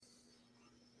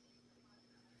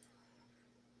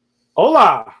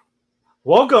Hola!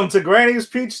 Welcome to Granny's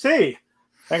Peach Tea.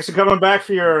 Thanks for coming back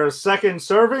for your second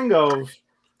serving of,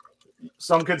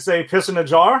 some could say, piss in a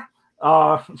jar.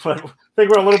 But I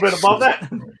think we're a little bit above that.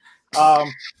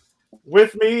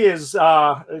 With me is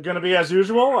going to be, as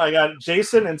usual, I got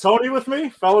Jason and Tony with me.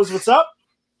 Fellas, what's up?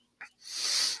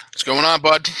 What's going on,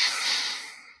 bud?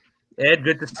 Ed,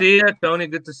 good to see you. Tony,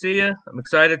 good to see you. I'm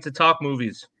excited to talk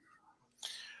movies.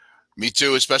 Me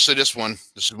too, especially this one.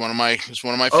 This is one of my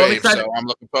faves, so I'm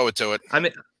looking forward to it.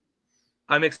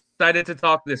 I'm excited to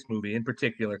talk this movie in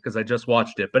particular because I just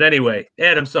watched it. But anyway,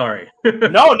 Ed, I'm sorry.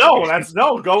 No,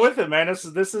 go with it, man.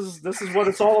 This is what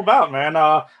it's all about, man.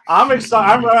 I'm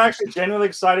excited. I'm actually genuinely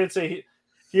excited to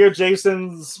hear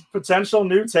Jason's potential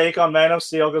new take on Man of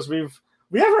Steel because we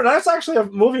haven't. That's actually a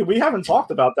movie we haven't talked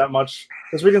about that much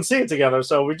because we can see it together.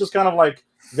 So we just kind of like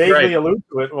vaguely allude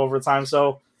to it over time.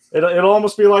 So it'll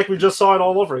almost be like we just saw it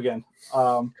all over again.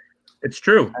 It's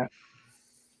true.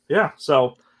 Yeah.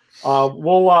 So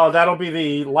that'll be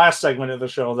the last segment of the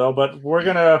show though. But we're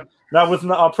gonna now with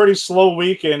a pretty slow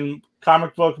week in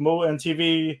comic book and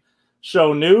TV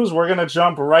show news. We're gonna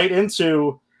jump right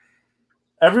into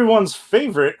everyone's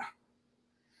favorite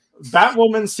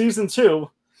Batwoman season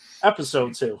 2.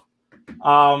 Episode 2.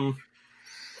 I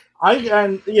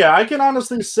can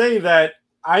honestly say that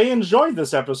I enjoyed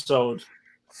this episode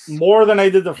more than I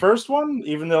did the first one,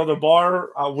 even though the bar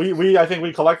I think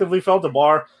we collectively felt the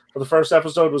bar for the first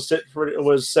episode was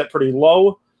set pretty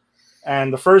low,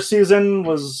 and the first season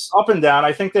was up and down.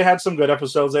 I think they had some good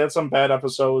episodes, they had some bad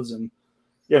episodes, and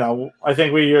I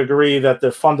think we agree that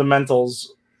the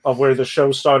fundamentals of where the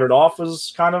show started off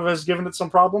has given it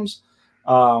some problems.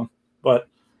 But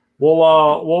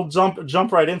we'll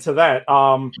jump right into that.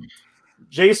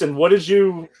 Jason, what did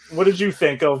you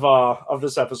think of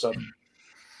this episode?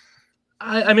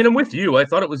 I mean, I'm with you. I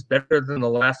thought it was better than the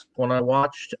last one I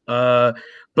watched.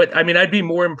 But I mean, I'd be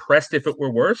more impressed if it were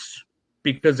worse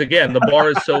because again, the bar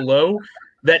is so low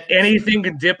that anything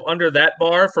can dip under that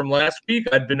bar from last week.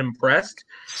 I've been impressed.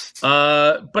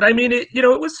 But I mean,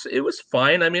 it was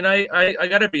fine. I mean, I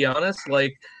got to be honest,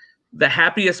 like. The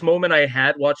happiest moment I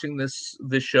had watching this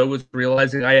show was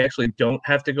realizing I actually don't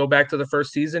have to go back to the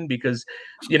first season because,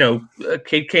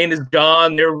 Kate Kane is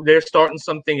gone. They're starting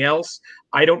something else.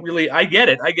 I get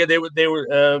it. They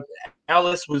were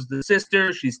Alice was the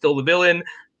sister. She's still the villain.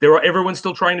 Everyone's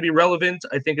still trying to be relevant.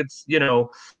 I think it's,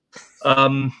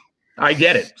 I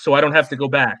get it. So I don't have to go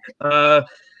back. I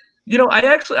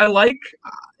like,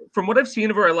 from what I've seen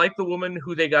of her, I like the woman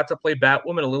who they got to play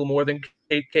Batwoman a little more than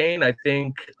Kate Kane. I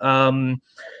think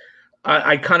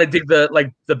I kind of dig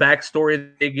the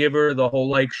backstory they give her, the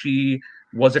whole she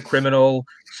was a criminal,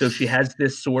 so she has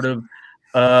this sort of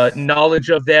knowledge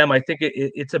of them. I think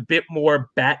it's a bit more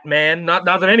Batman. Not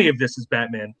that any of this is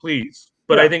Batman, please,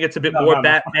 but I think it's a bit more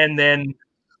Batman than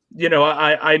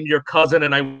I'm your cousin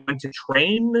and I went to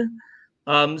train.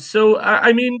 So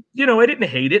I mean, I didn't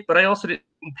hate it, but I also didn't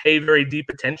pay very deep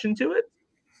attention to it.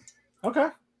 Okay,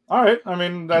 all right. I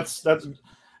mean, that's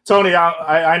Tony.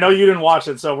 I know you didn't watch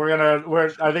it, so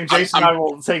I think Jason and I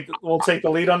will take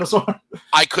the lead on this one.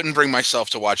 I couldn't bring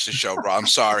myself to watch the show, bro. I'm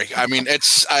sorry. I mean,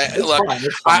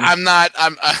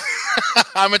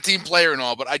 I'm a team player and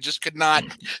all, but I just could not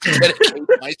dedicate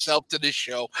myself to this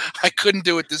show. I couldn't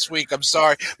do it this week. I'm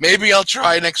sorry. Maybe I'll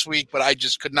try next week, but I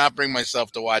just could not bring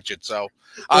myself to watch it. So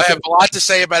I have a lot to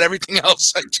say about everything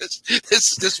else.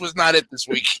 This was not it this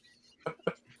week.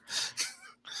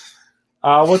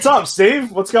 What's up,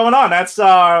 Steve? What's going on? That's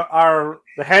the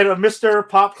head of Mr.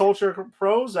 Pop Culture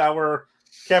Pros, our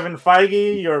Kevin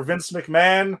Feige, your Vince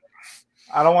McMahon.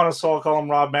 I don't want to call him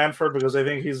Rob Manfred because I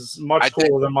think he's much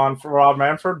cooler than Rob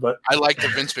Manfred. But I like the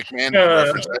Vince McMahon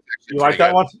reference. You like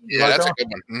that one? Yeah, that's a good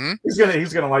one. Mm-hmm.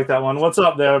 He's gonna like that one. What's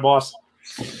up there, boss?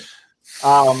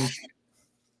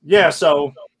 Yeah.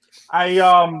 So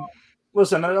I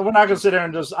listen. We're not gonna sit there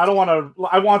and just. I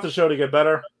want the show to get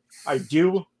better. I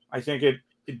do. I think it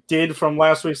did from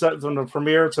last week's from the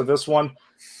premiere to this one.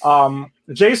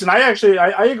 Jason, I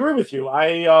agree with you.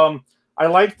 I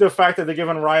like the fact that they're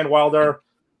giving Ryan Wilder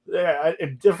a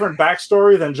different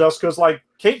backstory than just because, like,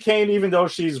 Kate Kane, even though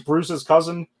she's Bruce's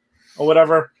cousin or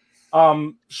whatever,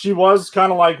 she was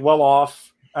kind of like well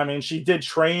off. I mean, she did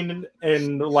train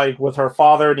with her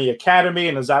father in the academy,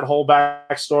 and there's that whole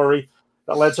backstory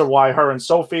that led to why her and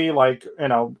Sophie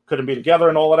couldn't be together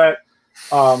and all of that.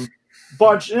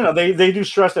 But they do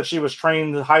stress that she was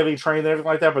highly trained and everything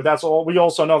like that. But that's all. We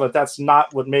also know that that's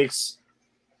not what makes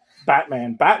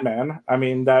Batman. I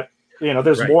mean, that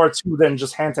there's more to than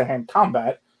just hand-to-hand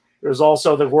combat. There's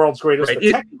also the world's greatest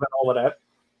detective and all of that.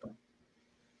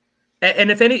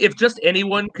 And if just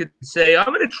anyone could say, I'm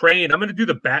going to train, I'm going to do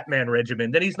the Batman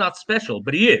regimen, then he's not special,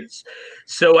 but he is.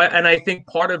 So, and I think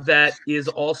part of that is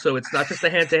also, it's not just the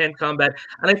hand-to-hand combat.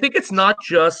 And I think it's not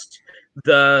just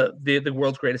the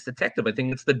world's greatest detective. I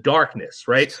think it's the darkness,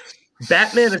 right?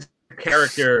 Batman is a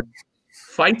character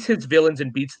fights his villains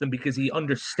and beats them because he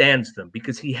understands them,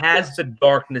 because he has the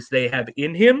darkness they have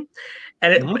in him.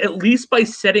 And at least by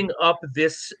setting up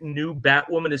this new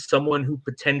Batwoman as someone who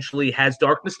potentially has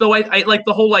darkness, though I like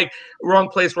the whole like wrong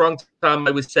place, wrong time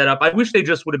I was set up. I wish they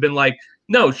just would have been like,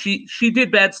 no, she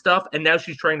did bad stuff and now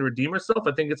she's trying to redeem herself.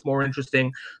 I think it's more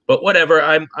interesting, but whatever.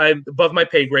 I'm above my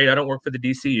pay grade. I don't work for the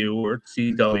DCU or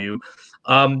CW.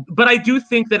 But I do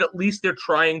think that at least they're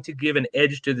trying to give an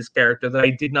edge to this character that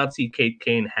I did not see Kate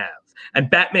Kane have,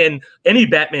 and any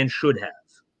Batman should have.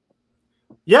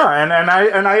 Yeah, and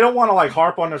I don't want to like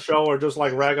harp on the show or just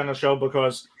like rag on the show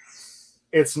because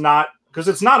it's not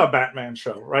a Batman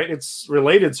show, right? It's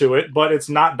related to it, but it's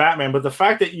not Batman. But the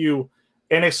fact that you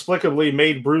inexplicably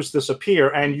made Bruce disappear,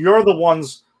 and you're the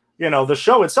ones, the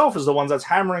show itself is the ones that's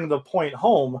hammering the point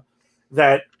home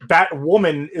that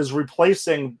Batwoman is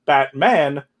replacing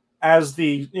Batman as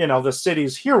the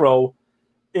city's hero,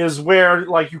 is where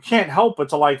like you can't help but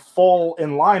to like fall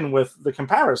in line with the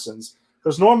comparisons.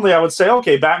 Because normally I would say,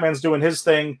 okay, Batman's doing his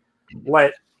thing,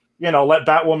 let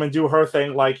Batwoman do her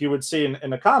thing like you would see in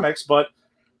the comics, but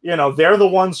they're the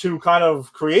ones who kind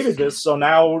of created this. So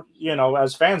now,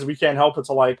 as fans, we can't help but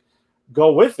to like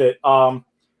go with it.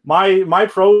 My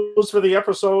pros for the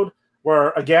episode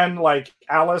were, again, like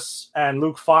Alice and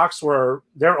Luke Fox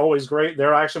they're always great.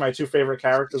 They're actually my two favorite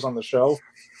characters on the show.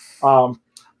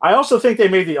 I also think they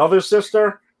made the other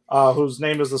sister, whose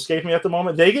name is escaping me at the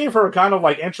moment. They gave her a kind of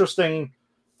like interesting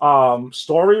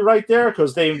story right there,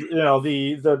 because they,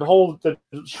 the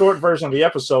short version of the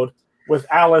episode with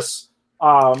Alice,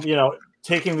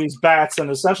 taking these bats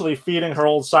and essentially feeding her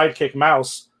old sidekick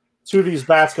Mouse to these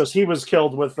bats because he was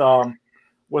killed with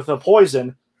a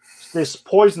poison. This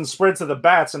poison spread to the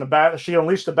bats, and she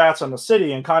unleashed the bats on the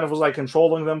city and kind of was like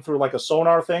controlling them through like a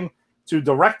sonar thing to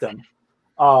direct them.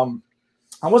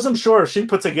 I wasn't sure if she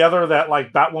put together that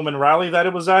like Batwoman rally that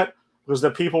it was at, because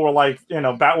the people were like,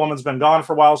 Batwoman's been gone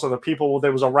for a while, so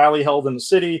there was a rally held in the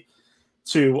city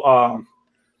to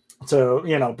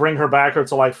bring her back or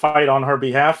to like fight on her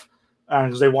behalf,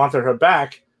 because they wanted her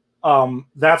back.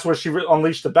 That's where she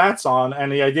unleashed the bats on,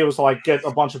 and the idea was to like get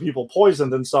a bunch of people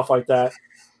poisoned and stuff like that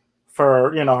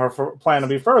for her plan to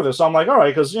be further. So I'm like, all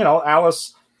right, because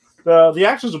Alice, the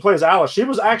actress who plays Alice, she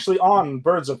was actually on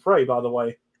Birds of Prey, by the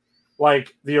way,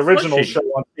 like the original show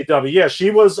on CW. Yeah,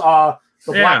 she was the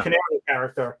Black Canary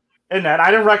character in that.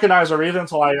 I didn't recognize her either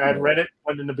until I had read it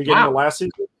in the beginning of last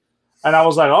season, and I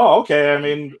was like, oh, okay. I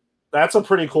mean, that's a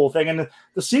pretty cool thing. And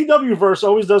the CW verse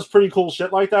always does pretty cool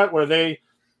shit like that, where they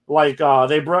like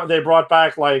they brought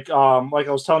back like I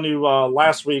was telling you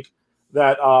last week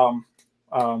that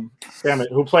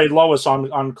who played Lois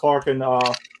on Clark and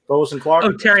Lois and Clark?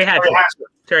 Oh, Terry Hatcher.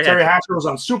 Terry Hatcher was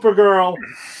on Supergirl,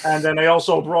 and then they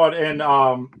also brought in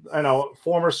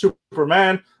former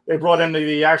Superman. They brought in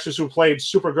the actress who played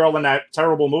Supergirl in that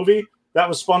terrible movie that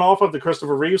was spun off of the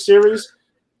Christopher Reeve series.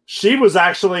 She was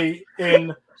actually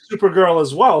in Supergirl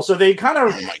as well. So they kind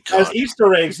of as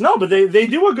Easter eggs. No, but they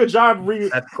do a good job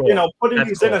putting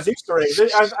these in as Easter eggs.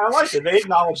 I like it. They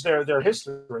acknowledge their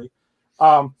history.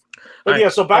 But yeah,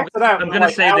 so back to that. I'm going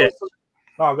to say this.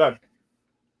 Oh, good.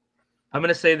 I'm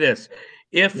going to say this.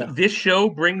 If this show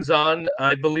brings on,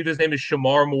 I believe his name is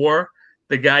Shamar Moore,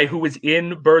 the guy who was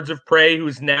in Birds of Prey,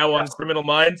 who's now on Criminal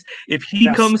Minds. If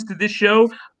he comes to this show,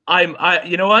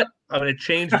 you know what? I'm going to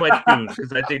change my tune,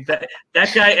 because I think that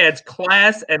guy adds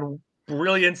class and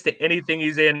brilliance to anything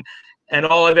he's in, and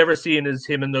all I've ever seen is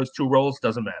him in those two roles.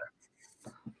 Doesn't matter.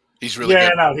 He's really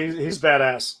good. No, he's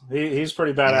badass. He's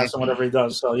pretty badass in whatever he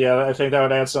does. So yeah, I think that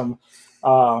would add some,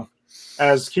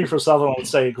 as Kiefer Sutherland would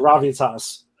say,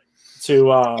 gravitas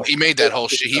to. He made that whole.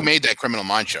 He made that Criminal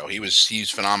Minds show. He's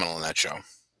phenomenal in that show.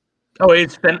 Oh,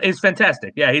 it's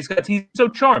fantastic. Yeah, he's so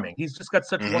charming. He's just got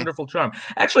such wonderful charm.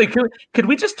 Actually, could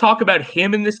we just talk about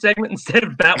him in this segment instead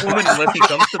of Batwoman, unless he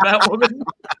comes to Batwoman?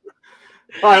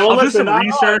 All right, well, I'll do some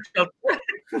research.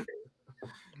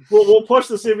 We'll push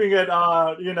to see if we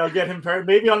can get him paired,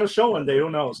 maybe on the show one day. Who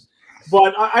knows?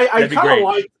 But I kind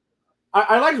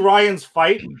of like Ryan's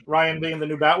fight. Ryan being the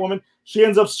new Batwoman, she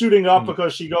ends up suiting up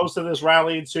because she goes to this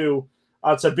rally to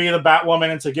be the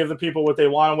Batwoman and to give the people what they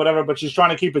want and whatever. But she's trying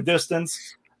to keep a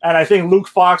distance. And I think Luke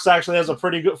Fox actually has a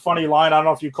pretty good, funny line. I don't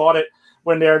know if you caught it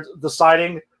when they're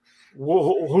deciding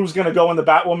who's going to go in the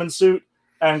Batwoman suit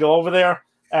and go over there.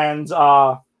 And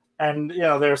And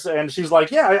and she's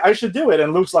like, yeah, I should do it.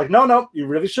 And Luke's like, no, you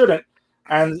really shouldn't.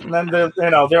 And then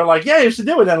they're like, yeah, you should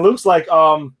do it. And Luke's like,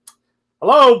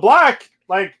 hello, Black,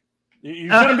 like you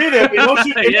shouldn't be there.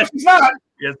 She's not.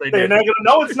 Yes, they're gonna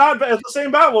know it's not. It's the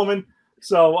same Batwoman.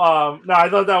 So no, I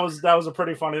thought that was a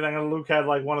pretty funny thing. And Luke had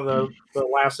like one of the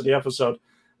laughs of the episode,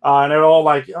 and they're all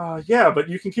like, yeah, but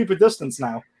you can keep a distance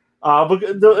now. But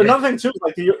another thing too,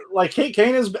 like Kate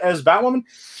Kane as Batwoman,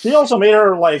 she also made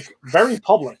her like very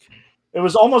public. It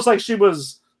was almost like she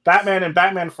was Batman and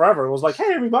Batman Forever. It was like,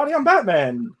 hey everybody, I'm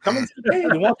Batman. Come into the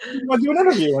game. You want to do an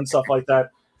interview and stuff like that.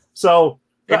 So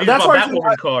that's why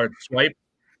Batwoman card swipe.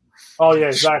 Oh yeah,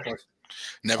 exactly.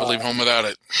 Never leave home without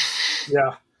it.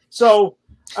 Yeah. So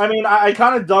I mean, I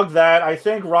kind of dug that. I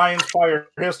think Ryan's prior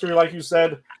history, like you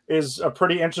said, is a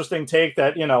pretty interesting take.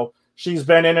 That she's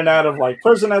been in and out of like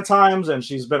prison at times, and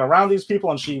she's been around these people,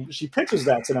 and she pitches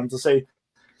that to them to say,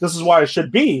 this is why it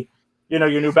should be, your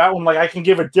new Batwoman. Like I can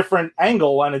give a different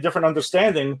angle and a different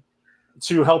understanding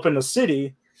to help in the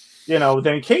city,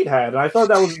 than Kate had. And I thought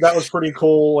that was pretty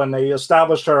cool. And they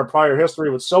established her prior history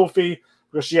with Sophie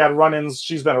because she had run-ins.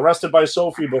 She's been arrested by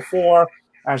Sophie before,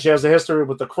 and she has a history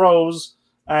with the Crows.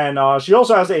 And she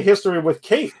also has a history with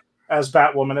Kate as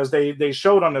Batwoman, as they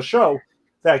showed on the show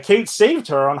that Kate saved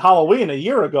her on Halloween a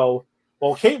year ago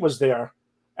while Kate was there.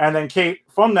 And then Kate,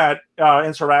 from that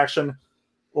interaction,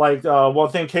 like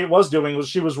one thing Kate was doing was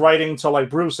she was writing to like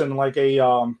Bruce in like it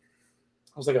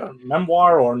was like a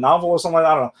memoir or novel or something like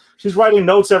that. I don't know. She's writing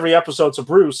notes every episode to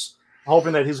Bruce,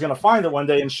 hoping that he's going to find it one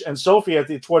day. And Sophie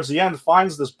towards the end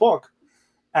finds this book,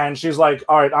 and she's like,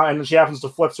 all right, and she happens to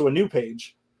flip to a new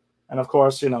page. And of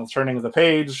course, turning the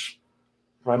page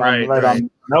right on the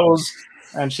nose.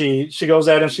 And she goes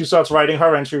ahead and she starts writing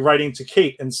her entry, writing to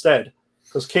Kate instead,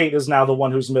 because Kate is now the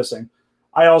one who's missing.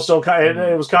 I also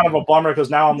it was kind of a bummer because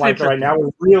now I'm like, right now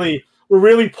we're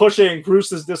really pushing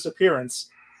Bruce's disappearance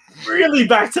really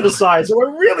back to the side. So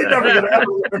we're really never going to ever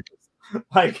learn this.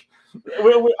 Like,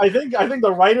 I think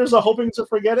the writers are hoping to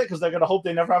forget it because they're going to hope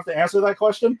they never have to answer that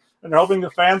question, and they're hoping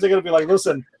the fans are going to be like,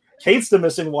 listen, Kate's the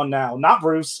missing one now, not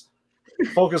Bruce.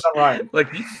 Focus on Ryan. Like,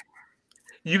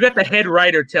 you got the head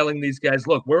writer telling these guys,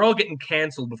 look, we're all getting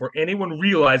canceled before anyone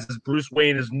realizes Bruce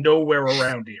Wayne is nowhere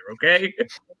around here, okay?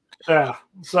 Yeah.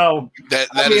 So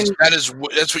that's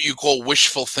what you call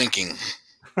wishful thinking.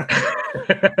 No,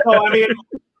 I mean,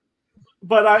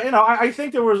 but I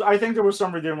think there was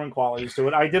some redeeming qualities to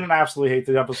it. I didn't absolutely hate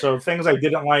the episode. Things I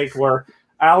didn't like were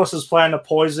Alice's plan to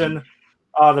poison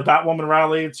the Batwoman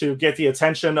rally to get the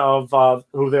attention of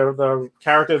who the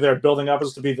character they're building up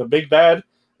as to be the big bad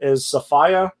is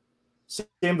Sophia.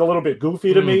 Seemed a little bit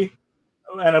goofy to me,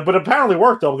 but apparently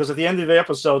worked though, because at the end of the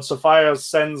episode, Sophia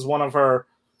sends one of her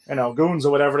goons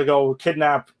or whatever to go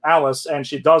kidnap Alice, and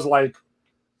she does like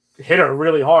hit her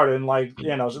really hard, and like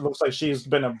it looks like she's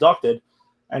been abducted,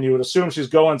 and you would assume she's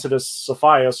going to this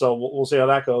Sophia. So we'll see how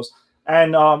that goes.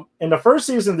 And in the first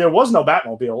season, there was no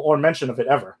Batmobile or mention of it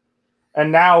ever.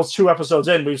 And now, 2 episodes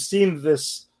in, we've seen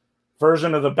this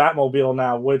version of the Batmobile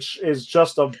now, which is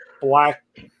just a black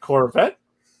Corvette,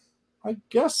 I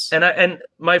guess. And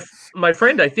my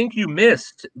friend, I think you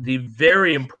missed the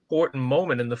very important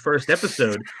moment in the first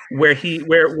episode where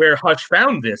where Hush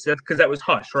found this, because that was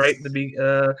Hush, right?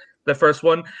 The first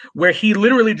one, where he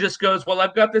literally just goes, "Well,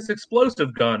 I've got this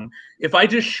explosive gun. If I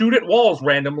just shoot at walls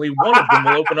randomly, one of them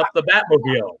will open up the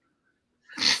Batmobile."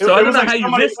 So I don't know how you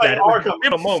missed that. It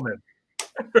was a moment.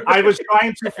 I was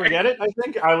trying to forget it. I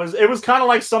think it was kind of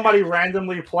like somebody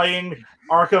randomly playing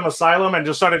Arkham Asylum and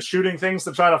just started shooting things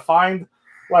to try to find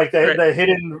like the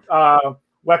hidden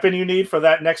weapon you need for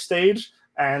that next stage.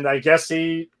 And I guess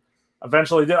he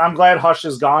eventually did. I'm glad Hush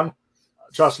is gone.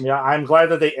 Trust me, I'm glad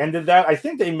that they ended that. I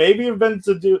think they maybe have been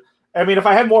to do. I mean, if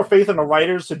I had more faith in the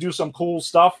writers to do some cool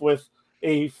stuff with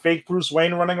a fake Bruce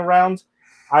Wayne running around,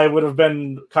 I would have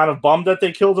been kind of bummed that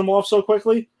they killed him off so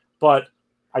quickly. But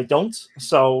I don't,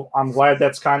 so I'm glad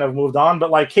that's kind of moved on. But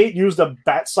like Kate used a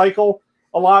bat cycle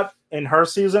a lot in her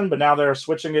season, but now they're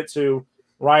switching it to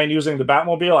Ryan using the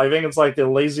Batmobile. I think it's like the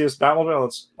laziest Batmobile.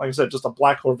 It's, like I said, just a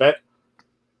black Corvette,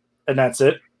 and that's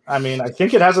it. I mean, I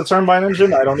think it has a turbine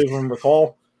engine. I don't even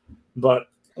recall, but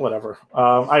whatever.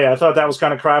 I thought that was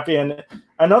kind of crappy. And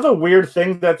another weird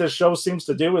thing that this show seems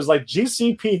to do is like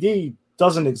GCPD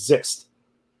doesn't exist.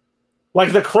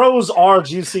 Like the Crows are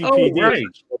GCPD. Oh, right.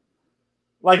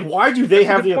 Like, why do they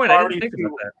have the authority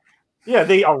to? Yeah,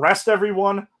 they arrest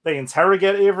everyone, they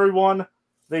interrogate everyone,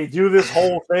 they do this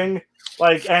whole thing.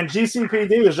 Like, and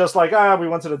GCPD is just like, we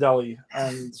went to the deli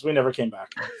and we never came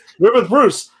back. We're with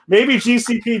Bruce. Maybe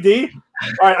GCPD.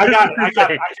 All right, I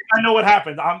got it. I know what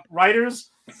happened.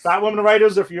 Writers, Batwoman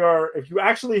writers, if you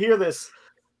actually hear this,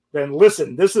 then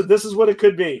listen. This is what it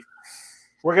could be.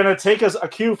 We're gonna take a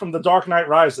cue from The Dark Knight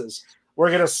Rises.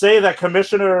 We're gonna say that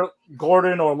Commissioner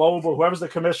Gordon or Loeb or whoever's the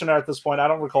commissioner at this point, I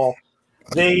don't recall.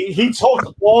 He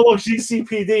told all of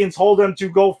GCPD and told them to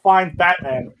go find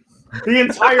Batman, the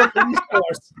entire police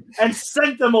force, and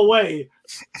sent them away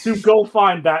to go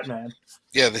find Batman.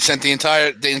 Yeah, they sent the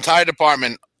entire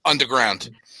department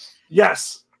underground.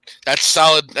 Yes, that's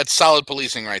solid. That's solid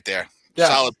policing right there. Yes.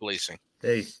 Solid policing.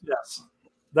 Hey, yes,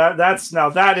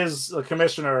 that is a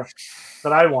commissioner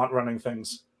that I want running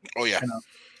things. Oh yeah,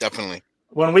 definitely.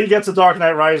 When we get to Dark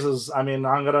Knight Rises, I mean,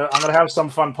 I'm gonna have some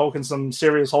fun poking some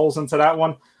serious holes into that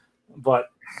one, but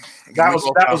that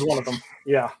was one of them.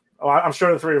 Yeah, I'm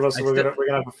sure the three of us we're gonna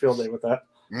have a field day with that.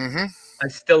 Mm-hmm. I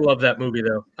still love that movie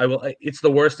though. It's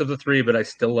the worst of the three, but I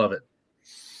still love it.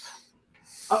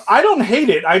 I don't hate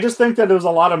it. I just think that there's a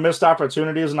lot of missed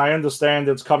opportunities, and I understand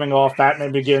it's coming off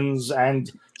Batman Begins and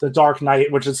The Dark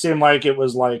Knight, which it seemed like it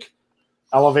was like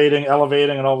elevating,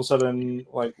 and all of a sudden,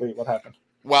 like, wait, what happened?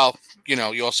 Well,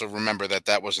 you also remember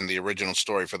that wasn't the original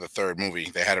story for the third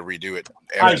movie. They had to redo it.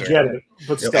 I get it,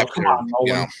 but still, come on,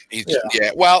 Nolan.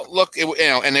 Yeah. Well, look,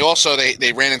 and they also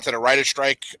they ran into the writer's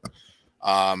strike.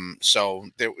 So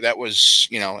that was,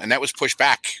 and that was pushed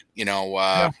back.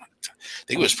 I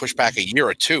think it was pushed back a year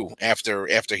or two after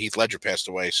Heath Ledger passed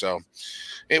away. So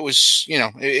it was,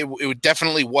 it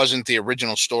definitely wasn't the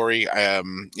original story. I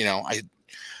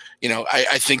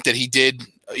think that he did,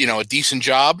 a decent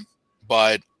job.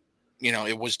 But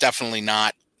it was definitely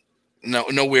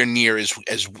nowhere near as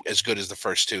good as the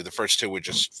first two. The first two were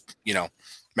just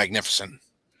magnificent.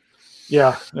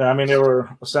 Yeah. I mean, they were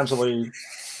essentially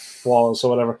flawless or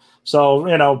whatever.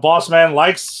 So Boss Man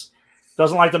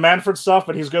doesn't like the Manfred stuff,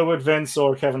 but he's good with Vince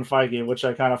or Kevin Feige, which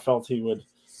I kind of felt he would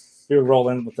roll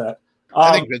in with that.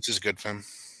 I think Vince is good for him.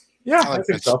 Yeah, I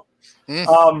think so.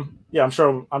 Yeah, I'm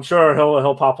sure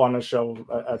he'll pop on the show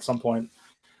at some point.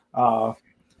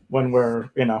 When we're,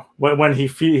 when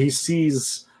he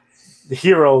sees the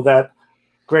hero that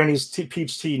Granny's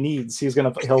peach tea needs,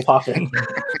 he'll pop in.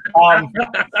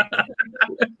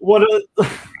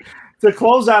 To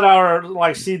close out our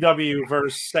CW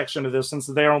verse section of this, since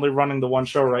they're only running the one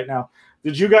show right now,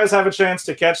 did you guys have a chance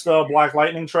to catch the Black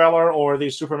Lightning trailer or the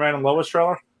Superman and Lois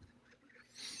trailer?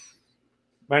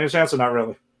 By any chance, or not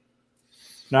really?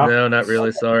 No, not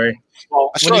really. Sorry.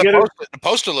 Well, I saw the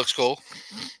poster looks cool.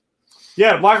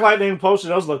 Yeah, Black Lightning poster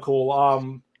does look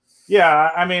cool. Yeah,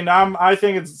 I mean, I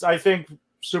think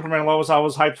Superman and Lois, I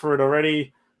was hyped for it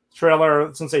already.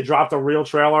 Trailer, since they dropped a real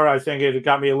trailer, I think it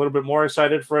got me a little bit more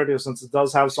excited for it, since it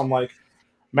does have some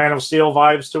Man of Steel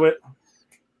vibes to it,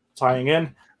 tying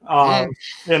in. And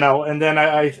then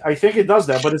I think it does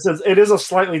that, but it is a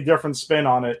slightly different spin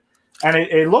on it, and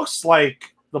it looks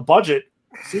like the budget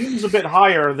seems a bit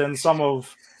higher than some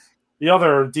of the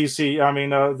other DC,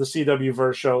 the CW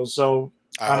verse shows. So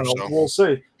I don't know. We'll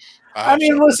see. I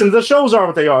mean, listen, the shows are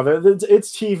what they are.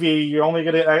 It's TV. You only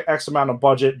get an X amount of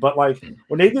budget. But when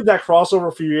they did that crossover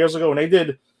a few years ago, when they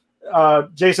did,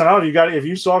 Jason, I don't know if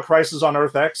you saw Crisis on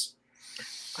Earth X.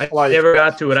 I never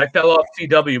got to it. I fell off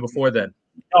CW before then.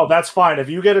 Oh, that's fine. If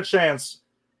you get a chance,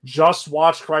 just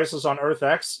watch Crisis on Earth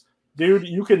X, dude.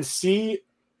 You can see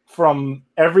from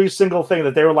every single thing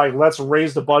that they were like, let's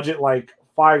raise the budget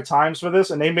 5 times for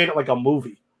this, and they made it like a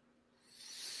movie.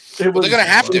 They're going to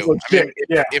have to.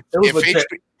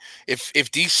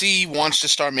 If DC wants to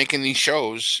start making these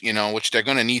shows, which they're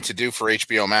going to need to do for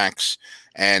HBO Max,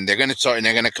 and they're going to start and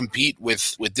they're going to compete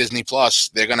with Disney Plus,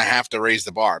 they're going to have to raise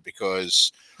the bar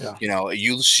because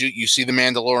you see The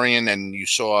Mandalorian, and you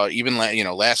saw even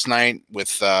last night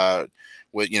with not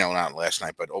last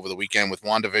night, but over the weekend with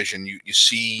WandaVision, you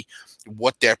see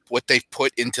what they've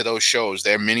put into those shows.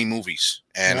 They're mini movies,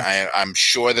 and I'm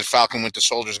sure that Falcon Winter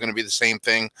Soldier is going to be the same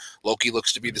thing. Loki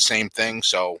looks to be the same thing.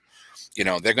 So,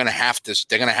 they're going to have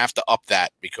to up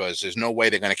that, because there's no way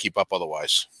they're going to keep up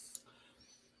otherwise.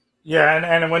 Yeah,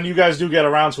 and when you guys do get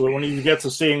around to it, when you get to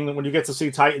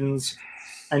see Titans,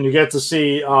 and you get to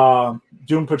see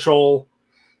Doom Patrol,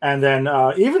 and then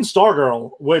even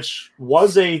Stargirl, which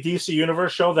was a DC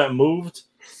Universe show that moved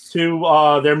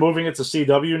to they're moving it to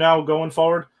CW now going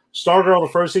forward. Stargirl,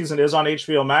 the first season, is on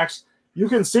HBO Max. You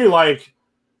can see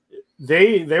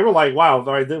they were like, wow, all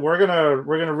right, we're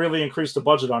gonna really increase the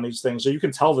budget on these things, so you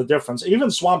can tell the difference. Even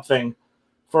Swamp Thing,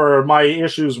 for my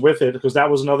issues with it, because that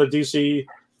was another DC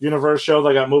Universe show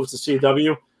that got moved to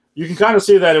CW. You can kind of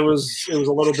see that it was a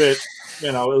little bit,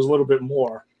 it was a little bit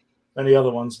more than the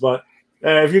other ones. But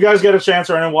if you guys get a chance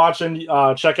or anyone watching,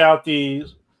 check out the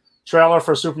trailer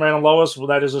for Superman and Lois. Well,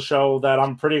 that is a show that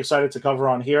I'm pretty excited to cover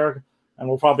on here. and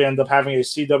we'll probably end up having a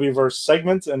CW verse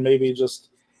segment, and maybe just,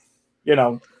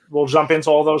 we'll jump into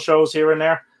all those shows here and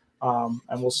there,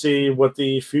 and we'll see what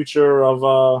the future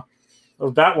of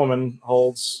Batwoman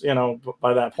holds,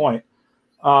 by that point.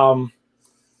 All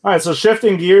right, so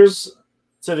shifting gears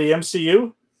to the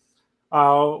MCU,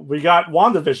 we got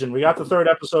WandaVision. We got the third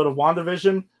episode of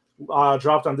WandaVision,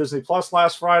 dropped on Disney Plus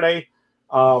last Friday.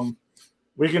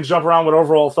 We can jump around with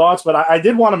overall thoughts, but I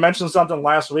did want to mention something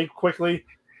last week quickly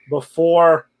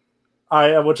before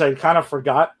which I kind of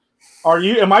forgot.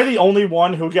 Am I the only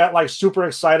one who got like super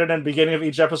excited in the beginning of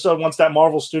each episode once that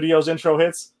Marvel Studios intro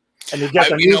hits? And you get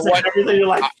the music and everything. You're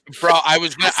like, bro, I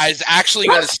was actually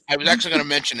gonna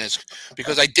mention this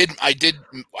because I did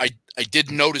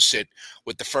notice it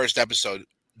with the first episode.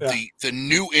 Yeah. The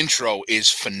new intro is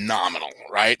phenomenal,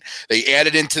 right? They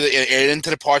added into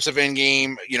the parts of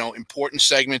Endgame, important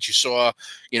segments. You saw,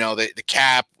 the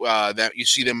Cap, that you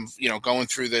see them, going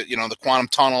through the quantum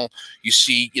tunnel. You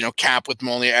see, Cap with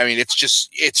Mjolnir. I mean, it's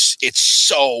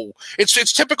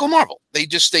typical Marvel. They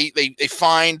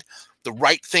find the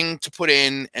right thing to put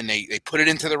in, and they put it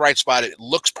into the right spot. It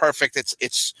looks perfect.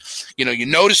 It's you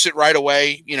notice it right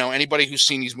away. Anybody who's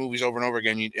seen these movies over and over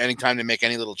again, anytime they make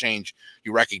any little change,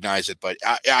 you recognize it. But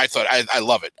I thought I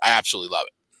love it. I absolutely love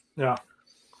it. Yeah.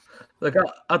 Look,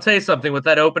 I'll tell you something. With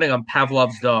that opening, I'm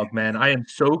Pavlov's dog, man. I am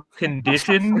so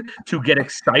conditioned to get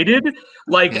excited.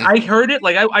 Like, I heard it.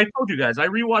 Like, I told you guys, I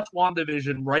rewatched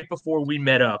WandaVision right before we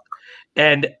met up.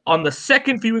 And on the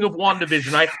second viewing of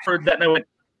WandaVision, I heard that and I went,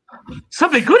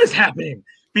 something good is happening,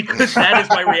 because that is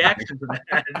my reaction to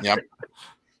that. Yep.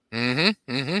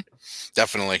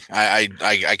 Definitely. I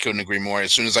couldn't agree more.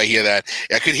 As soon as I hear that,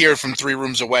 I could hear it from 3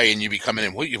 rooms away, and you'd be coming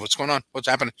in. What's going on? What's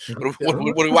happening? What are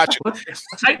we watching?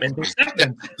 Excitement. If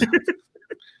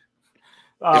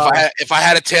I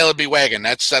had a tail, it'd be wagging.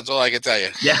 That's all I can tell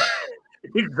you. Yeah.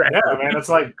 Exactly. Yeah, man. It's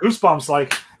like goosebumps.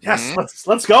 Like, yes,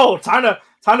 let's go. Time to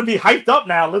be hyped up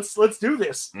now. Let's do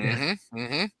this.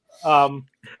 All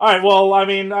right. Well, I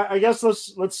mean, I guess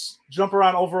let's jump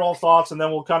around overall thoughts, and then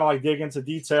we'll kind of like dig into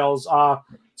details.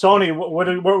 Tony, what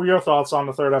were your thoughts on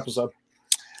the third episode?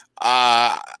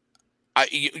 We're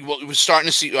starting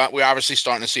to see. We're obviously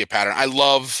starting to see a pattern. I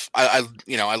love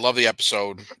the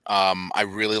episode. I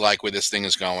really like where this thing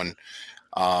is going.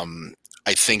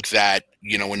 I think that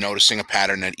we're noticing a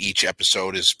pattern that each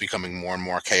episode is becoming more and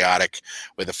more chaotic.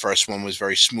 Where the first one was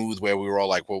very smooth, where we were all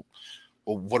like, well,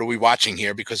 what are we watching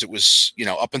here? Because it was,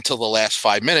 up until the last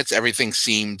 5 minutes, everything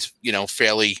seemed,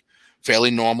 fairly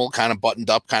normal, kind of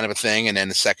buttoned up kind of a thing. And then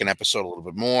the second episode, a little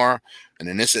bit more. And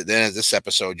then this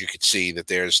episode, you could see that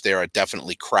there are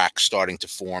definitely cracks starting to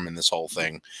form in this whole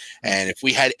thing. And if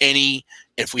we had any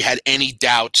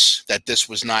doubts that this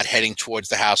was not heading towards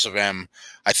the House of M,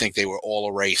 I think they were all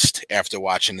erased after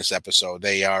watching this episode.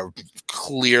 They are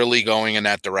clearly going in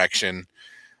that direction.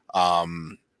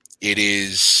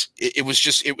 It's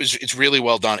really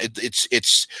well done.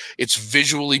 It's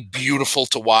visually beautiful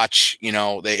to watch.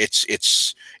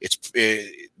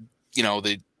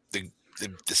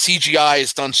 The CGI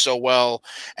is done so well,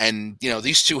 and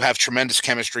these two have tremendous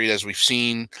chemistry, as we've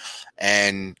seen,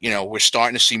 and we're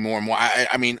starting to see more and more.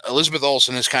 I mean, Elizabeth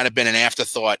Olsen has kind of been an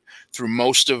afterthought through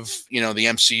most of the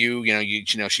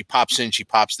MCU. She pops in, she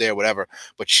pops there, whatever,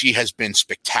 but she has been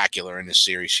spectacular in this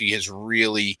series. She has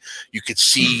really, you could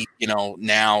see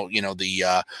now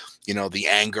the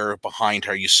anger behind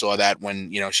her. You saw that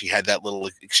when she had that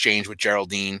little exchange with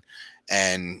Geraldine.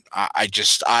 And I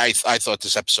thought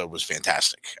this episode was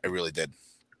fantastic. I really did.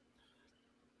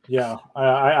 Yeah,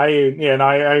 I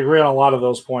agree on a lot of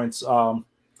those points.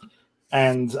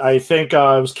 And I think it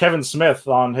was Kevin Smith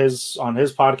on his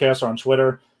podcast or on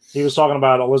Twitter. He was talking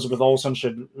about Elizabeth Olsen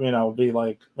should be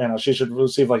like she should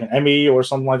receive like an Emmy or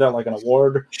something like that, like an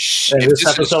award. And this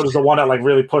episode is the one that like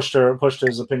really pushed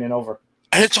his opinion over.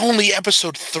 And it's only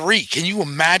episode 3. Can you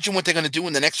imagine what they're going to do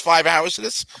in the next 5 hours of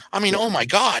this? I mean, oh my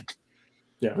God.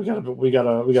 Yeah, we got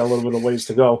a little bit of ways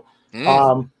to go.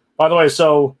 By the way,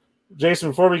 so Jason,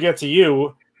 before we get to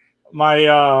you,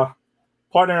 my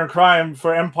partner in crime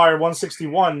for Empire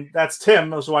 161, that's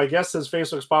Tim. So I guess his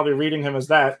Facebook's probably reading him as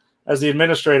that, as the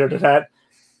administrator to that.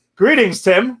 Greetings,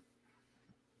 Tim.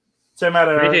 Tim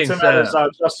had his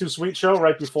Just Too Sweet show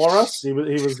right before us. He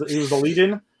was the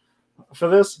lead-in for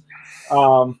this.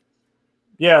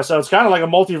 Yeah, so it's kind of like a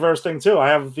multiverse thing too. I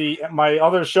have my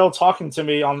other show talking to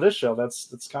me on this show.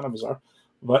 That's kind of bizarre,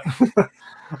 but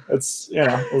it's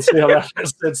we'll see how that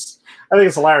is. I think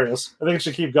it's hilarious. I think it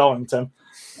should keep going, Tim.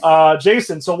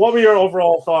 Jason, so what were your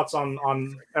overall thoughts on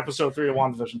episode 3 of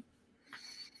WandaVision?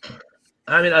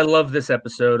 I mean, I love this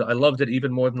episode. I loved it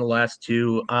even more than the last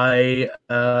two. I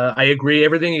agree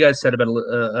everything you guys said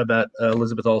about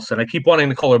Elizabeth Olsen. I keep wanting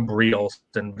to call her Brie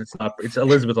Olsen. It's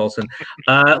Elizabeth Olsen.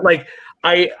 Like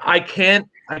I can't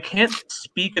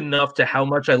speak enough to how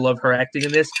much I love her acting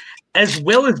in this, as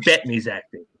well as Bettany's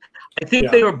acting. I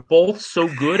think they are both so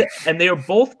good, and they are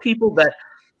both people that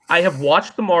I have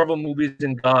watched the Marvel movies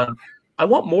and gone, I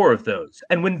want more of those.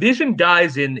 And when Vision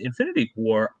dies in Infinity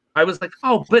War, I was like,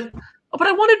 but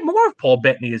I wanted more of Paul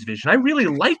Bettany as Vision. I really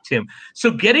liked him.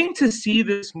 So getting to see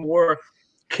this more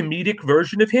comedic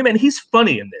version of him, and he's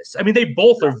funny in this. I mean, they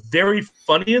both are very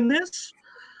funny in this.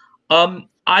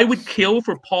 I would kill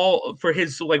for Paul for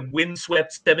his like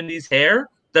windswept 70s hair.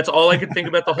 That's all I could think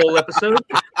about the whole episode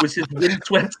was his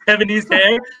windswept 70s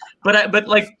hair.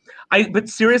 But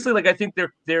seriously, like I think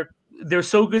they're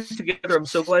so good together. I'm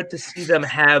so glad to see them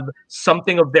have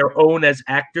something of their own as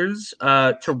actors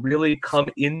to really come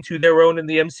into their own in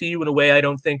the MCU in a way I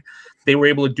don't think they were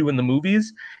able to do in the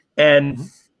movies.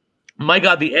 And my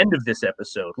God, the end of this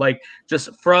episode, like just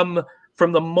from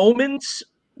the moments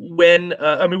when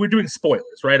I mean, we're doing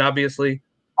spoilers, right? Obviously.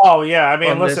 Oh yeah, I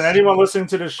mean, listen, anyone listening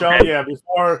to the show,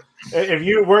 before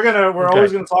we're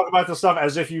always gonna talk about this stuff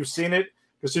as if you've seen it,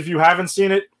 because if you haven't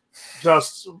seen it,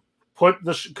 just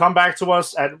come back to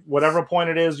us at whatever point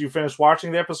it is you finish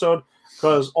watching the episode,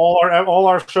 because all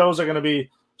our shows are going to be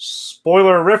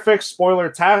spoilerific, spoiler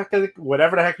tactic,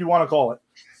 whatever the heck you want to call it.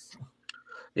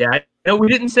 Yeah, I know we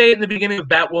didn't say it in the beginning of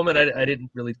Batwoman. I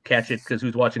didn't really catch it because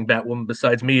who's watching Batwoman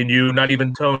besides me and you? Not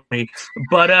even Tony.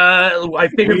 But I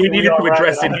figured we needed to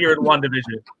address it here in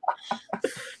WandaVision.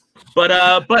 But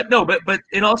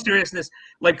in all seriousness,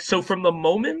 like so from the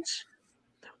moment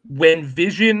when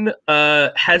Vision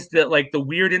has the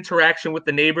weird interaction with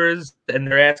the neighbors and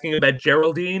they're asking about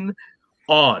Geraldine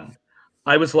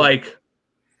I was like,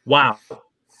 wow.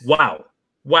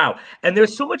 And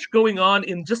there's so much going on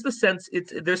in just the sense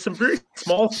there's some very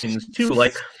small things too.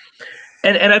 Like,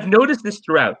 and I've noticed this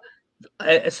throughout.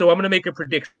 So I'm going to make a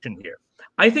prediction here.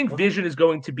 I think Vision is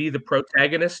going to be the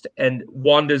protagonist and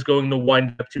Wanda is going to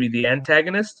wind up to be the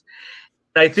antagonist.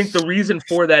 I think the reason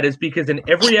for that is because in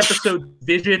every episode,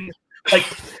 Vision's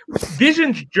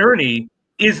journey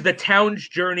is the town's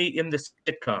journey in the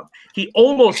sitcom. He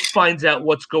almost finds out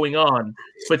what's going on,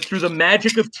 but through the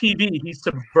magic of TV, he's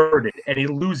subverted and he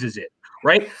loses it,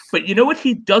 right? But you know what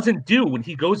he doesn't do when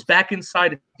he goes back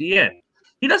inside at the end?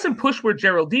 He doesn't push where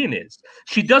Geraldine is.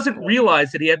 She doesn't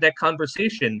realize that he had that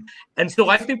conversation. And so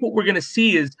I think what we're going to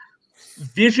see is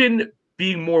Vision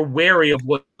being more wary of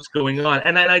what's going on.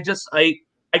 And I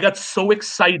got so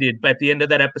excited at the end of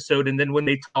that episode. And then when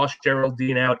they tossed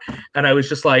Geraldine out, and I was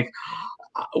just like,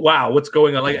 wow, what's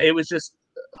going on? Like, it was just,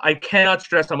 I cannot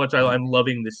stress how much I'm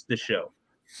loving this show.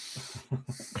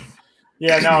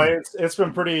 Yeah, no, it's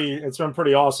been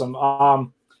pretty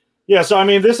awesome. Yeah, so I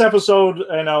mean, this episode,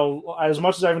 as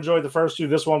much as I've enjoyed the first two,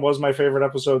 this one was my favorite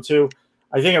episode too.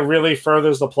 I think it really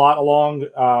furthers the plot along.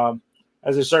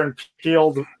 As a certain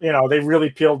peeled, they really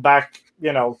peeled back,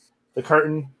 the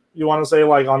curtain, you want to say,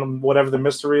 like on whatever the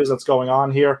mystery is that's going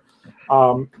on here.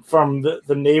 From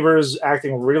the neighbors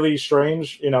acting really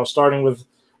strange, starting with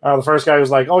the first guy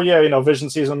who's like, oh yeah, Vision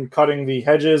sees him cutting the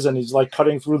hedges and he's like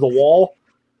cutting through the wall.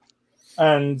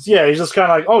 And yeah, he's just kind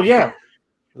of like, oh yeah,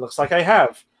 it looks like I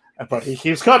have. But he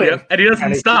keeps cutting. Yep. And he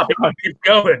doesn't stop. He keeps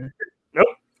going. Nope.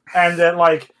 And then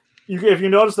if you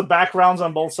notice, the backgrounds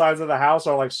on both sides of the house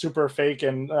are like super fake,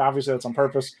 and obviously that's on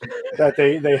purpose. That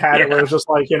they had it where it's just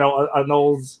like an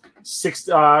old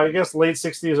I guess late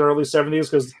 60s, early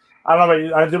 70s, because I don't know,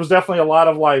 but there was definitely a lot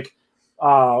of like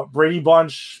Brady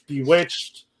Bunch,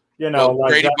 Bewitched.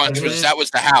 Brady Bunch was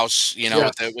the house,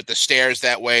 with the stairs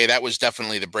that way. That was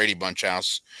definitely the Brady Bunch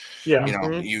house. Yeah,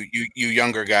 you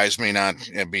younger guys may not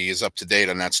be as up to date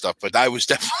on that stuff, but I was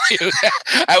definitely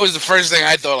that was the first thing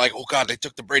I thought. Like, oh god, they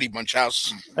took the Brady Bunch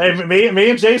house. Hey, me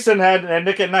and Jason had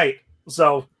Nick at Night,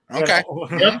 so okay,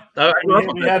 we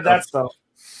had that stuff.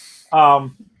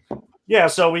 Yeah,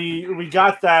 so we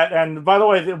got that. And by the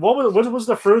way, what was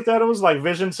the fruit that it was? Like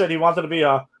Vision said he wanted to be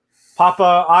a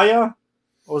papaya.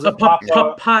 Was it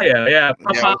papaya? Yeah,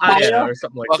 papaya or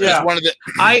something like that. Yeah, one of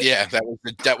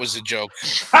the that was a joke.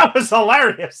 That was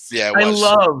hilarious. Yeah, it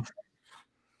was.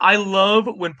 I love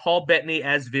when Paul Bettany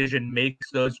as Vision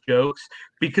makes those jokes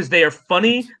because they are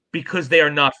funny because they are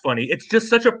not funny. It's just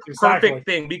such a perfect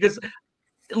thing because,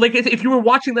 like, if you were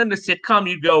watching that in a sitcom,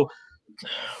 you'd go,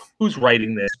 "Who's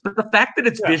writing this?" But the fact that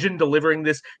it's Vision delivering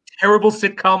this terrible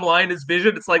sitcom line as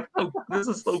Vision, it's like, oh, this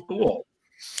is so cool.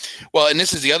 Well, and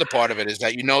this is the other part of it, is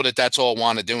that that's all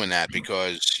Wanda doing that,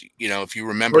 because if you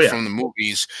remember from the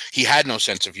movies, he had no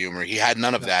sense of humor. He had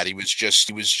none of that. He was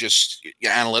just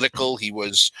analytical. He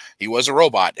was a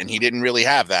robot, and he didn't really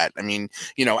have that. I mean,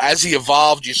 as he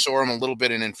evolved, you saw him a little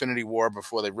bit in Infinity War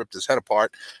before they ripped his head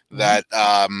apart. That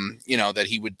that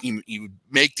he would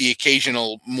make the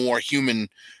occasional more human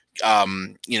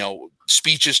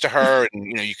speeches to her,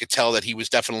 and you could tell that he was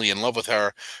definitely in love with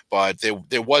her, but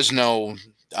there was no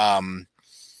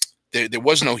there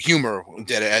was no humor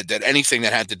that anything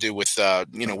that had to do with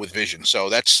with Vision. So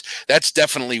that's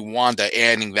definitely Wanda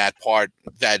adding that part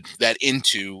that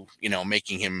into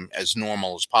making him as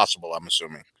normal as possible, I'm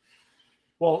assuming.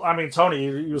 Well, I mean, Tony,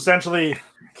 you essentially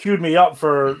queued me up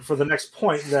for the next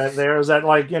point that there is that,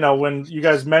 like, when you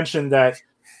guys mentioned that,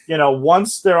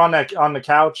 once they're on the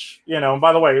couch, and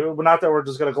by the way, not that we're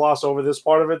just going to gloss over this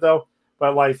part of it though,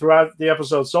 but like throughout the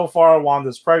episode so far,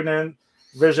 Wanda's pregnant,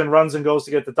 Vision runs and goes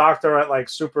to get the doctor at like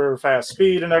super fast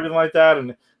speed and everything like that,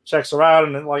 and checks her out,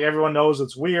 and like everyone knows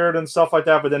it's weird and stuff like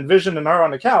that. But then Vision and her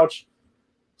on the couch,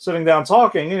 sitting down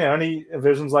talking, and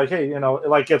Vision's like, hey, it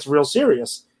like gets real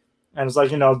serious. And it's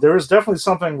like, there is definitely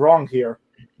something wrong here,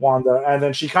 Wanda. And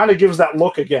then she kind of gives that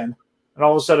look again. And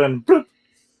all of a sudden, bloop,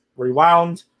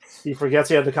 rewound. He forgets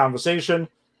he had the conversation,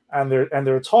 and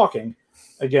they're talking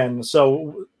again.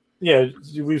 So, yeah,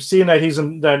 we've seen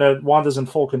that Wanda's in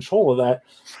full control of that.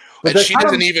 But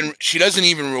she doesn't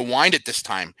even rewind it this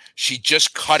time. She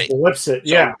just cut it. Flips it,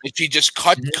 so yeah. She just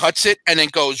cuts it, and then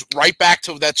goes right back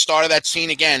to that start of that scene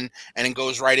again, and then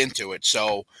goes right into it.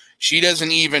 So she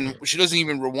doesn't even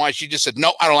rewind. She just said,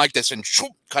 "No, I don't like this," and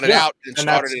cut it out and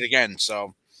started it again.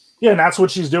 So yeah, and that's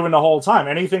what she's doing the whole time.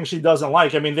 Anything she doesn't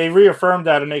like. I mean, they reaffirmed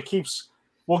that, and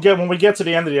when we get to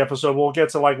the end of the episode, we'll get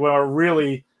to like where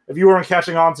really, if you weren't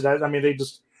catching on to that, I mean, they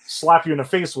just slap you in the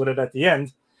face with it at the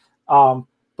end.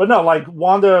 But no, like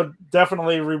Wanda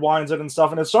definitely rewinds it and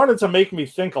stuff, and it started to make me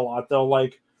think a lot though.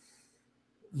 Like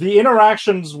the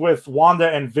interactions with Wanda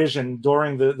and Vision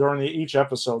during each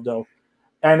episode though,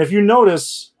 and if you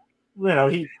notice,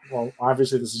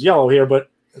 obviously this is yellow here,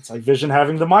 but it's like Vision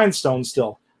having the Mind Stone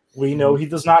still. We know he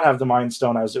does not have the Mind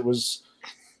Stone, as it was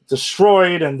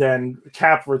destroyed, and then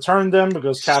Cap returned them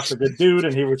because Cap's a good dude,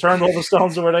 and he returned all the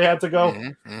stones to where they had to go.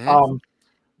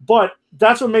 But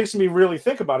that's what makes me really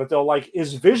think about it, though. Like,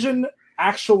 is Vision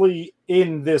actually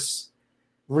in this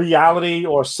reality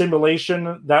or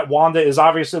simulation that Wanda is?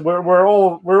 Obviously, we're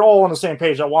all on the same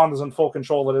page that Wanda's in full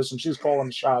control of this, and she's calling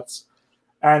the shots,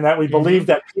 and that we believe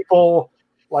that people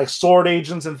like sword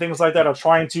agents and things like that are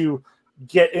trying to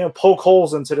poke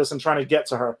holes into this and trying to get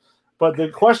to her. But the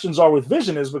questions are with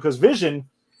Vision is because Vision,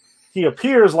 he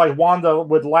appears like Wanda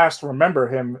would last remember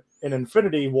him in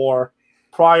Infinity War,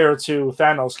 prior to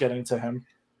Thanos getting to him.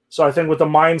 So I think with the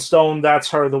Mind Stone, that's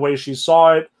her, the way she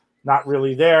saw it, not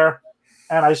really there.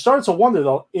 And I started to wonder,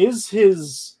 though, is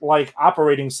his like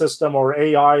operating system or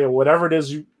AI or whatever it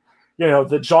is,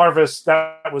 the Jarvis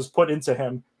that was put into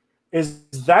him, is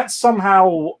that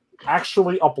somehow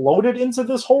actually uploaded into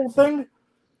this whole thing?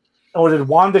 Or did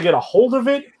Wanda get a hold of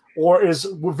it? Or is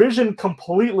Vision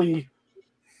completely...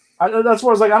 that's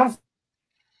where I was like, I don't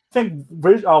think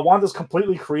Wanda's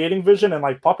completely creating Vision and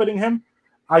like puppeting him.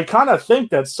 I kind of think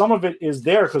that some of it is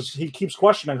there because he keeps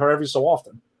questioning her every so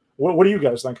often. What do you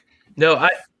guys think? No,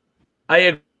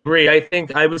 I agree. I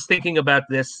think I was thinking about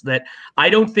this, that I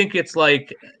don't think it's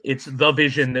like it's the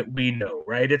Vision that we know,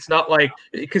 right? It's not like,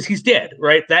 because he's dead,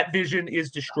 right? That Vision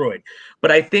is destroyed.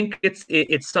 But I think it's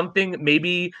something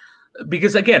maybe.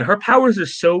 Because, again, her powers are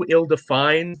so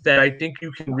ill-defined that I think you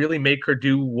can really make her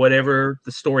do whatever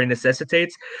the story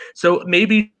necessitates. So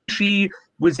maybe she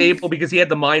was able, because he had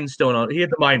the Mind Stone on. He had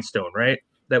the Mind Stone, right?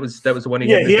 That was the one he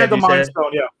had. Yeah, he had the Mind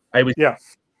Stone, yeah. Yeah.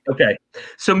 Okay.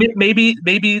 So maybe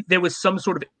there was some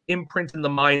sort of imprint in the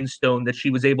Mind Stone that she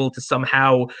was able to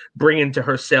somehow bring into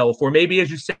herself. Or maybe,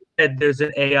 as you said, there's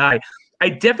an AI. I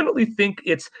definitely think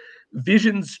it's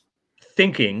Vision's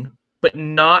thinking, but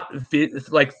not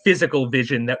like physical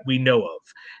Vision that we know of.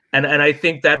 And I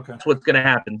think that's what's going to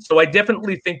happen. So I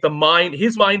definitely think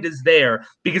his mind is there,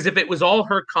 because if it was all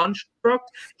her construct,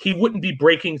 he wouldn't be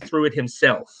breaking through it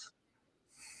himself.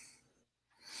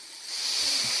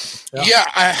 Yeah,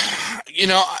 I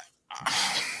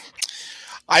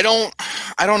don't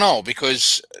know,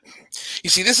 because you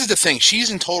see, this is the thing. She's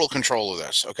in total control of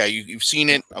this. Okay, you've seen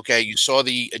it. Okay, you saw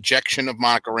the ejection of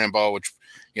Monica Rambeau, which,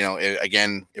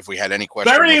 again, if we had any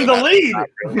questions, burying the lead.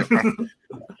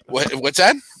 What's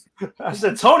that? I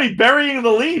said Tony burying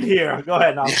the lead here. Go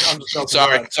ahead. I'm just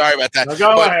sorry about that. No,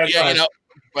 go ahead. Yeah,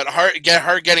 but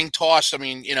her getting tossed. I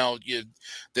mean,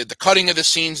 the cutting of the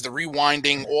scenes, the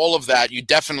rewinding, all of that, you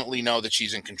definitely know that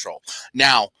she's in control.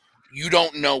 Now, you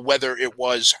don't know whether it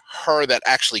was her that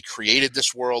actually created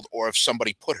this world or if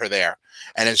somebody put her there,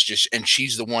 and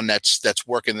she's the one that's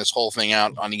working this whole thing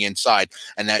out on the inside.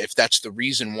 And that if that's the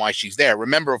reason why she's there.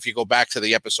 Remember, if you go back to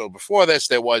the episode before this,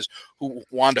 there was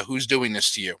Wanda, who's doing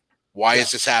this to you? Why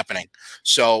is this happening?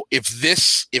 So if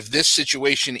this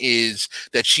situation is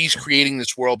that she's creating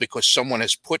this world because someone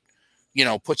has put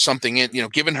something in,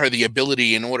 given her the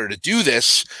ability in order to do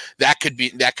this, that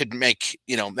could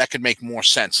make more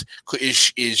sense.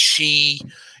 Is she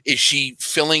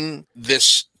filling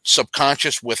this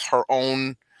subconscious with her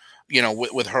own,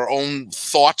 with her own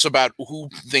thoughts about who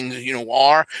things,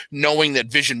 are, knowing that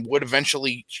Vision would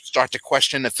eventually start to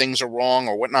question that things are wrong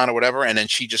or whatnot or whatever. And then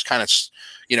she just kind of,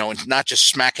 not just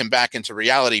smack him back into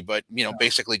reality, but,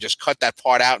 basically just cut that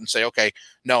part out and say, okay,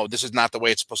 no, this is not the way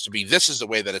it's supposed to be. This is the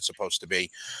way that it's supposed to be,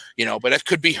 but it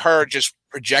could be her just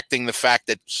projecting the fact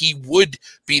that he would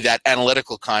be that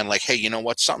analytical kind, like, hey, you know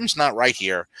what? Something's not right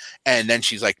here. And then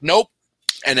she's like, nope.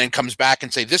 And then comes back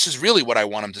and say, this is really what I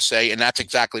want him to say. And that's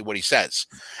exactly what he says.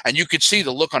 And you could see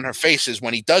the look on her faces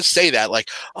when he does say that, like,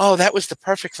 oh, that was the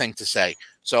perfect thing to say.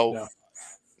 So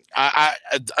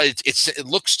it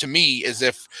looks to me as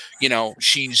if,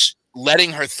 she's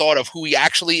letting her thought of who he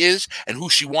actually is and who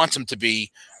she wants him to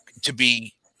be,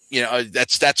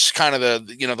 that's kind of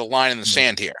the line in the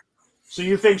sand here. So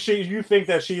you think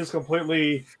that she is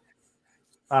completely,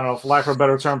 I don't know, for lack of a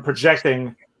better term,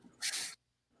 projecting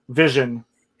Vision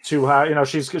to how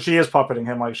she is puppeting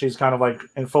him, like she's kind of like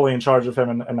fully in charge of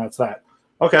him, and that's that.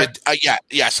 Okay.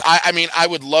 Yes. I mean, I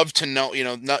would love to know.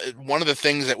 One of the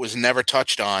things that was never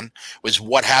touched on was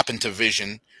what happened to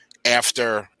Vision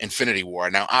after Infinity War.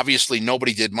 Now, obviously,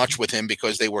 nobody did much with him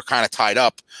because they were kind of tied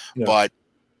up. Yeah. But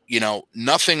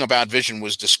nothing about Vision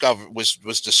was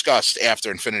discussed after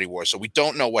Infinity War, so we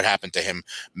don't know what happened to him.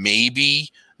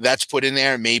 Maybe that's put in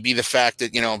there. Maybe the fact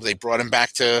that they brought him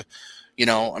back to.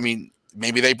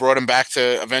 Maybe they brought him back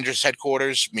to Avengers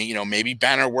headquarters. Maybe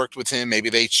Banner worked with him. Maybe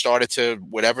they started to,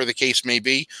 whatever the case may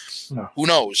be. No. Who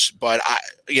knows? But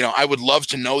I would love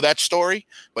to know that story,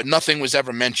 but nothing was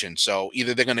ever mentioned. So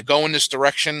either they're going to go in this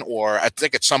direction, or I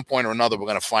think at some point or another, we're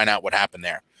going to find out what happened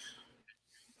there.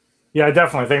 Yeah, I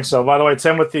definitely think so. By the way,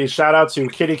 Tim, with the shout out to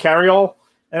Kitty Carryall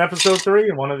in episode 3,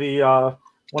 and one of the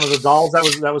dolls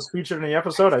that was featured in the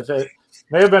episode. I think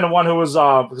may have been the one who was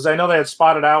because I know they had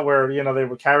spotted out where they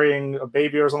were carrying a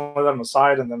baby or something like that on the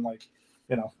side, and then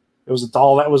it was a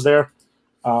doll that was there.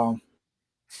 But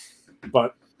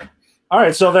all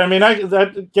right, so then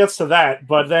that gets to that.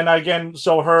 But then again,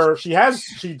 so she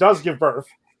does give birth.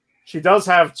 She does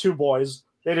have 2 boys.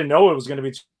 They didn't know it was going to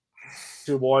be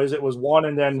 2 boys. It was one,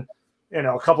 and then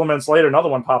a couple of minutes later, another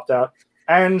one popped out,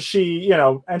 and she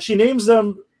names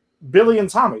them Billy and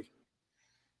Tommy.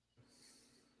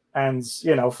 And,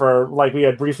 for like we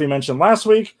had briefly mentioned last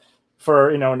week,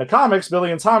 in the comics, Billy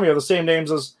and Tommy are the same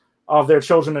names as of their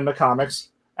children in the comics,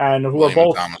 and who are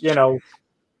both,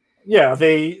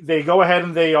 they go ahead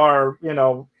and they are,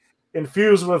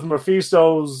 infused with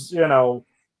Mephisto's,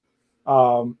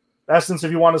 essence,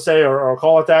 if you want to say, or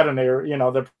call it that, and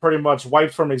they're pretty much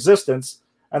wiped from existence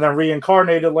and then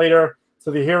reincarnated later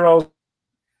to the heroes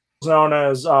known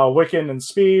as Wiccan and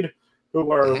Speed, who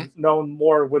were known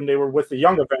more when they were with the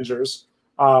Young Avengers.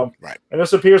 Right. And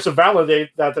this appears to validate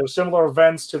that there's similar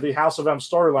events to the House of M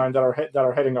storyline that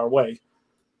are heading our way.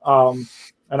 And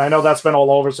I know that's been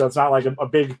all over, so it's not like a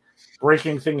big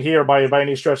breaking thing here by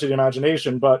any stretch of the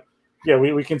imagination. But yeah,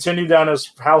 we continue down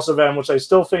this House of M, which I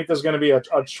still think there's going to be a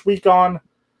tweak on,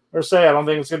 per se. I don't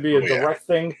think it's going to be a direct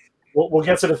thing. We'll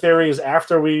get to the theories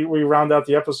after we round out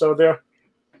the episode there.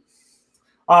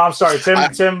 I'm sorry,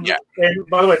 Tim. Yeah. And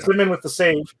by the way, Tim in with the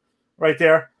save right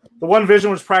there. The one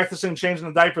Vision was practicing changing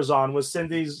the diapers on was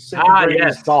Cindy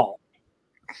Brady's doll.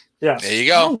 Yes. There you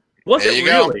go. Was it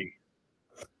really?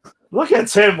 Look at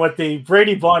Tim with the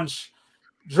Brady Bunch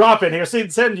drop in here. See,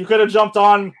 Tim, you could have jumped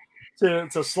on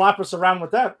to slap us around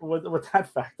with that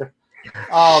factor.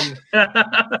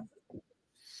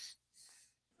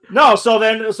 No, so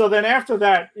then after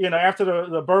that, after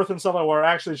the birth and stuff, where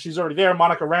actually she's already there,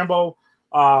 Monica Rambeau.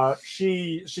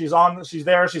 She's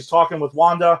there. She's talking with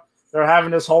Wanda. They're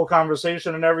having this whole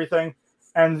conversation and everything.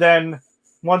 And then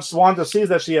once Wanda sees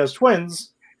that she has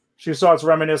twins, she starts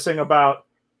reminiscing about,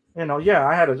 I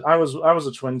was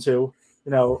a twin too,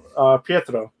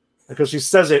 Pietro, because she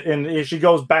says it and she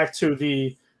goes back to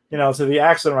the, to the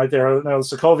accent right there, the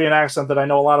Sokovian accent that I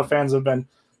know a lot of fans have been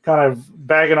kind of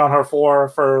bagging on her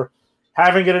for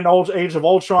having it in Age of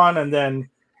Ultron, and then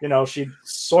she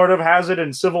sort of has it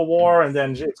in Civil War, and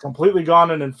then it's completely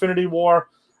gone in Infinity War.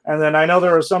 And then I know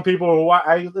there are some people who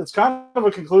it's kind of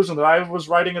a conclusion that I was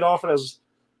writing it off as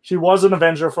she was an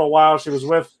Avenger for a while. She was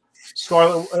with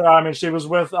she was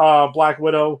with Black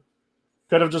Widow.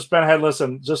 Could have just been, hey,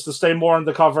 listen, just to stay more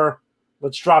undercover,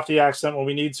 let's drop the accent when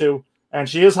we need to. And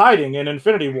she is hiding in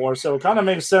Infinity War, so it kind of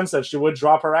makes sense that she would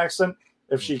drop her accent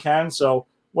if she can. So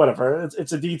whatever.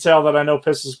 It's a detail that I know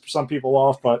pisses some people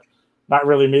off, but not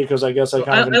really me, because I guess I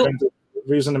kind of invented the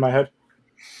reason in my head.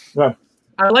 Go ahead.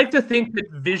 I like to think that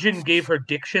Vision gave her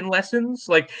diction lessons.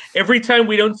 Like every time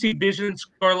we don't see Vision and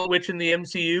Scarlet Witch in the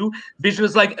MCU, Vision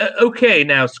is like, okay,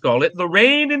 now Scarlet, the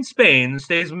rain in Spain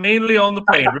stays mainly on the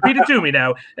plane. Repeat it to me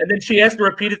now. And then she has to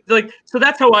repeat it. Like, so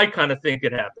that's how I kind of think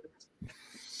it happened.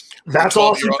 That's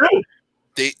awesome too.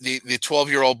 The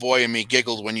 12-year-old boy in me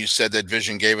giggled when you said that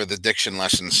Vision gave her the diction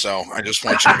lessons. So I just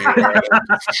want you to be aware of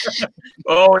that.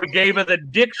 Oh, he gave her the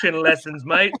diction lessons,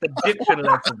 mate. The diction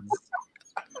lessons.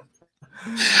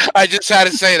 I just had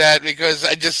to say that because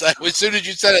as soon as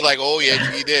you said it, like, oh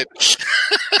yeah, you did.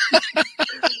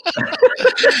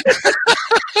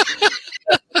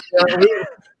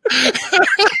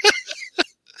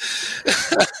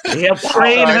 He'll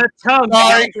train her tongue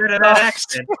to get rid of that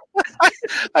accent.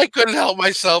 I couldn't help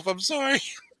myself. I'm sorry.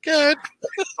 Good.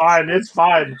 It's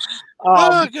fine.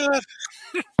 Oh God.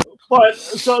 But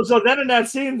so then in that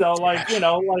scene though, like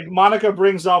Monica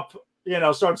brings up,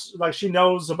 starts like she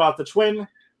knows about the twin,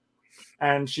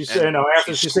 and she said,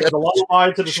 after she sings the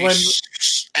lullaby to the twin,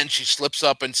 and she slips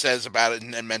up and says about it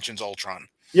and mentions Ultron.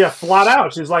 Yeah, flat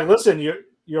out. She's like, "Listen,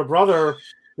 your brother,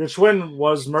 your twin,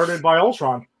 was murdered by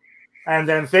Ultron," and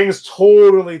then things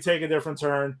totally take a different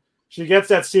turn. She gets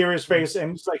that serious face,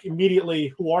 and it's like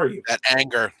immediately, "Who are you?" That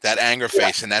anger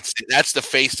face, and that's the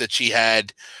face that she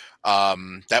had.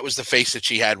 That was the face that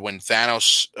she had when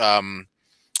Thanos.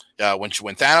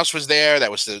 When Thanos was there,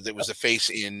 that was the face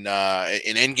in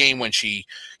Endgame when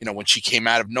she came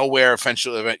out of nowhere,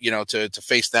 eventually, to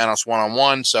face Thanos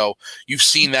one-on-one. So you've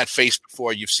seen that face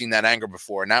before, you've seen that anger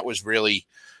before, and that was really,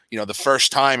 the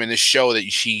first time in this show that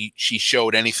she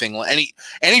showed anything,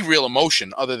 any real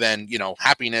emotion other than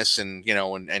happiness and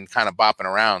and kind of bopping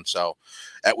around. So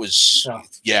that was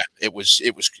it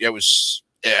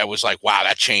was like, wow,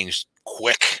 that changed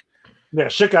quick. Yeah,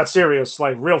 shit got serious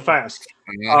like real fast.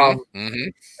 And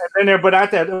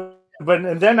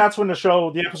then that's when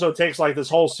the episode takes like this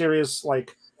whole serious,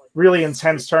 like really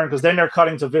intense turn, because then they're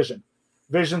cutting to Vision.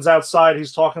 Vision's outside.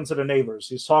 He's talking to the neighbors.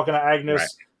 He's talking to Agnes,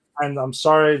 right. And I'm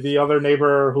sorry, the other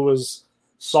neighbor who was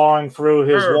sawing through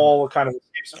his wall kind of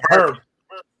Herb.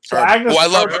 So Agnes, I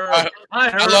love her.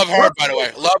 I love Herb, by the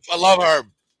way. I love Herb.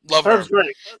 Herb's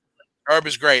great. Herb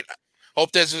is great.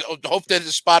 Hope there's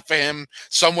a spot for him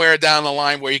somewhere down the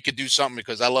line where he could do something,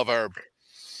 because I love Herb.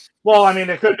 Well, I mean,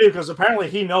 it could be because apparently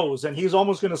he knows, and he's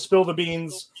almost going to spill the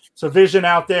beans to Vision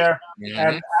out there. Mm-hmm.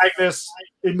 And Agnes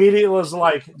immediately was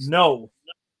like, no.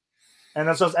 And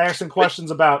then starts asking questions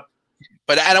about.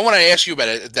 But I don't want to ask you about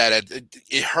it, that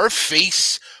her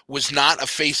face was not a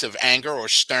face of anger or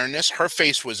sternness. Her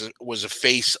face was a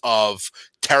face of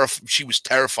terror. She was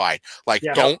terrified. Like,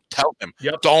 don't tell him.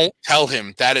 Yep. Don't tell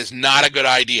him. That is not a good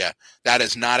idea. That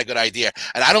is not a good idea.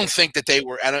 And I don't think that they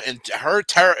were. And her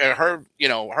terror,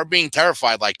 her being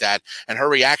terrified like that, and her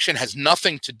reaction has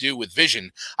nothing to do with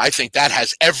Vision. I think that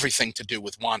has everything to do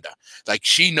with Wanda. Like,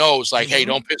 she knows, like, hey,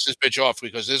 don't piss this bitch off,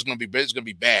 because this is gonna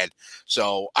be bad.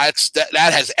 So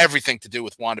that has everything to do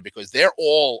with Wanda, because they're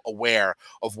all aware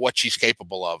of what she's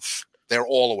capable of. They're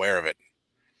all aware of it.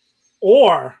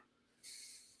 Or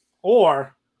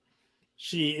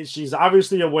she's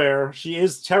obviously aware. She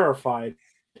is terrified,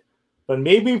 but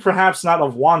maybe perhaps not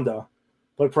of Wanda,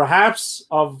 but perhaps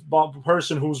of the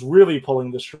person who's really pulling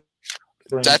the strings.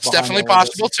 That's definitely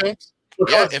possible too.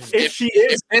 Yeah, if this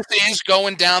is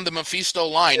going down the Mephisto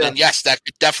line, then yes, that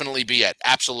could definitely be it.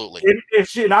 Absolutely.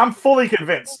 And I'm fully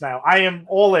convinced now. I am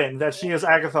all in that she is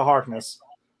Agatha Harkness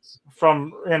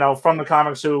from the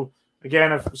comics. Who,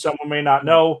 again, if someone may not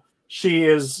know, she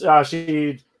is a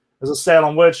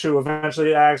Salem witch who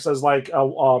eventually acts as like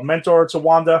a mentor to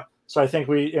Wanda. So I think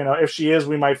if she is,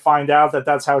 we might find out that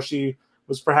that's how she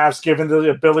was perhaps given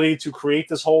the ability to create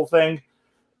this whole thing.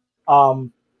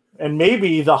 And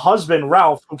maybe the husband,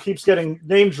 Ralph, who keeps getting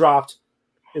name dropped,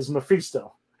 is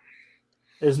Mephisto.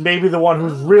 Is maybe the one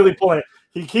who's really pulling it.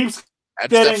 He keeps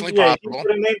getting name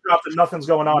dropped and nothing's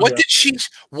going on. What did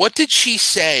she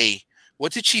say?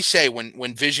 What did she say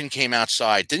when Vision came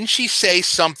outside? Didn't she say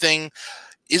something?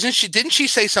 Didn't she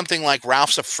say something like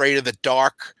Ralph's afraid of the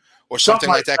dark or something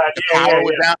like that? The power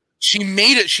was out.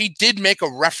 She did make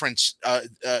a reference, and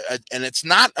it's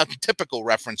not a typical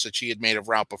reference that she had made of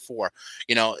Ralph before.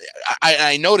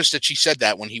 I noticed that she said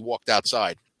that when he walked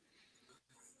outside.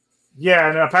 Yeah,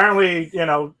 and apparently,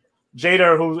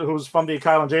 Jader, who's from the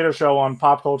Kyle and Jader show on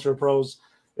Pop Culture Pros,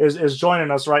 is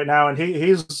joining us right now, and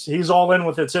he's all in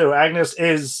with it too. Agnes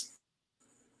is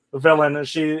the villain, and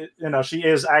she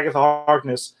is Agatha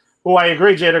Harkness, who I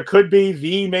agree, Jader, could be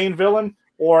the main villain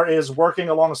or is working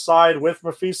alongside with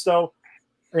Mephisto.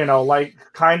 Like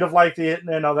kind of like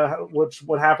which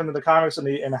what happened in the comics in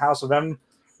the House of M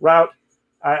route.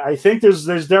 I think there's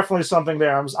definitely something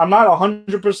there. I'm not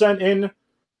 100% in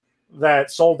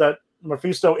that sold that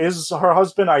Mephisto is her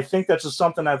husband. I think that's just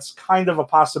something that's kind of a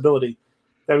possibility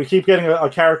that we keep getting a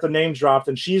character name dropped,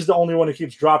 and she's the only one who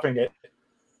keeps dropping it,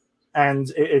 and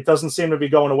it doesn't seem to be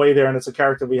going away there, and it's a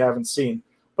character we haven't seen.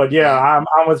 But yeah,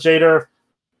 I'm with Jader.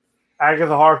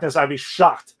 Agatha Harkness. I'd be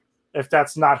shocked if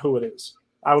that's not who it is.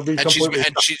 I would be completely.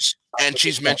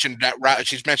 She's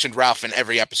mentioned Ralph in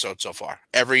every episode so far.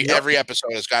 Every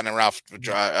episode has gotten a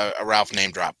Ralph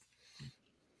name drop.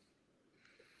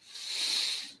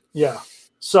 Yeah.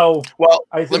 So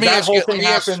I think that whole thing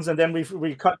happens, and then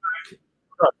we cut back.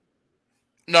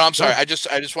 No, I'm sorry. I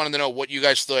just wanted to know what you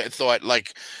guys thought,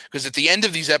 like, because at the end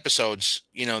of these episodes,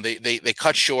 they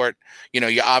cut short.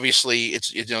 You obviously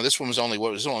this one was only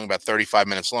about 35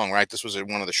 minutes long, right? This was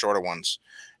one of the shorter ones.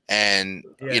 And,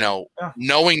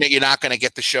 knowing that you're not going to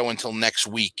get the show until next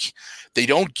week, they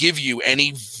don't give you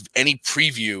any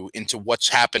preview into what's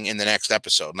happening in the next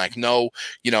episode. Like no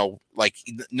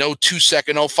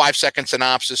 2-second, no 5-second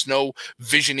synopsis, no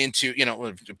vision into,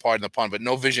 pardon the pun, but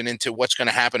no vision into what's going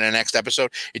to happen in the next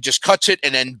episode. It just cuts it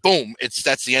and then boom,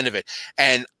 that's the end of it.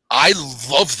 And I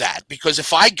love that, because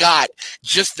if I got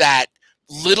just that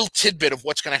little tidbit of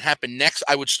what's going to happen next,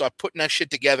 I would start putting that shit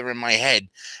together in my head,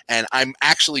 and I'm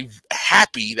actually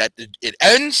happy that it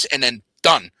ends and then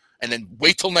done, and then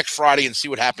wait till next Friday and see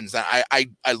what happens. I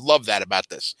love that about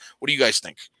this. What do you guys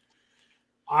think?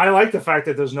 I like the fact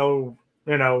that there's no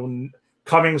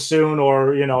coming soon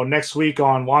or next week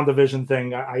on WandaVision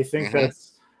thing. I think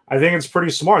I think it's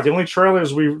pretty smart. The only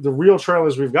the real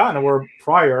trailers we've gotten were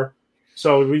prior,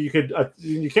 so you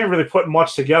can't really put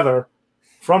much together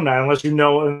from that, unless the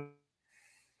only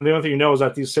thing you know is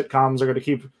that these sitcoms are going to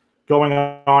keep going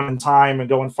on in time and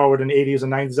going forward in the 80s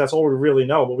and 90s. That's all we really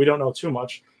know, but we don't know too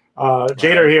much.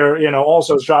 Jader here,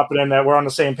 also is dropping in that we're on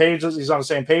the same page. He's on the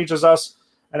same page as us,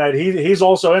 and that he's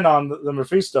also in on the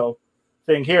Mephisto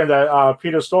thing here. That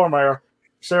Peter Stormare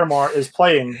is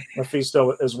playing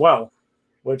Mephisto as well,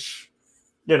 which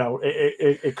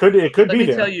it could be there. Let me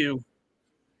tell you.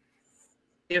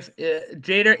 If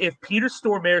Jader, if Peter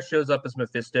Stormare shows up as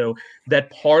Mephisto, that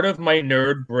part of my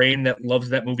nerd brain that loves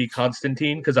that movie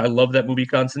Constantine, because I love that movie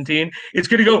Constantine, it's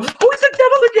going to go, oh, he's the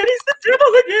devil again! He's the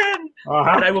devil again!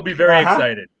 And I will be very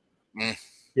excited.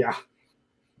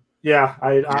 Yeah,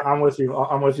 I'm with you.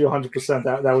 I'm with you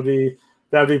 100%.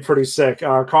 That would be pretty sick.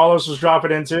 Carlos was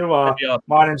dropping into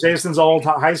mine and Jason's old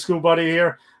high school buddy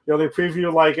here. The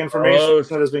preview information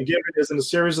that has been given is in a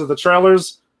series of the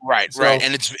trailers. Right,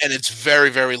 and it's very,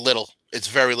 very little. It's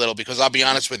very little, because I'll be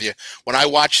honest with you. When I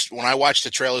watched the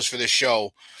trailers for this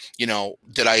show,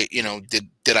 did I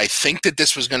think that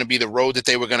this was going to be the road that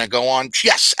they were going to go on?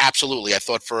 Yes, absolutely. I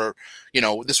thought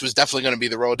this was definitely going to be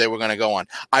the road they were going to go on.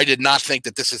 I did not think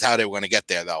that this is how they were going to get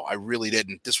there, though. I really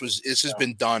didn't. This has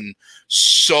been done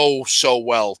so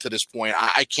well to this point.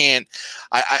 I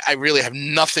really have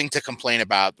nothing to complain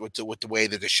about with the way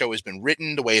that the show has been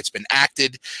written, the way it's been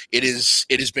acted. It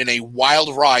has been a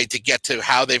wild ride to get to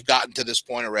how they've gotten to this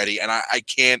point already, and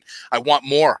I want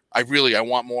more. I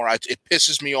want more. It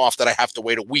pisses me off that I have to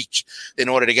wait a week in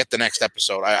order to get the next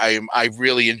episode. I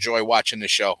really enjoy watching the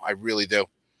show. I really do.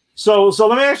 So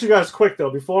let me ask you guys quick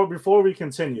though, before we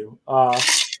continue,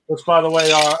 which by the way,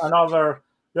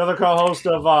 the other co-host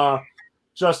of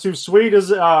Just Too Sweet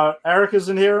is Eric is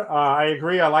in here. I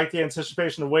agree. I like the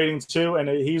anticipation of waiting too, and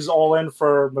he's all in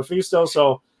for Mephisto.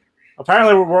 So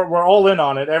apparently we're all in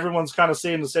on it. Everyone's kind of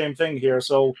seeing the same thing here.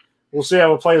 So we'll see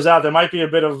how it plays out. There might be a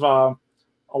bit of a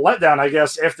letdown, I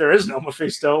guess, if there is no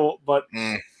Mephisto, but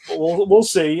we'll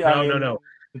see. No.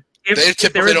 They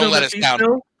typically don't let us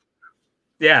down.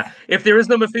 Yeah, if there is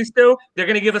no Mephisto, they're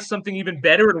going to give us something even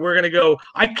better, and we're going to go,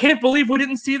 I can't believe we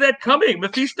didn't see that coming.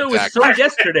 Mephisto was so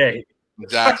yesterday.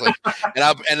 Exactly,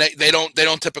 and they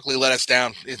don't typically let us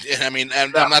down.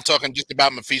 I'm not talking just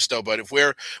about Mephisto, but if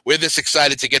we're this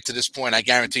excited to get to this point, I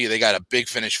guarantee you they got a big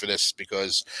finish for this,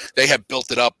 because they have built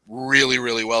it up really,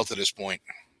 really well to this point.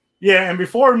 Yeah, and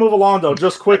before we move along, though,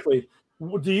 just quickly,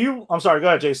 I'm sorry, go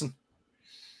ahead, Jason.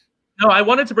 No, I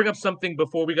wanted to bring up something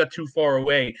before we got too far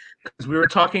away, because we were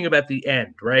talking about the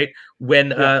end, right?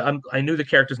 When I knew the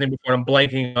character's name before, I'm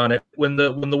blanking on it. When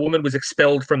the woman was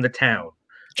expelled from the town.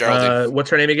 Geraldine. What's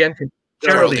her name again?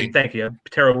 Geraldine. Thank you.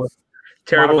 Terrible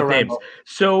with names.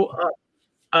 So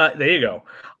there you go.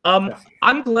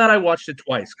 I'm glad I watched it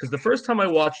twice, because the first time I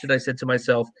watched it, I said to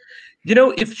myself,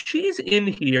 if she's in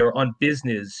here on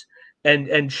business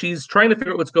and she's trying to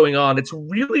figure out what's going on, it's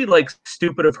really like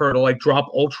stupid of her to like drop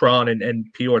Ultron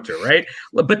and Piotr, right?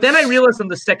 But then I realized on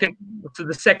the second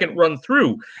run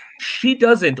through, she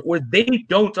doesn't, or they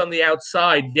don't on the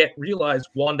outside yet realize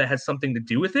Wanda has something to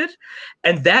do with it.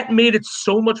 And that made it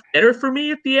so much better for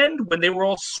me at the end when they were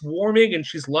all swarming and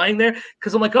she's lying there,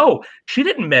 because I'm like, oh, she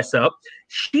didn't mess up.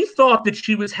 She thought that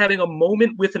she was having a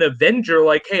moment with an Avenger,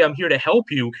 like, hey, I'm here to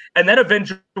help you. And that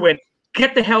Avenger went,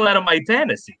 get the hell out of my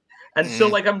fantasy. And so,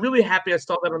 like, I'm really happy I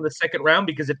saw that on the second round,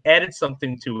 because it added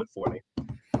something to it for me.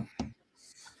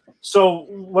 So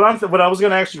what I was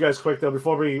going to ask you guys quick, though,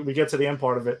 before we get to the end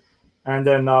part of it, and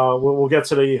then we'll get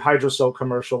to the Hydrocell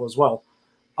commercial as well.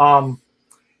 Do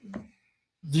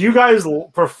you guys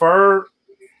prefer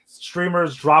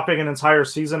streamers dropping an entire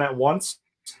season at once,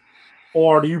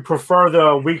 or do you prefer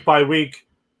the week-by-week,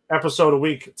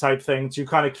 episode-a-week type thing to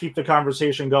kind of keep the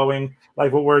conversation going,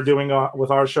 like what we're doing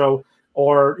with our show?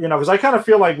 Or, because I kind of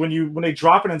feel like when they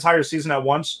drop an entire season at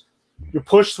once, you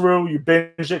push through, you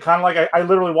binge it, kind of like I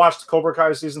literally watched Cobra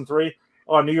Kai season 3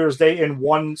 on New Year's Day in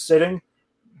one sitting,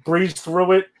 breezed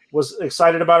through it, was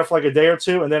excited about it for like a day or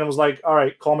two, and then it was like, all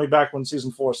right, call me back when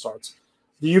season 4 starts.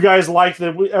 Do you guys like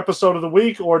the episode of the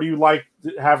week, or do you like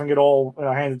having it all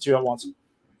handed to you at once?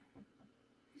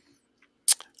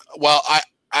 Well,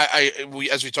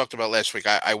 as we talked about last week,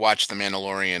 I watched The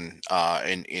Mandalorian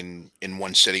in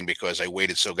one sitting because I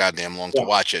waited so goddamn long to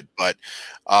watch it. But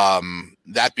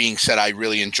that being said, I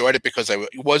really enjoyed it because I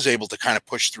was able to kind of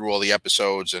push through all the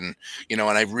episodes, and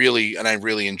I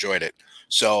really enjoyed it.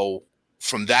 So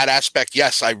from that aspect,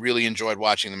 yes, I really enjoyed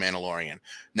watching The Mandalorian.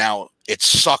 Now, it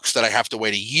sucks that I have to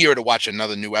wait a year to watch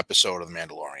another new episode of The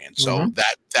Mandalorian. So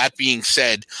that being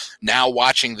said, now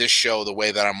watching this show the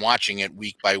way that I'm watching it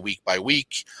week by week by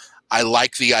week, I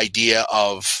like the idea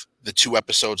of the 2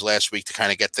 episodes last week to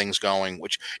kind of get things going,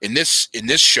 which in this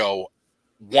show,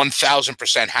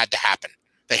 1000% had to happen.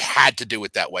 They had to do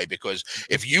it that way, because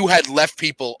if you had left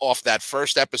people off that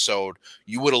first episode,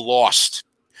 you would have lost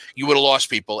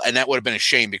people, and that would have been a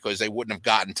shame, because they wouldn't have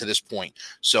gotten to this point.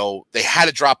 So they had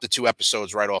to drop the 2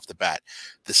 episodes right off the bat.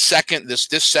 The second this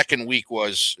second week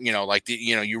was, now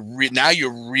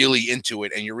you're really into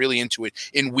it, and you're really into it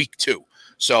in week 2.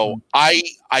 So I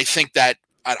think that,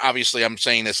 obviously I'm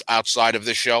saying this outside of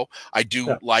this show, I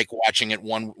do like watching it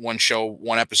one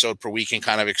episode per week and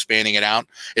kind of expanding it out,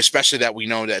 especially that we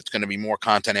know that it's going to be more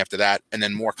content after that, and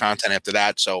then more content after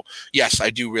that. So yes,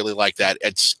 I do really like that.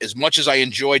 It's as much as I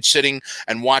enjoyed sitting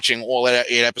and watching all 8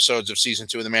 episodes of season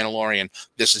 2 of The Mandalorian,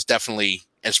 this is definitely,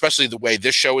 especially the way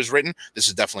this show is written, this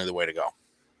is definitely the way to go.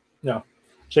 Yeah.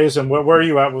 Jason, where are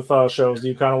you at with shows? Do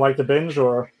you kind of like the binge,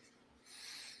 or?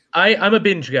 I'm a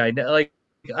binge guy. Like,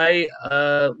 I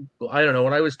don't know.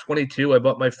 When I was 22, I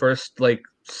bought my first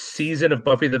season of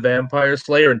Buffy the Vampire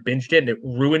Slayer and binged it, and it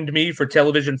ruined me for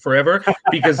television forever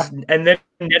and then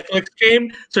Netflix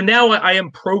came. So now I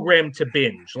am programmed to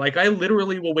binge. Like, I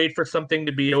literally will wait for something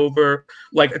to be over,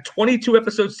 like a 22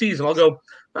 episode season. I'll go,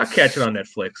 I'll catch it on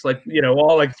Netflix,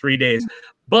 all 3 days.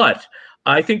 But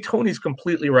I think Tony's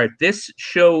completely right. This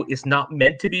show is not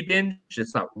meant to be binged.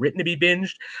 It's not written to be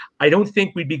binged. I don't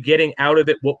think we'd be getting out of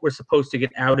it what we're supposed to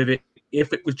get out of it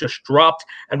if it was just dropped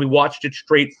and we watched it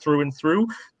straight through and through,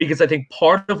 because I think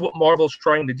part of what Marvel's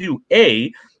trying to do,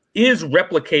 is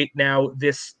replicate now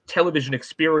this television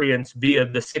experience via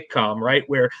the sitcom, right,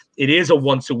 where it is a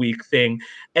once a week thing,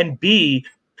 and B,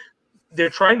 they're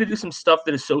trying to do some stuff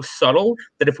that is so subtle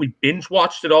that if we binge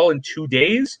watched it all in 2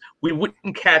 days, we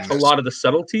wouldn't catch a lot of the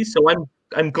subtleties. So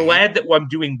I'm glad that I'm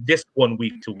doing this one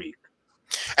week to week.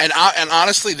 And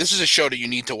honestly, this is a show that you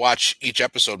need to watch each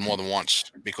episode more than once,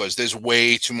 because there's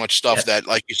way too much stuff that,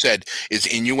 like you said, is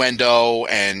innuendo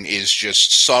and is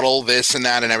just subtle, this and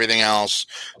that and everything else.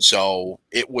 So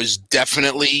it was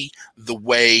definitely the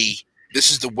way. This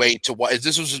is the way to watch.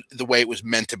 This was the way it was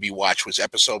meant to be watched, was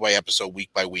episode by episode, week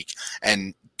by week.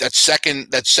 And that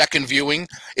second viewing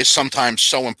is sometimes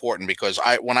so important, because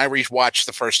when I rewatched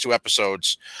the first 2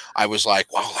 episodes, I was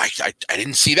like, well, I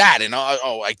didn't see that, and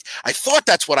I thought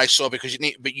that's what I saw,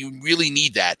 but you really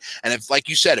need that. And if, like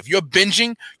you said, if you're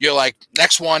binging, you're like,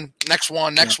 next one.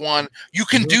 You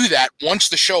can do that once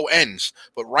the show ends.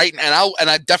 But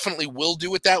I definitely will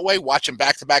do it that way, watch them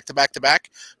back to back to back to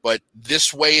back. But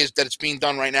this way is that it's being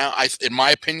done right now, in my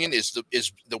opinion, is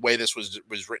the way this was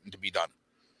written to be done.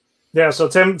 Yeah, so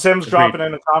Tim's dropping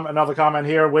in another comment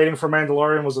here. Waiting for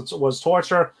Mandalorian was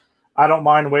torture. I don't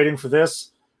mind waiting for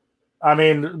this. I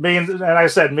mean, me and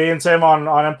Tim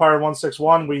on Empire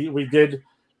 161, we did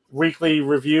weekly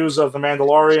reviews of The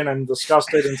Mandalorian and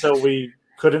discussed it until we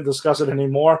couldn't discuss it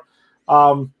anymore.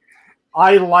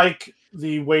 I like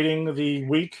waiting the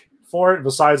week for it,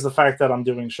 besides the fact that I'm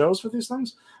doing shows for these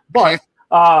things. But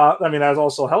I mean, that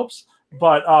also helps.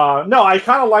 But no, I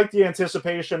kind of like the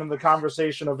anticipation and the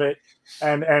conversation of it,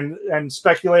 and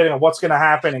speculating on what's going to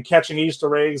happen and catching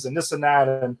Easter eggs and this and that.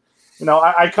 And you know,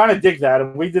 I kind of dig that.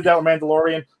 And we did that with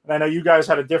Mandalorian. And I know you guys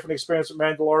had a different experience with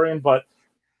Mandalorian, but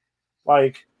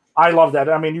like, I love that.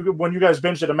 I mean, when you guys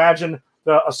binged it, imagine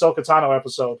the Ahsoka Tano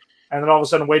episode, and then all of a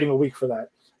sudden waiting a week for that,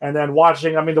 and then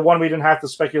watching. I mean, the one we didn't have to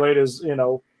speculate is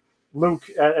Luke,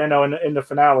 in the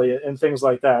finale and things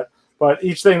like that. But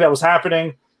each thing that was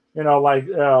happening, we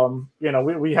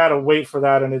had to wait for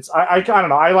that, and it's I don't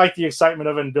know. I like the excitement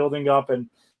of it and building up and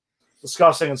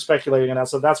discussing and speculating, and that.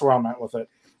 So that's where I'm at with it.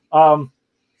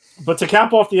 But to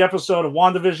cap off the episode of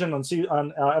WandaVision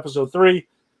on episode 3,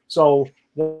 so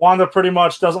Wanda pretty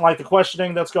much doesn't like the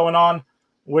questioning that's going on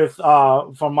with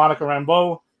from Monica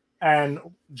Rambeau and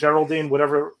Geraldine,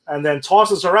 whatever, and then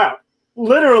tosses her out.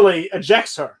 Literally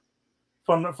ejects her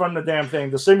from the damn thing.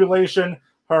 The simulation,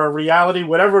 her reality,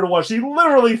 whatever it was, she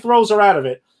literally throws her out of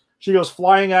it. She goes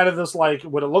flying out of this, like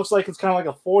what it looks like it's kind of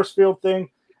like a force field thing,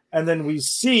 and then we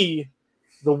see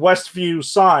the Westview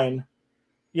sign,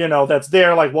 that's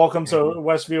there, like welcome to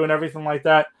Westview and everything like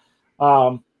that.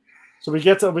 So we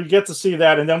get to see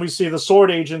that, and then we see the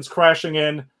sword agents crashing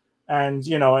in, and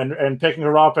and picking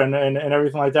her up and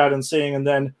everything like that, and seeing, and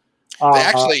then they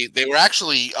actually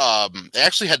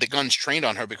had the guns trained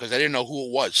on her because they didn't know who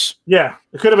it was. Yeah,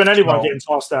 it could have been anyone getting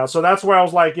tossed out. So that's where I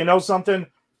was like, something.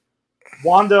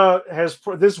 Wanda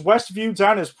this Westview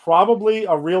town is probably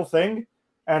a real thing,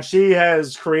 and she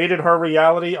has created her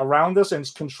reality around this and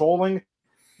is controlling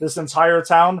this entire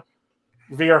town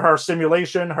via her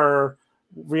simulation, her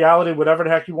reality, whatever the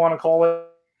heck you want to call it.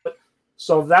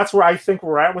 So that's where I think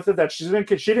we're at with it. That she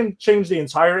didn't change the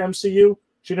entire MCU.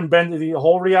 She didn't bend the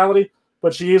whole reality,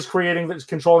 but she is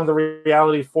controlling the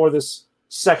reality for this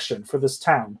section, for this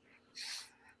town,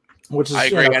 which is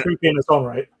creepy in its own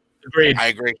right. Agreed. I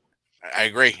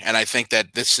agree. And I think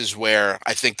that this is where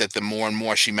I think that the more and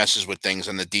more she messes with things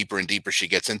and the deeper and deeper she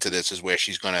gets into this is where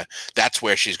that's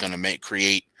where she's going to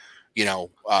create,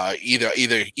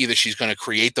 either she's going to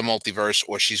create the multiverse,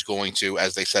 or she's going to,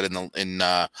 as they said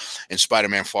in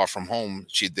Spider-Man Far From Home,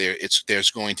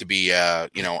 there's going to be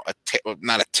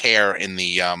not a tear in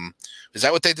the is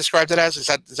that what they described it as? Is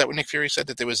that what Nick Fury said,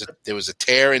 that there was a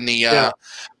tear in the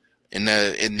in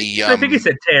the I think he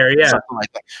said tear, something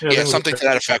like that. Something to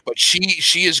that effect. But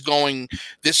she is going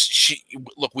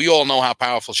look, we all know how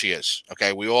powerful she is.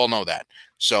 Okay, we all know that.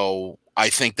 So I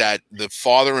think that the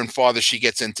farther and farther she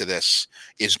gets into this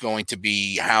is going to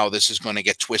be how this is going to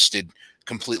get twisted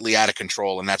completely out of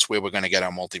control, and that's where we're going to get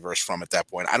our multiverse from at that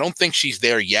point. I don't think she's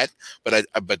there yet, but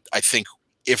I think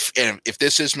if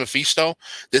this is Mephisto,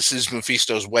 this is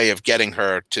Mephisto's way of getting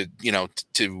her to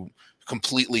to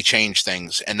completely change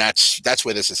things, and that's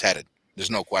where this is headed.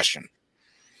 There's no question.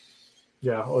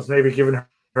 Yeah, well, it's maybe giving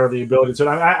her the ability to.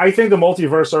 I think the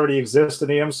multiverse already exists in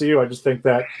the MCU. I just think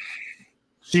that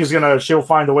she'll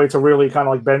find a way to really kind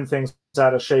of like bend things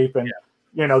out of shape and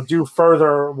do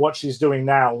further what she's doing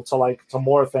now to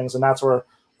more things, and that's where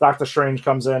Doctor Strange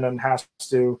comes in and has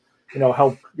to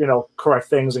help correct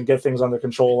things and get things under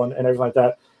control and everything like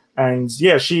that. And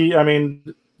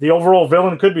the overall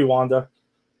villain could be Wanda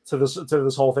to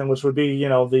this whole thing, which would be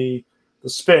the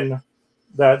spin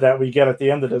that we get at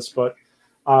the end of this, but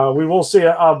we will see.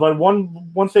 But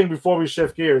one thing before we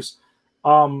shift gears.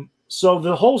 So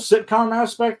the whole sitcom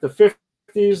aspect, the 50s,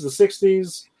 the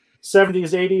 60s, 70s,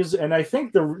 80s, and I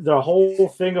think the whole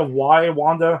thing of why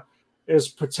Wanda is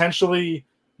potentially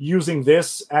using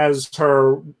this as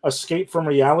her escape from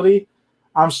reality,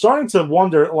 I'm starting to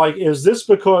wonder, like, is this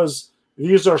because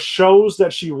these are shows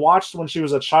that she watched when she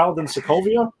was a child in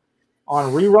Sokovia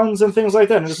on reruns and things like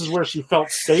that, and this is where she felt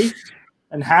safe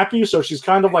and happy, so she's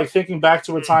kind of like thinking back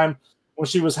to a time when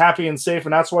she was happy and safe,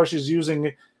 and that's why she's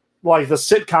using like the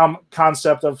sitcom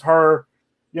concept of her,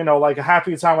 like a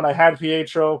happy time when I had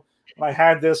Pietro, and I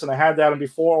had this and I had that, and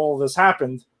before all of this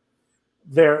happened,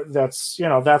 that's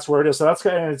where it is. So it's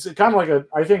kind of like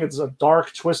I think it's a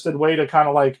dark, twisted way to kind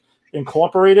of like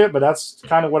incorporate it, but that's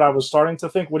kind of what I was starting to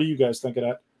think. What do you guys think of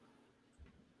that?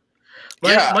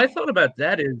 My thought about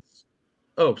that is,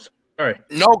 sorry.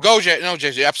 No, go, Jay. No,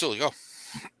 Jay, absolutely go.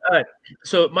 All right.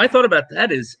 So my thought about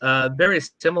that is very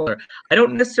similar. I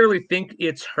don't necessarily think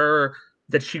it's her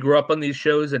that she grew up on these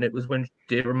shows and it reminds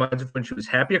her of when she was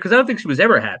happier, because I don't think she was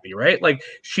ever happy, right? Like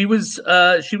she was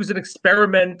an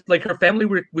experiment. Like her family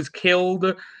was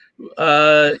killed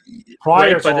prior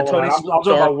right, to by the all Tony that. I'm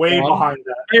talking about way behind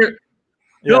that.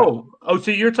 No, so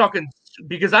you're talking,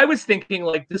 because I was thinking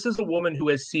like this is a woman who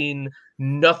has seen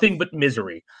nothing but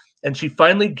misery, and she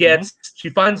finally she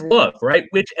finds love, right?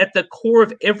 Which at the core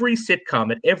of every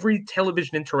sitcom, and every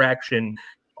television interaction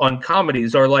on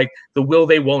comedies are like the will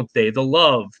they, won't they, the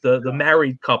love, the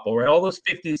married couple, right? All those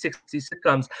 50s, 60s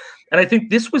sitcoms. And I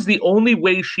think this was the only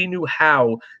way she knew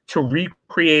how to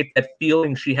recreate that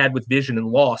feeling she had with Vision and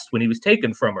Lost when he was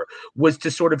taken from her, was to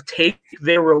sort of take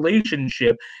their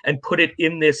relationship and put it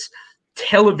in this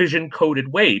television coded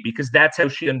way, because that's how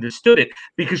she understood it,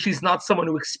 because she's not someone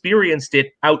who experienced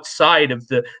it outside of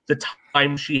the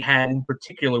time she had in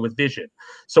particular with Vision.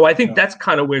 So I think that's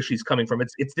kind of where she's coming from.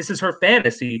 It's this is her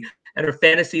fantasy, and her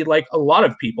fantasy, like a lot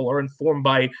of people, are informed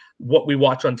by what we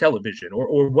watch on television,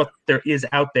 or what there is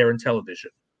out there in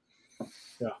television.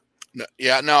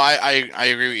 I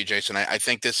agree with you, Jason. I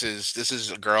think this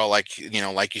is a girl, like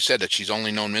like you said, that she's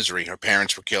only known misery. Her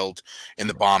parents were killed in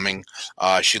the bombing.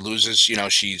 She loses,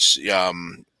 she's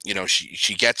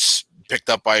she gets picked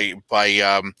up by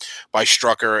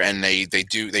Strucker, and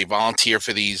they volunteer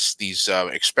for these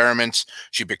experiments.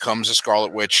 She becomes a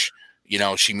Scarlet Witch.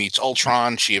 She meets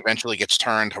Ultron. She eventually gets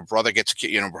turned. Her brother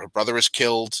her brother is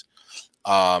killed.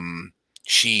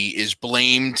 She is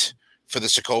blamed for the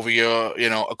Sokovia,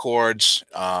 Accords.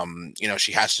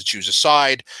 She has to choose a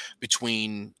side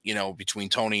between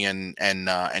Tony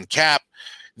and Cap.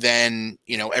 Then,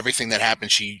 everything that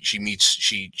happens,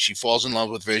 she falls in love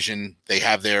with Vision. They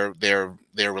have their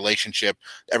relationship,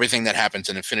 everything that happens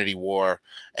in Infinity War.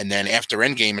 And then after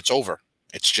Endgame, it's over.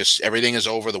 It's just, everything is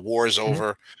over. The war is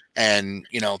over. And,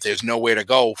 there's nowhere to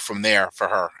go from there for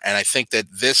her. And I think that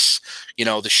this,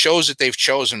 the shows that they've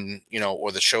chosen,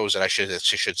 or the shows that I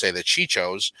should say that she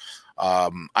chose,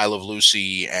 I Love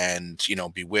Lucy and,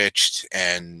 Bewitched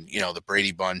and, the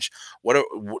Brady Bunch.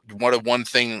 One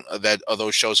thing that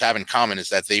those shows have in common is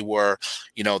that they were,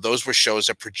 those were shows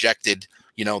that projected,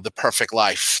 the perfect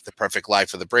life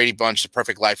of the Brady Bunch, the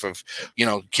perfect life of,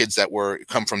 kids that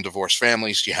come from divorced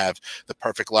families. You have the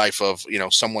perfect life of,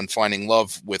 someone finding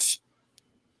love with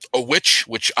a witch,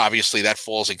 which obviously that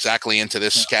falls exactly into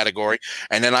this category.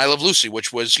 And then I Love Lucy,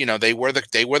 which was, they were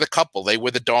the couple. They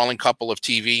were the darling couple of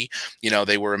TV.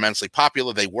 They were immensely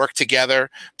popular. They worked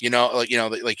together.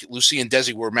 Like Lucy and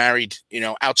Desi were married,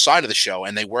 outside of the show,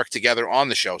 and they worked together on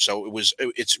the show. So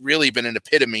it's really been an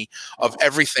epitome of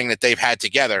everything that they've had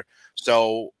together.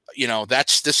 So,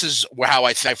 this is how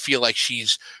I feel like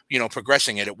she's,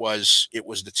 progressing it. It was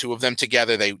the two of them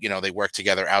together. They worked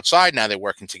together outside. Now they're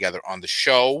working together on the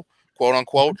show, quote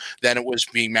unquote. Then it was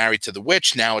being married to the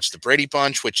witch. Now it's the Brady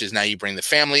Bunch, which is now you bring the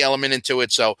family element into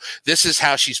it. So this is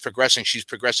how she's progressing. She's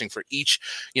progressing for each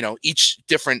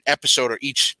different episode, or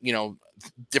each,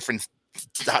 different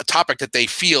topic that they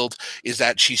field, is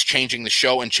that she's changing the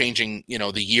show and changing,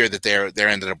 the year that they're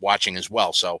ended up watching as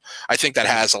well. So I think that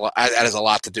has a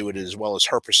lot to do with it, as well as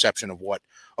her perception of what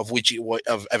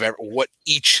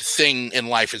each thing in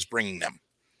life is bringing them.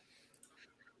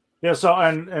 Yeah. So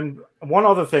and one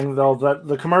other thing though, that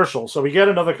the commercial. So we get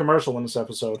another commercial in this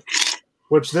episode,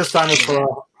 which this time is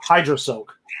for Hydra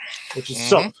Soak, which is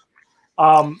soap.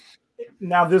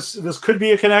 Now this could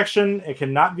be a connection. It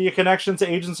cannot be a connection to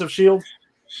Agents of S.H.I.E.L.D.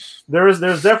 There's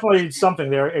definitely something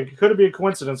there. It could be a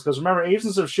coincidence, because remember,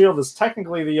 Agents of S.H.I.E.L.D. is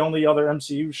technically the only other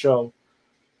MCU show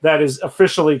that is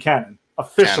officially canon.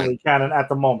 Canon at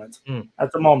the moment.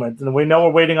 And we know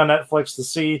we're waiting on Netflix to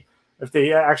see if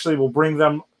they actually will bring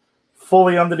them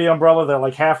fully under the umbrella. They're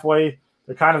like halfway.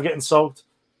 They're kind of getting soaked.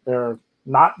 They're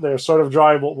sort of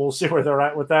dry. We'll see where they're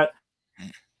at with that.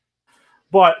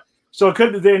 But so it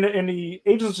could be in the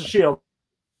Agents of S.H.I.E.L.D.,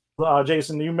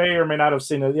 Jason, you may or may not have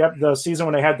seen it. The season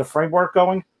when they had the framework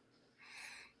going.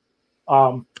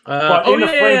 But in the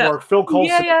framework, Phil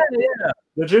Coulson. Yeah.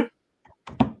 Did you?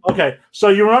 Okay. So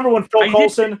you remember when Phil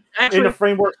Coulson in the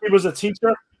framework, he was a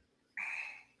teacher?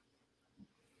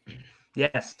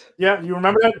 Yes. Yeah, you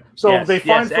remember that? So they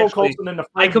find Phil Coulson in the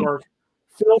framework.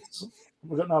 Good.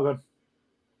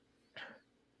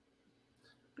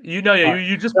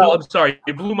 You just blew, I'm sorry,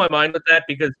 you blew my mind with that,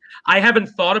 because I haven't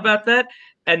thought about that,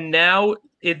 and now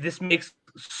this makes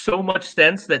so much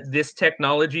sense that this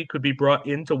technology could be brought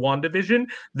into WandaVision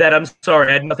that I'm sorry,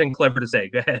 I had nothing clever to say.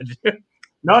 Go ahead.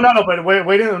 No, but wait.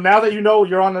 Now that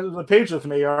you're on the page with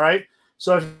me, all right?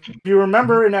 So if you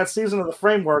remember in that season of the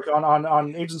framework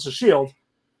on Agents of S.H.I.E.L.D.,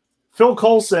 Phil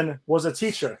Coulson was a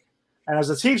teacher. And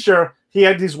as a teacher, he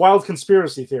had these wild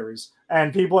conspiracy theories,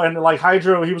 and like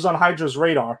Hydra, he was on Hydra's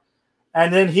radar,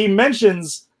 and then he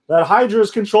mentions that Hydra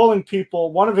is controlling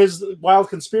people. One of his wild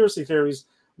conspiracy theories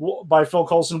by Phil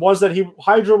Coulson was that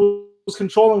Hydra was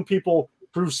controlling people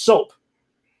through soap,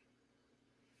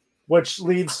 which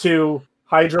leads to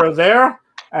Hydra there,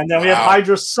 and then we have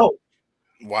Hydra soap.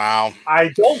 Wow. I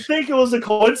don't think it was a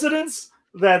coincidence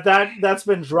that's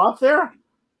been dropped there.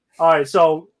 All right,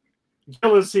 so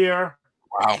Gil is here.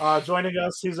 Wow. Joining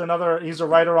us. He's a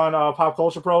writer on Pop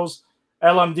Culture Pros.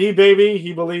 LMD, baby.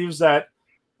 He believes that,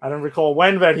 I don't recall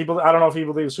when, that I don't know if he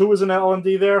believes who was in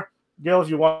LMD there. Gil, if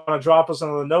you want to drop us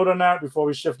another note on that before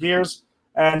we shift gears.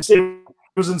 And it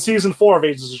was in season 4 of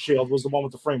Agents of S.H.I.E.L.D. was the one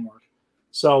with the framework.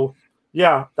 So,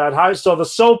 yeah, so the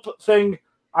soap thing,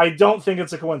 I don't think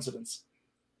it's a coincidence.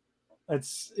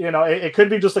 It's, it could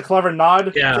be just a clever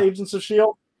nod to Agents of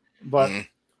S.H.I.E.L.D., but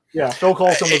yeah, Phil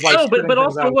Coulson was like, no, but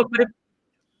also look,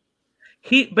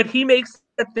 but he makes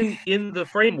that thing in the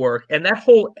framework, and that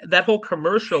whole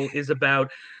commercial is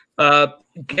about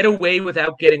get away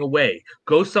without getting away,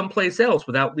 go someplace else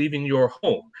without leaving your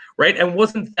home, right? And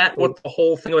wasn't that what the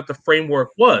whole thing about the framework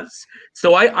was?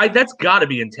 So I that's got to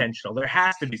be intentional. There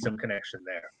has to be some connection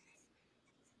there.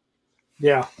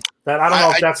 Yeah, that I don't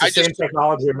know if that's the same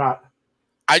technology or not.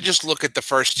 I just look at the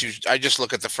first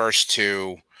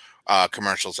two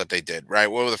commercials that they did. Right,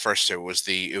 what were the first two? It was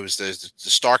the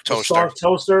Stark toaster. The Stark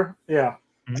toaster, yeah.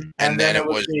 And then it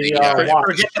was the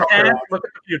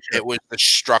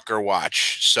Strucker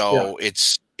watch. So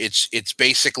it's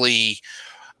basically,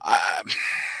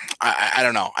 I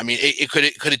don't know. I mean, could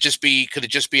it just be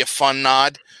a fun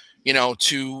nod,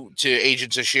 to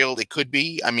Agents of S.H.I.E.L.D.? It could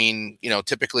be. I mean,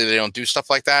 typically they don't do stuff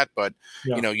like that, but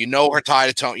her tie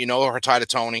to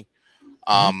Tony.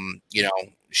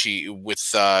 She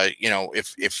with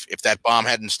if that bomb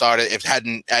hadn't started, if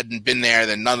hadn't been there,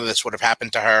 then none of this would have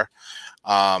happened to her.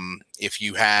 If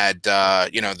you had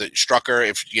the Strucker,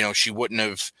 if she wouldn't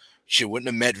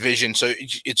have met Vision. So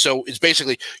it's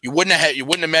basically you wouldn't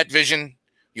have met Vision.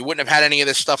 You wouldn't have had any of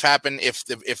this stuff happen if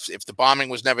the bombing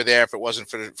was never there. If it wasn't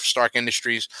for Stark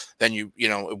Industries, then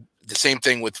the same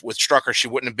thing with Strucker. She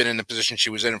wouldn't have been in the position she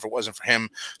was in if it wasn't for him.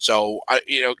 So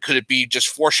could it be just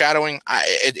foreshadowing?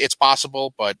 It's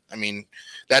possible, but I mean,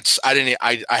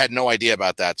 I had no idea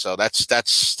about that. So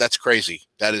that's crazy.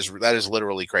 That is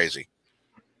literally crazy.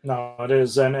 No, it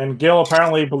is. And Gil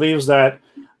apparently believes that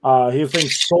he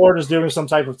thinks SWORD is doing some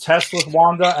type of test with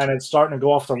Wanda, and it's starting to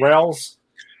go off the rails.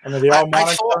 And they all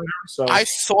monitoring her. So I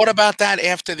thought about that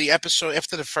after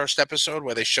the first episode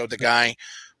where they showed the guy,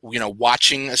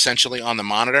 watching essentially on the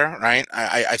monitor, right?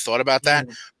 I thought about that,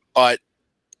 but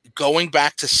going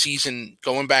back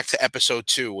to episode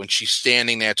 2 when she's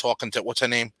standing there talking to what's her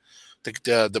name, the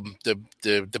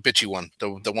bitchy one,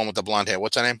 the one with the blonde hair.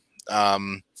 What's her name?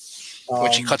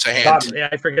 When she cuts her hand. Dottie. Yeah,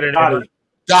 I forget her name.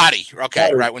 Dottie.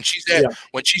 Okay, right. When she's there,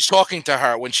 when she's talking to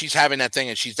her, when she's having that thing,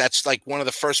 and that's like one of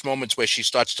the first moments where she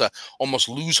starts to almost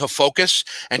lose her focus,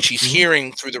 and she's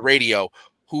hearing through the radio,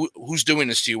 who's doing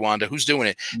this to you, Wanda? Who's doing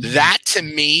it? That to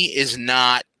me is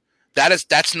not.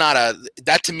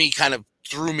 That to me kind of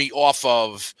threw me off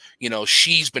of,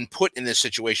 she's been put in this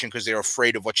situation because they're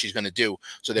afraid of what she's going to do.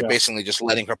 So they're basically just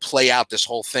letting her play out this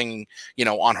whole thing,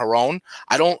 on her own.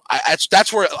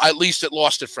 That's where at least it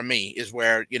lost it for me, is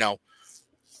where,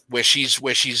 where she's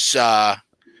what's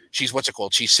it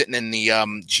called? She's sitting in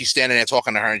the, she's standing there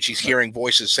talking to her, and she's hearing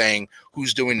voices saying,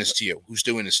 who's doing this to you? Who's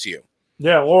doing this to you?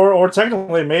 Yeah. Or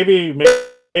technically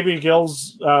maybe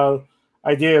Gil's,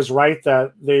 idea is right,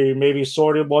 that they maybe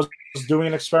SWORD was doing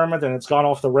an experiment and it's gone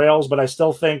off the rails, but I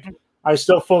still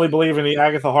fully believe in the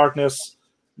Agatha Harkness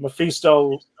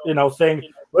Mephisto thing.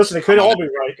 Listen, it could all be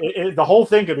right. The whole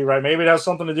thing could be right. Maybe it has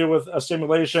something to do with a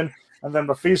simulation, and then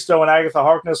Mephisto and Agatha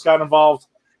Harkness got involved.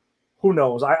 Who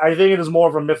knows? I think it is more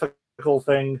of a mythical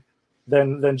thing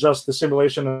than just the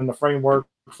simulation and the framework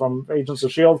from Agents of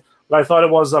S.H.I.E.L.D. But I thought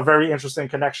it was a very interesting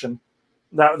connection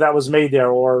that was made there,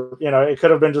 or it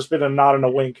could have been a nod and a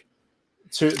wink.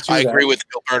 I agree with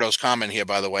Gilberto's comment here,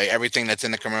 by the way. Everything that's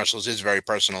in the commercials is very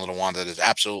personal to Wanda. That is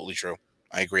absolutely true.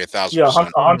 I agree 1,000%. Yeah,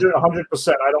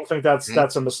 100%. I don't think that's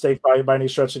a mistake by any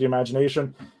stretch of the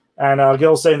imagination. And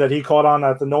Gil's saying that he caught on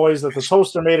that the noise that the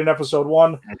toaster made in episode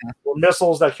 1 were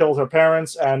missiles that killed her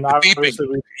parents, and obviously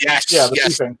the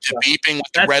beeping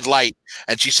with the red light.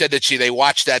 And she said that they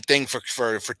watched that thing for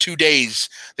 2 days.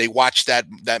 They watched that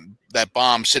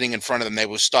bomb sitting in front of them. They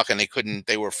were stuck, and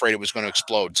they were afraid it was going to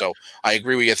explode. So I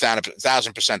agree with you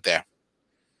 1,000% there.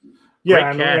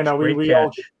 Yeah, and we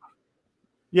all.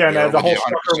 Yeah, and the whole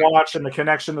Strucker watch and the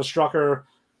connection to Strucker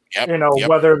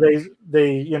whether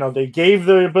they gave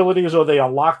the abilities or they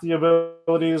unlocked the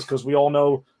abilities, because we all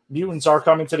know mutants are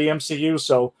coming to the MCU,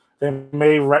 so they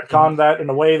may retcon that in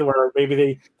a way where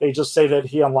maybe they just say that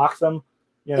he unlocked them.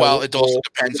 Well, it also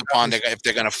depends upon if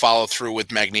they're going to follow through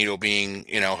with Magneto being,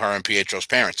 her and Pietro's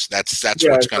parents. That's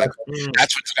what's going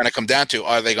to come down to.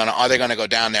 Are they going to go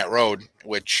down that road,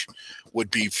 which would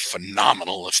be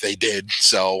phenomenal if they did.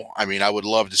 So, I mean, I would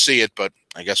love to see it, but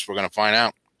I guess we're going to find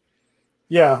out.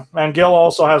 Yeah, and Gil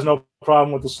also has no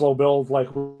problem with the slow build like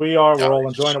we are. We're all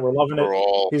enjoying it. We're loving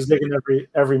it. He's digging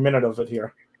every minute of it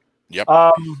here. Yep.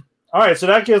 All right, so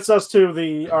that gets us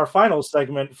to our final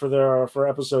segment for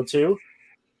episode 2.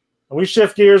 We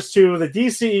shift gears to the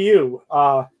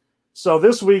DCEU. So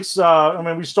this week's,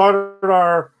 we started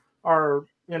our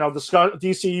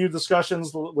DCEU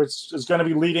discussions, which is going to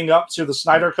be leading up to the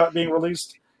Snyder Cut being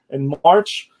released in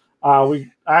March.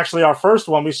 Our first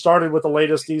one, we started with the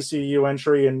latest DCEU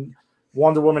entry in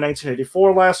Wonder Woman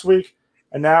 1984 last week,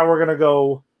 and now we're going to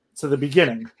go to the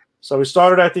beginning. So we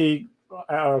started at the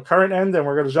current end, and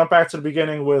we're going to jump back to the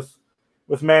beginning with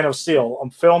Man of Steel, a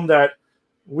film that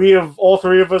all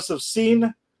three of us have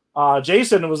seen.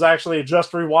 Jason was actually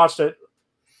just rewatched it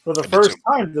for the first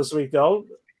time this week, though.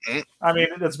 I mean,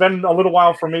 it's been a little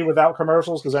while for me without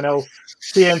commercials, because I know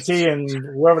TNT and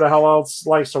whoever the hell else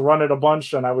likes to run it a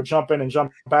bunch, and I would jump in and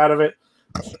jump out of it.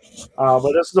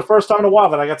 But this is the first time in a while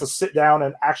that I got to sit down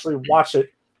and actually watch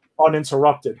it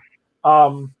uninterrupted.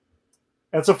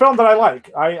 It's a film that I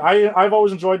like. I've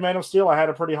always enjoyed Man of Steel. I had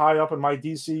it pretty high up in my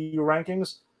DCU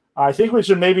rankings. I think we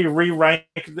should maybe re-rank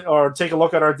or take a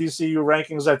look at our DCU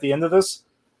rankings at the end of this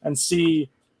and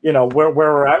see, where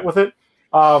we're at with it.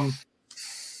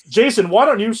 Jason, why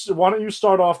don't you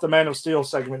start off the Man of Steel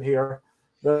segment here,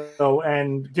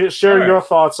 and share your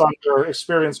thoughts on your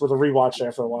experience with a rewatch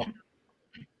after a while.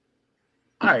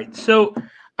 All right, so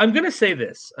I'm going to say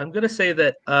this. I'm going to say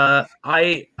that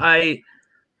I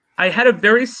had a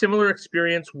very similar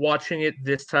experience watching it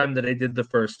this time that I did the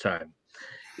first time,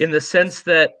 in the sense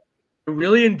that I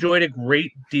really enjoyed a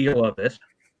great deal of it.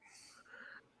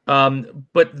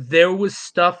 But there was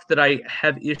stuff that I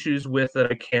have issues with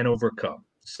that I can't overcome.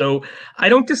 So I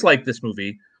don't dislike this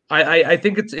movie. I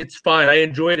think it's fine. I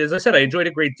enjoyed, as I said, I enjoyed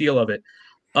a great deal of it.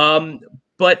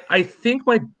 But I think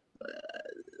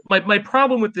my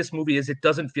problem with this movie is it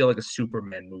doesn't feel like a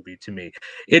Superman movie to me.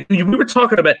 We were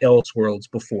talking about Elseworlds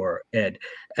before, Ed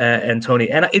and Tony,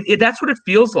 and that's what it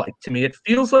feels like to me. It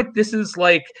feels like this is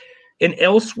like an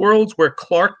Elseworlds where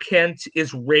Clark Kent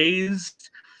is raised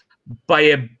by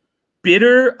a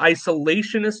bitter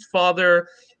isolationist father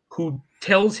who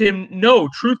tells him, no,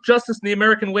 truth, justice, and the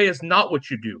American way is not what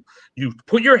you do. You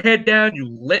put your head down, you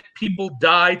let people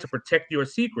die to protect your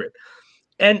secret.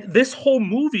 And this whole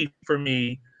movie for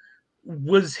me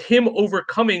was him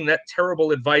overcoming that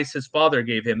terrible advice his father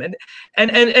gave him. And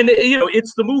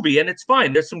it's the movie and it's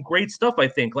fine. There's some great stuff, I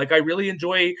think. Like, I really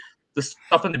enjoy the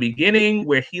stuff in the beginning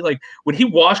where he, like, when he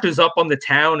washes up on the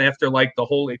town after like the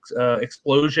whole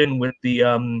explosion with the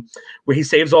where he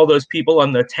saves all those people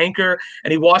on the tanker,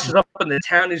 and he washes up in the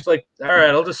town, he's like, all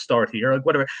right, I'll just start here, like,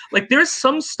 whatever. Like, there's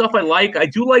some stuff I like. I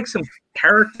do like some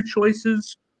character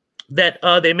choices that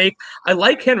they make. I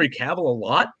like Henry Cavill a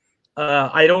lot.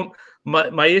 I don't.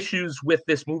 My issues with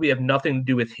this movie have nothing to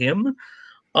do with him.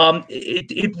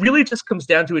 It really just comes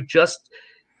down to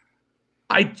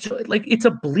it's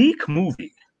a bleak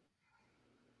movie.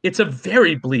 It's a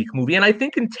very bleak movie, and I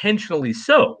think intentionally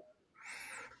so.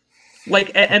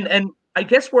 Like, and I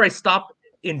guess where I stopped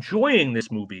enjoying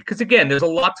this movie, because again, there's a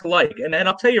lot to like, and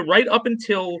I'll tell you, right up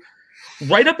until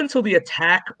the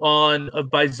attack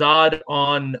by Zod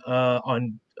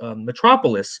on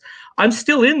Metropolis, I'm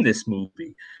still in this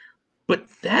movie. But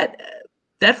that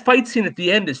fight scene at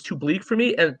the end is too bleak for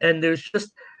me, and there's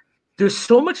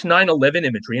so much 9/11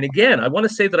 imagery. And again, I want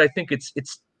to say that I think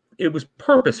it was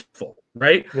purposeful,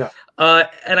 right? Yeah.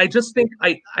 And I just think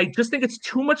it's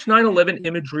too much 9/11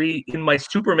 imagery in my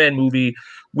Superman movie,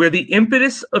 where the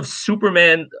impetus of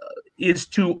Superman is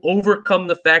to overcome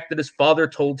the fact that his father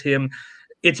told him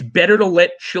it's better to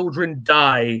let children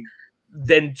die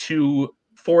than to,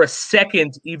 for a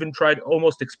second, even try to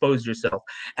almost expose yourself.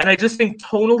 And I just think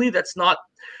tonally that's not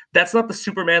the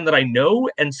Superman that I know,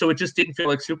 and so it just didn't feel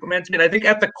like Superman to me. And I think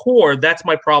at the core, that's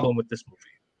my problem with this movie.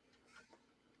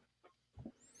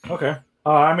 Okay.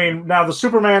 I mean, now the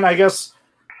Superman, I guess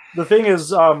the thing is,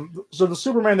 so the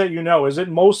Superman that you know, is it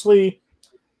mostly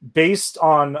based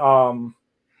on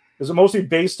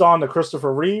the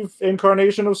Christopher Reeve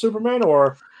incarnation of Superman,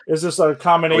 or is this a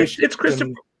combination?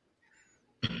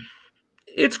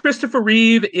 It's Christopher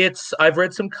Reeve. I've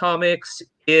read some comics.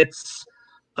 It's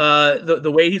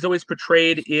the way he's always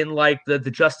portrayed in like the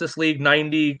Justice League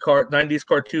 90s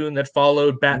cartoon that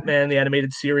followed Batman, the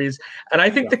animated series. And I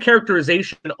think the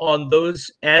characterization on those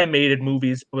animated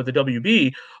movies with the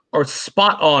WB are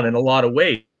spot on in a lot of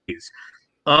ways.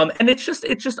 And it's just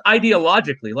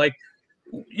ideologically, like,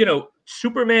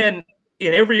 Superman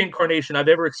in every incarnation I've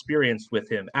ever experienced with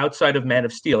him outside of Man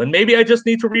of Steel. And maybe I just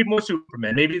need to read more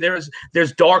Superman. Maybe there's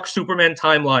dark Superman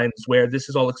timelines where this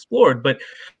is all explored, but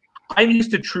I'm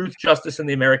used to truth, justice, and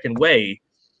the American way,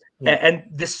 and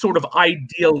this sort of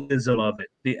idealism of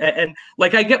it. And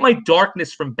like, I get my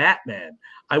darkness from Batman.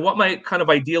 I want my kind of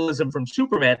idealism from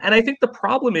Superman. And I think the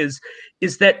problem is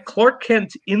that Clark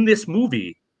Kent in this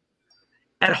movie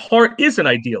at heart is an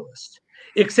idealist,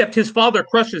 except his father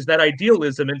crushes that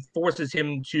idealism and forces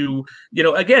him to,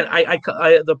 again,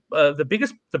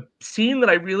 the scene that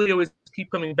I really always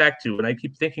keep coming back to, and I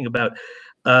keep thinking about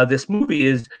this movie,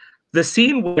 is the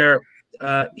scene where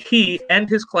he and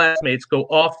his classmates go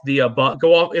off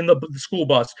in the school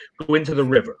bus, go into the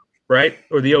river, right,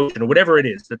 or the ocean, or whatever it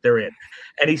is that they're in,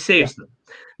 and he saves them.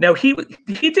 Now he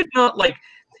did not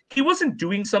he wasn't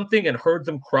doing something and heard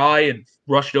them cry and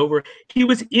rushed over. He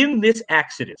was in this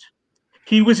accident.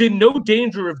 He was in no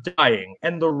danger of dying,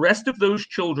 and the rest of those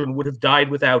children would have died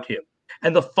without him.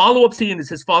 And the follow-up scene is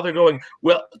his father going,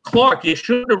 "Well, Clark, you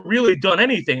shouldn't have really done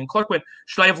anything." And Clark went,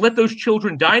 "Should I have let those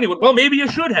children die?" And he went, "Well, maybe you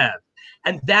should have."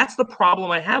 And that's the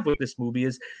problem I have with this movie,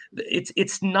 is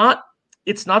it's not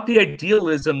the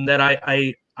idealism that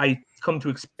I come to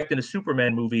expect in a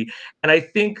Superman movie. And I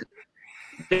think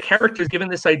the character is given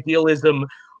this idealism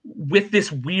with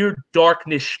this weird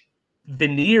darkness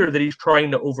veneer that he's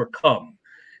trying to overcome.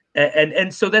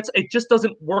 And so it just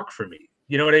doesn't work for me.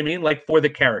 You know what I mean? Like, for the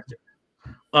character.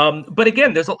 But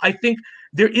again, I think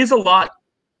there is a lot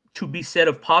to be said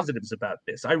of positives about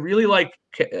this. I really like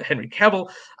Henry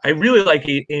Cavill. I really like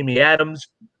Amy Adams.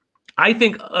 I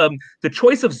think the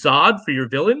choice of Zod for your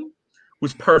villain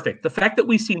was perfect. The fact that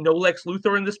we see no Lex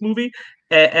Luthor in this movie,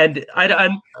 and I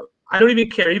don't even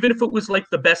care. Even if it was like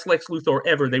the best Lex Luthor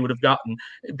ever, they would have gotten,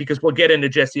 because we'll get into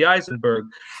Jesse Eisenberg.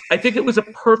 I think it was a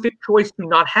perfect choice to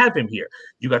not have him here.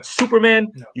 You got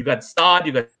Superman, you got Zod,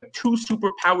 you got two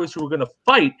superpowers who were going to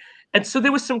fight. And so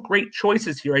there was some great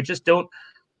choices here.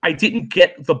 I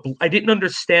didn't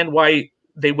understand why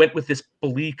they went with this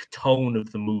bleak tone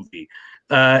of the movie,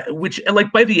 which,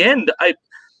 like, by the end,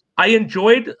 I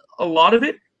enjoyed a lot of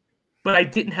it, but I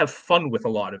didn't have fun with a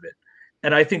lot of it.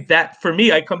 And I think that, for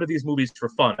me, I come to these movies for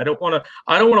fun. I don't want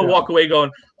to walk away going,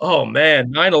 "Oh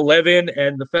man, 9/11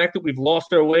 and the fact that we've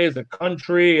lost our way as a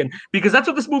country," and because that's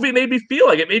what this movie made me feel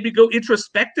like. It made me go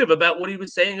introspective about what he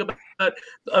was saying about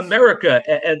America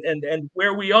and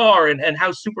where we are, and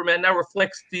how Superman now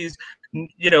reflects these,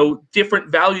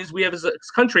 different values we have as a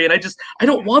country. And I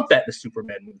don't want that in a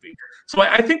Superman movie. So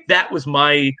I think that was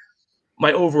my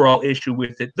overall issue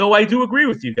with it. Though I do agree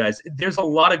with you guys. There's a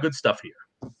lot of good stuff here.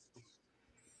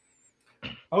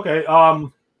 Okay,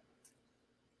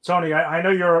 Tony, I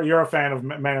know you're a fan of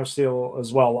Man of Steel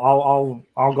as well.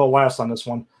 I'll go last on this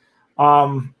one.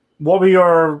 What were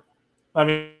your? I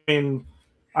mean,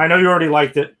 I know you already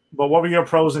liked it, but what were your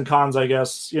pros and cons? I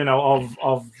guess of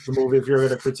the movie, if you're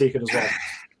going to critique it as well.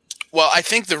 Well, I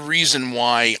think the reason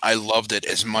why I loved it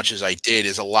as much as I did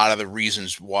is a lot of the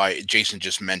reasons why Jason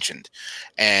just mentioned,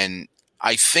 and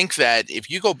I think that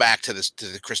if you go back to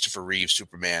the Christopher Reeve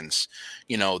Supermans,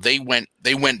 they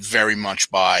went very much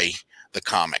by the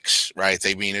comics, right?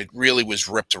 It really was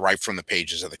ripped right from the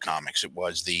pages of the comics. It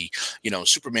was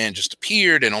Superman just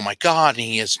appeared, and oh my God, and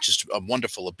he has just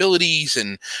wonderful abilities,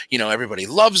 and everybody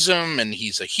loves him, and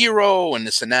he's a hero, and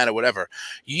this and that or whatever.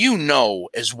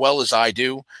 As well as I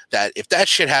do, that if that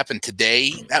shit happened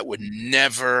today, that would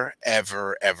never,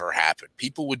 ever, ever happen.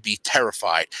 People would be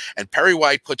terrified. And Perry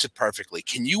White puts it perfectly.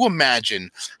 Can you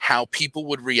imagine how people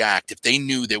would react if they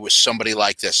knew there was somebody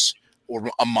like this or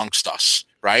amongst us?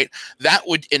 Right? That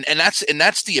would, and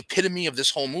that's the epitome of this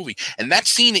whole movie. And that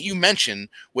scene that you mentioned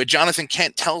where Jonathan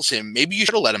Kent tells him, maybe you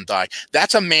should have let him die.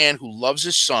 That's a man who loves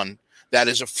his son, that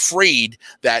is afraid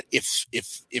that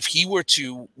if he were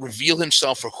to reveal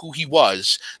himself for who he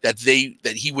was, that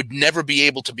he would never be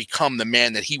able to become the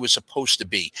man that he was supposed to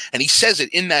be. And he says it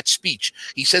in that speech.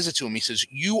 He says it to him. He says,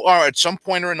 "You are at some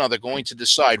point or another going to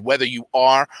decide whether you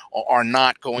are or are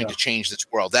not going to change this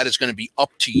world. That is going to be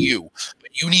up to you.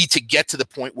 But you need to get to the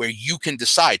point where you can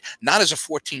decide, not as a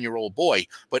 14-year-old boy,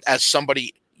 but as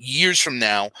somebody years from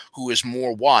now who is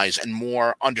more wise and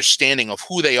more understanding of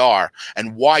who they are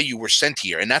and why you were sent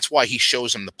here. And that's why he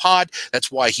shows him the pod.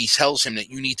 That's why he tells him that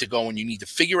you need to go and you need to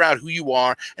figure out who you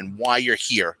are and why you're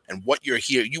here and what you're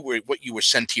here. What you were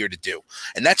sent here to do.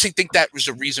 And I think that was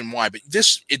the reason why. But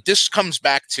this comes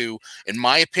back to, in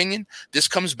my opinion, this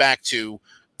comes back to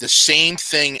the same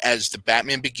thing as the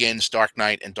Batman Begins, Dark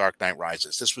Knight, and Dark Knight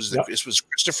Rises. This was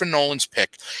Christopher Nolan's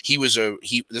pick.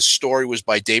 The story was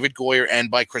by David Goyer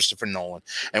and by Christopher Nolan.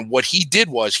 And what he did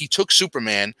was he took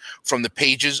Superman from the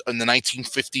pages in the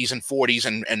 1950s and 40s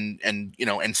and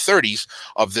 30s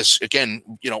of this, again,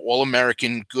 all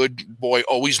American good boy,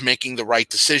 always making the right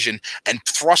decision, and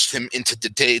thrust him into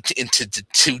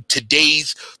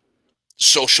today's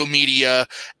social media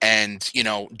and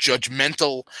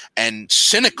judgmental and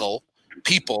cynical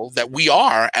people that we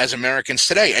are as Americans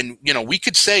today. And we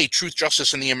could say truth,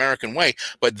 justice, and the American way,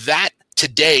 but that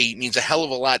today means a hell of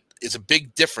a lot. Is a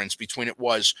big difference between it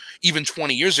was even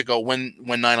 20 years ago when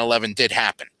 9/11 did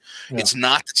happen. Yeah. It's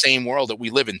not the same world that we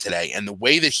live in today. And the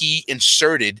way that he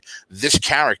inserted this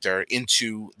character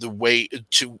into the way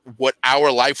to what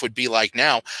our life would be like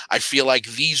now, I feel like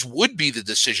these would be the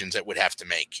decisions that would have to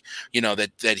make,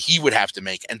 that he would have to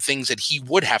make, and things that he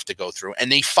would have to go through.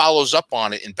 And he follows up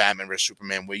on it in Batman vs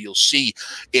Superman, where you'll see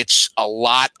it's a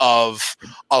lot of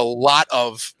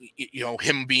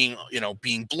him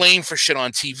being blamed for shit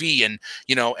on TV, and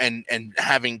and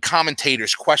having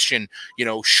commentators question,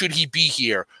 should he be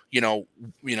here?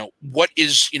 What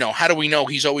is, how do we know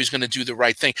he's always going to do the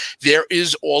right thing? There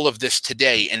is all of this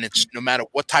today, and it's no matter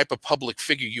what type of public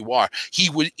figure you are, he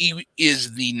is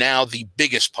now the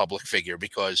biggest public figure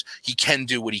because he can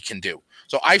do what he can do.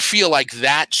 So I feel like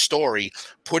that story,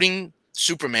 putting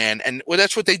Superman, and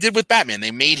that's what they did with Batman.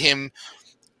 They made him.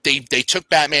 They took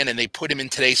Batman and they put him in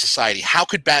today's society. How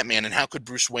could Batman and how could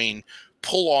Bruce Wayne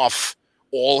pull off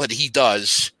all that he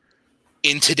does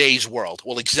in today's world?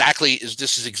 Well,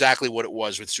 this is exactly what it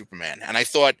was with Superman. And I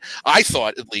thought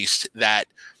at least that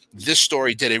this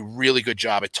story did a really good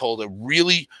job. It told a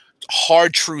really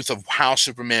hard truth of how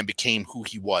Superman became who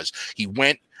he was. He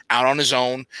went out on his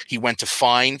own. He went to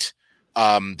find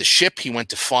the ship. He went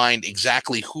to find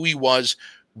exactly who he was,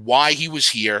 why he was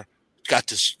here. Got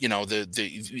this,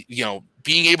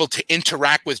 being able to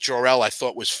interact with Jor-El, I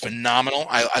thought was phenomenal.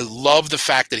 I love the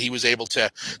fact that he was able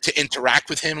to interact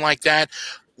with him like that.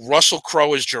 Russell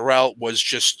Crowe as Jor-El was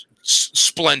just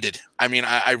splendid. I mean,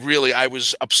 I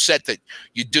was upset that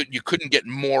you couldn't get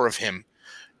more of him.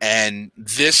 And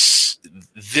this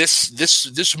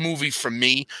movie for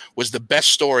me was the best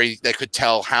story that could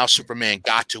tell how Superman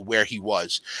got to where he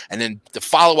was. And then the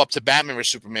follow-up to Batman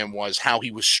vs Superman was how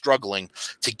he was struggling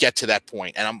to get to that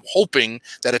point. And I'm hoping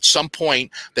that at some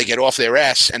point they get off their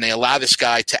ass and they allow this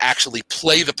guy to actually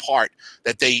play the part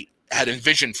that they had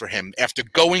envisioned for him after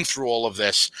going through all of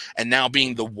this, and now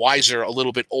being the wiser, a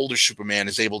little bit older Superman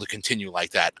is able to continue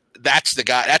like that. That's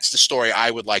the story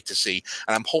I would like to see,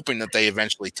 and I'm hoping that they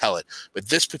eventually tell it. But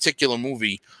this particular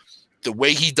movie, the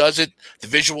way he does it, the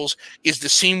visuals, is the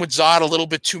scene with Zod a little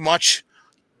bit too much.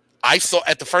 I thought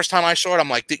at the first time I saw it, I'm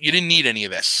like, you didn't need any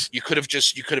of this. You could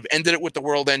have ended it with the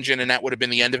World Engine, and that would have been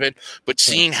the end of it. But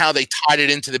seeing how they tied it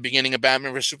into the beginning of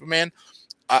Batman vs Superman,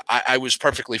 I was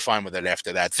perfectly fine with it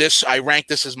after that. I rank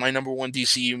this as my number one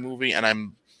DCU movie, and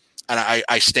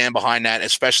I stand behind that.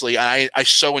 Especially, I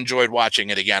so enjoyed watching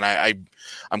it again.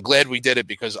 I'm glad we did it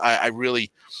because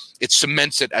it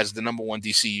cements it as the number one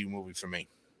DCU movie for me.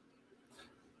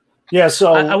 Yeah.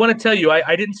 So I want to tell you,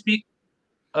 I didn't speak.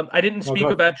 I didn't speak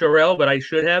about Jor-El, but I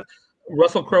should have.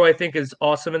 Russell Crowe, I think, is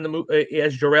awesome in the movie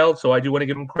as Jor-El, so I do want to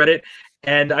give him credit.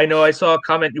 And I know I saw a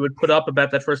comment you would put up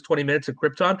about that first 20 minutes of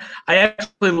Krypton. I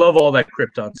actually love all that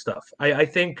Krypton stuff. I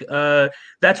think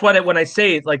that's why when I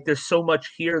say it, like, there's so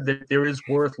much here that there is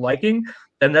worth liking,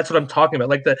 and that's what I'm talking about.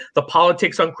 Like the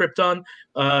politics on Krypton,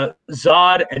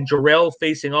 Zod and Jor-El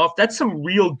facing off. That's some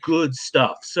real good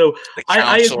stuff. So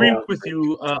I agree with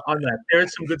you on that. There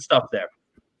is some good stuff there.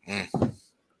 Mm.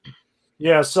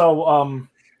 Yeah. So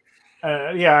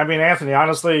I mean, Anthony,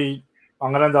 honestly,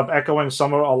 I'm going to end up echoing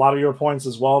a lot of your points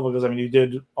as well, because I mean, you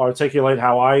did articulate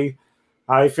how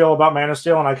I feel about Man of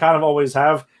Steel, and I kind of always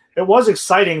have. It was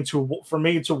exciting for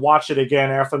me to watch it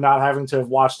again after not having to have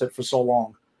watched it for so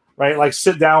long, right? Like,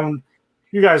 sit down.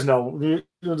 You guys know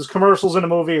there's commercials in the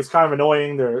movie. It's kind of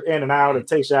annoying. They're in and out. It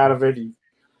takes you out of it. You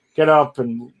get up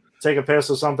and take a piss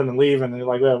or something and leave, and you're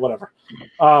like, yeah, whatever.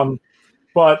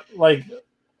 But like,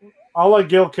 I'll let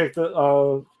Gil kick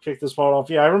this part off.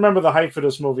 Yeah, I remember the hype for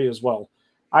this movie as well.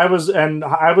 I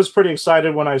was pretty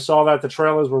excited when I saw that. The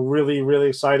trailers were really, really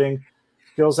exciting.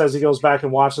 Gil says he goes back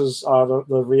and watches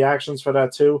the reactions for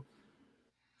that too.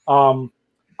 Um,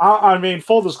 I mean,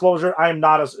 full disclosure, I am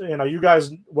not as you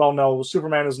guys well know,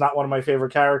 Superman is not one of my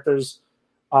favorite characters.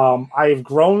 I've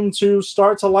grown to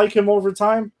start to like him over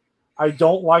time. I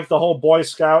don't like the whole Boy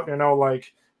Scout, the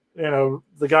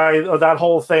guy, that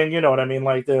whole thing. You know what I mean?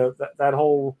 Like that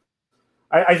whole.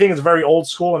 I think it's very old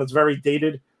school and it's very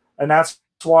dated, and that's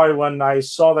why when I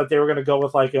saw that they were going to go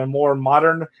with like a more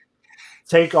modern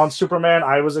take on Superman,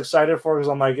 I was excited for it because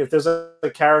I'm like, if there's a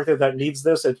character that needs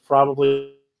this, it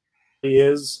probably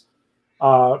is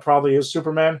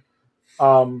Superman.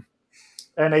 And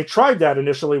they tried that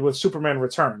initially with Superman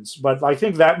Returns, but I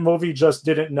think that movie just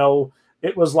didn't know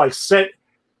it was like set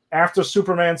after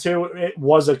Superman 2. It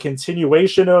was a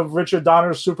continuation of Richard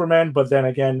Donner's Superman, but then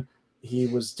again, he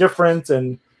was different.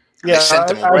 And yeah, they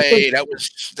sent him away. It was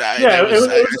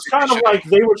kind of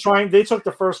like they took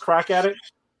the first crack at it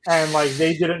and like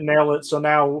they didn't nail it. So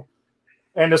now,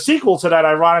 and the sequel to that,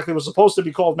 ironically, was supposed to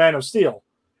be called Man of Steel.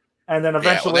 And then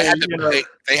eventually,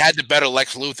 they had the better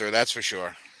Lex Luthor, that's for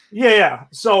sure. Yeah.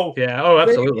 So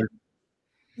absolutely.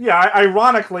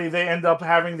 Ironically, they end up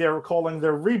calling their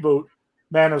reboot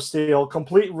Man of Steel,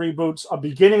 complete reboots, a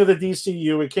beginning of the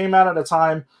DCU. It came out at a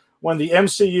time when the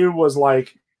MCU was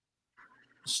like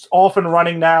off and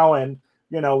running now, and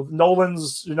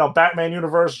Nolan's Batman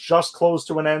universe just closed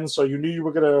to an end, so you knew you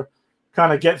were gonna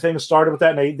kind of get things started with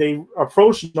that. And they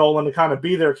approached Nolan to kind of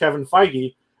be their Kevin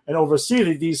Feige and oversee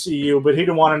the DCU, but he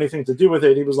didn't want anything to do with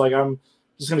it. He was like, I'm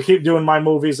just going to keep doing my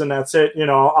movies and that's it.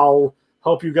 I'll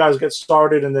help you guys get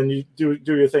started and then you do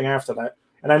your thing after that.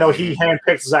 And I know he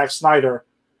handpicked Zack Snyder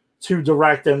to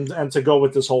direct and to go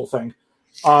with this whole thing.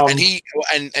 And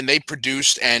they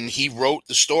produced and he wrote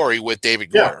the story with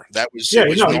David Goyer. That was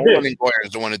Nolan and Goyer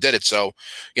is the one who did it. So,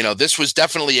 this was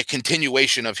definitely a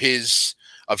continuation of his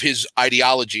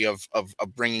ideology of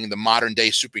bringing the modern day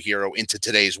superhero into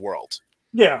today's world.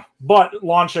 Yeah, but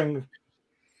launching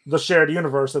the shared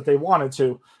universe that they wanted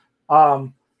to.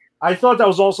 I thought that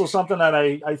was also something that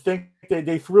I think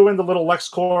they threw in the little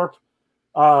LexCorp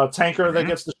tanker that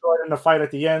gets destroyed in the fight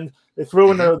at the end. They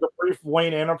threw in the brief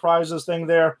Wayne Enterprises thing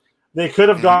there. They could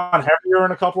have gone heavier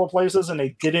in a couple of places, and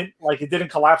they didn't. Like, it didn't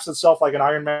collapse itself like an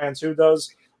Iron Man 2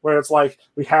 does, where it's like,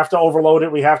 we have to overload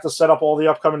it. We have to set up all the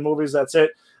upcoming movies. That's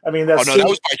it. I mean, that was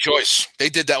by choice. They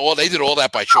did that. They did all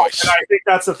that by choice. And I think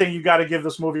that's the thing you got to give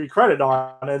this movie credit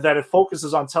on, and that it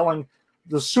focuses on telling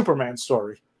the Superman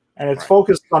story, and it's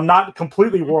focused on not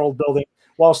completely world building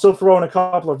while still throwing a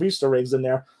couple of Easter eggs in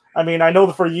there. I mean, I know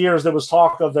that for years there was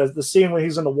talk of the scene when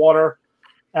he's in the water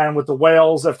and with the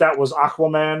whales, if that was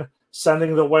Aquaman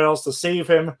sending the whales to save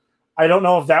him. I don't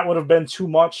know if that would have been too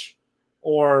much,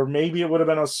 or maybe it would have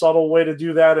been a subtle way to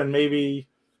do that, and maybe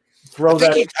throw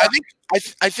that.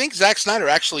 I think Zack Snyder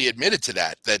actually admitted to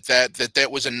that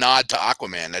was a nod to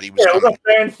Aquaman that he was. Yeah, it was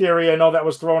a fan theory. I know that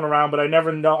was thrown around, but I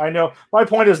never know. I know my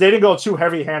point is they didn't go too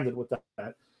heavy-handed with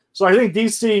that. So I think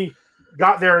DC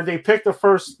got there. They picked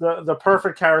the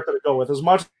perfect character to go with. As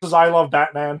much as I love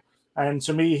Batman, and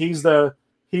to me he's the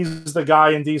guy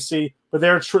in DC, but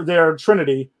their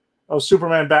trinity of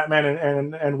Superman, Batman,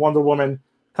 and Wonder Woman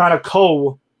kind of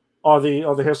are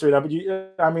the history of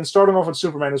that. But I mean, starting off with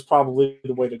Superman is probably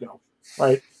the way to go,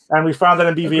 right? And we found that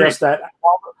in BVS that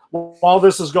while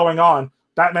this is going on,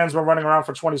 Batman's been running around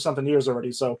for 20-something years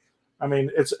already. So, I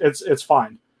mean, it's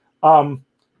fine.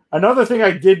 Another thing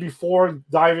I did before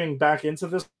diving back into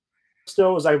this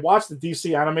still is I watched the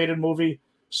DC animated movie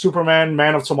Superman: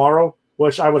 Man of Tomorrow,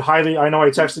 which I would highly. I know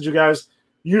I texted you guys.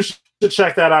 You should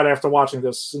check that out after watching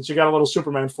this, since you got a little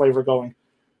Superman flavor going.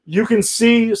 You can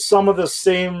see some of the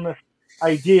same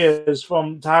ideas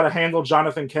from how to handle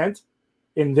Jonathan Kent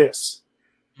in this.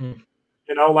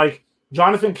 Like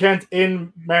Jonathan Kent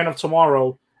in Man of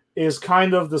Tomorrow is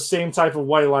kind of the same type of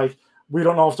way. Like, we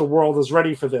don't know if the world is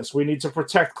ready for this. We need to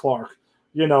protect Clark.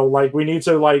 Like, we need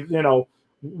to,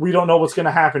 we don't know what's going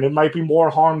to happen. It might be more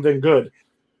harm than good.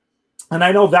 And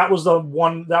I know that was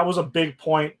a big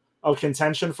point of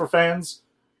contention for fans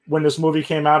when this movie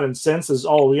came out, and since is,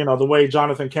 the way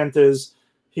Jonathan Kent is,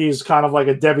 he's kind of like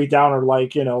a Debbie Downer,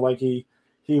 like he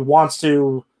wants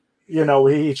to,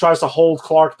 he tries to hold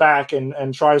Clark back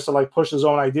and tries to push his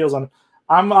own ideals on.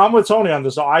 I'm with Tony on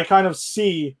this. So I kind of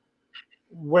see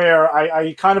where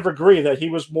I kind of agree that he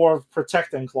was more of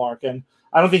protecting Clark, and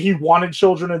I don't think he wanted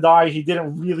children to die. He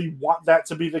didn't really want that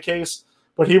to be the case,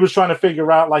 but he was trying to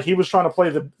figure out, he was trying to play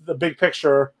the big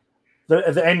picture,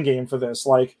 the end game for this.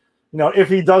 If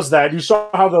he does that, you saw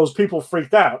how those people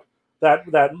freaked out.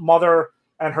 That mother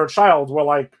and her child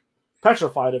were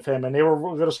petrified of him, and they were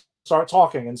going to start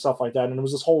talking and stuff like that. And it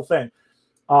was this whole thing.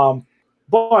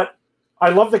 But I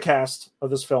love the cast of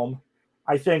this film.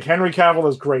 I think Henry Cavill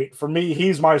is great. For me,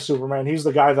 he's my Superman. He's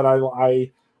the guy that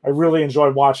I really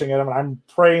enjoyed watching him, and I'm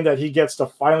praying that he gets to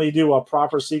finally do a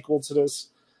proper sequel to this.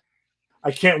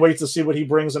 I can't wait to see what he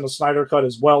brings in the Snyder Cut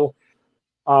as well.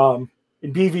 In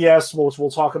BVS, which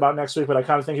we'll talk about next week, but I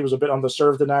kind of think he was a bit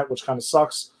underserved in that, which kind of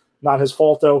sucks. Not his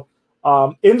fault, though.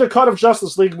 In the cut of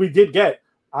Justice League we did get,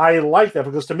 I like that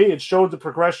because to me it showed the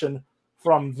progression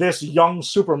from this young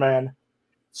Superman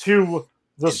to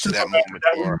the Superman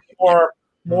that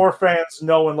more fans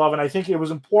know and love. And I think it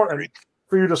was important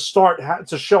for you to start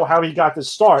to show how he got this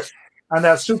start. And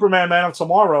that Superman Man of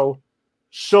Tomorrow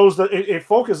shows that it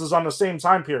focuses on the same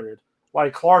time period.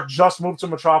 Like Clark just moved to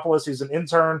Metropolis. He's an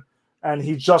intern and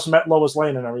he just met Lois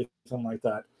Lane and everything like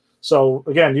that. So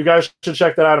again, you guys should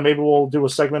check that out, and maybe we'll do a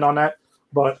segment on that.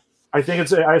 But I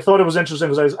think I thought it was interesting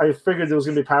because I figured there was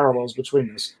going to be parallels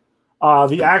between this.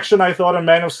 The action I thought in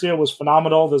Man of Steel was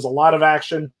phenomenal. There's a lot of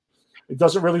action. It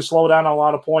doesn't really slow down on a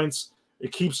lot of points.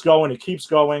 It keeps going. It keeps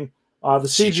going. The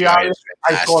CGI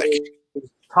I thought was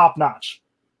top notch.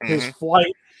 His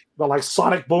flight, the like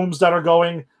sonic booms that are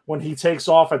going when he takes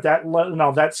off at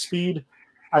that speed,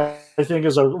 I think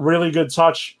is a really good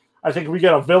touch. I think we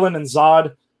get a villain in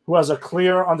Zod who has a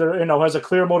clear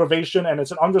motivation, and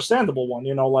it's an understandable one.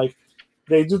 Like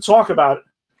they do talk about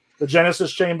the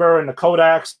Genesis Chamber and the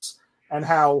Kodaks and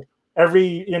how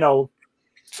every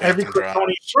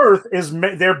Kryptonian birth is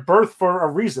their birth for a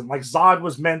reason. Like Zod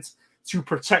was meant to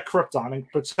protect Krypton and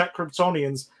protect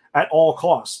Kryptonians at all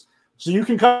costs. So you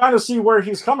can kind of see where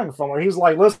he's coming from, where he's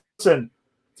like, listen,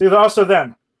 it's either us or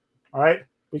them. All right,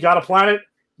 we got a planet.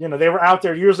 They were out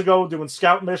there years ago doing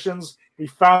scout missions. We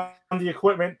found the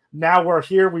equipment. Now we're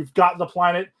here. We've got the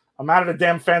planet. I'm out of the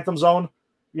damn Phantom Zone.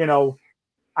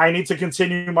 I need to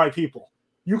continue my people.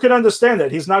 You can understand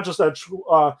that. He's not just a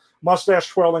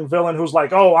mustache-twirling villain who's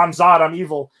like, oh, I'm Zod, I'm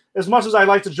evil. As much as I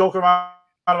like to joke around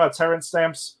about Terrence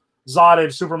Stamp's Zod in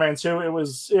Superman 2, it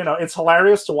was, it's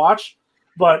hilarious to watch,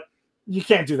 but you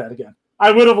can't do that again.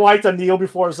 I would have liked a kneel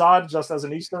before Zod just as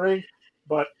an Easter egg,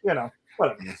 but, whatever.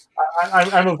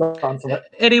 I moved on from it.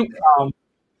 Eddie,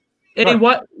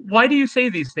 why do you say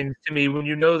these things to me when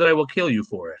you know that I will kill you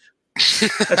for it?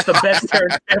 That's the best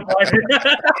Terrence Stamp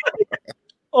line.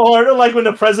 Or like when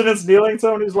the president's kneeling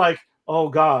to him, he's like, oh,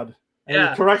 God. And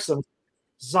he corrects him.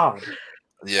 Zod.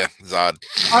 Yeah, Zod.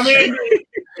 I mean,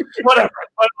 whatever.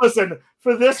 But listen,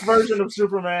 for this version of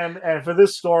Superman and for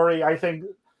this story, I think,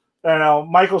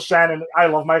 Michael Shannon, I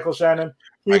love Michael Shannon.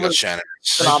 Michael Shannon.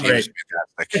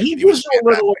 He gives you a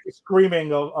little like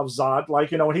screaming of Zod,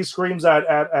 like when he screams at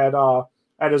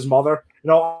his mother,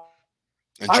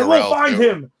 I will find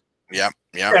him. Yeah.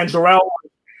 And Jor-El,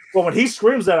 well, when he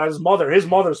screams at his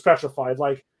mother's petrified.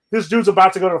 Like this dude's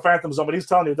about to go to the Phantom Zone, but he's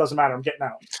telling you it doesn't matter. I'm getting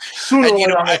out. Sooner or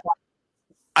later,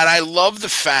 and I love the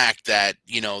fact that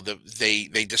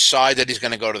they decide that he's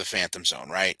going to go to the Phantom Zone,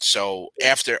 right? So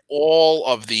after all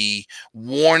of the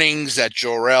warnings that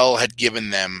Jor-El had given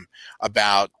them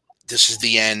about this is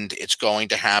the end, it's going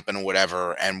to happen,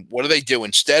 whatever, and what do?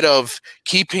 Instead of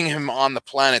keeping him on the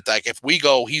planet, like if we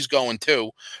go, he's going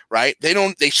too, right?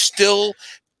 They still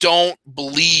don't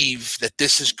believe that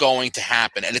this is going to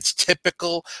happen, and it's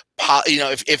typical.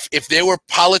 If there were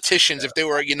politicians, if there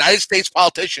were United States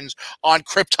politicians on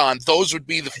Krypton, those would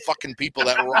be the fucking people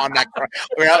that were on that.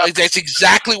 That's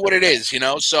exactly what it is,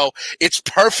 So it's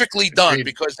perfectly done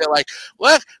because they're like,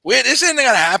 "Well, this isn't going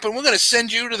to happen. We're going to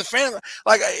send you to the family."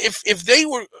 Like if they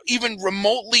were even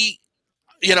remotely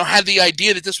had the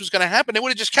idea that this was going to happen, they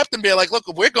would have just kept them there. Like, look,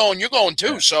 if we're going, you're going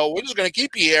too. So we're just going to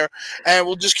keep you here, and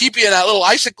we'll just keep you in that little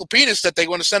icicle penis that they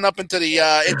want to send up into the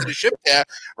ship there,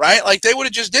 right? Like they would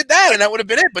have just did that, and that would have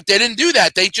been it. But they didn't do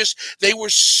that. They were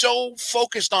so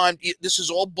focused on this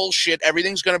is all bullshit.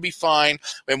 Everything's going to be fine,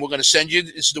 and we're going to send you.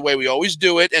 This is the way we always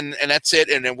do it, and that's it.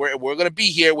 And then we're going to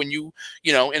be here when in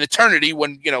eternity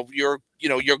when you're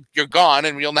gone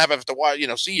and we'll never have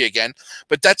to see you again.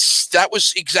 But that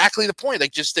was exactly the point.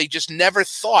 They just never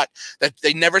thought that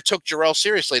they never took Jor-El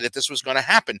seriously that this was going to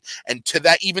happen. And to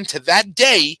that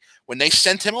day when they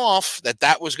sent him off,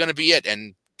 that was going to be it.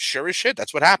 And sure as shit,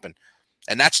 that's what happened.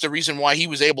 And that's the reason why he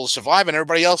was able to survive and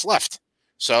everybody else left.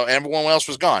 So everyone else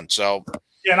was gone. So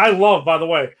yeah, and I love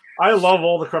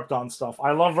all the Krypton stuff.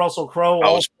 I love Russell Crowe.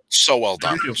 That was so well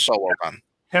done. So well done.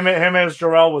 Him as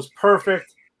Jor-El was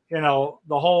perfect. The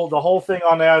whole thing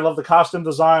on there. I love the costume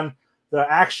design, the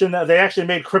action. They actually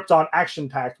made Krypton action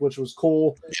packed, which was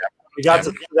cool. Yeah. We got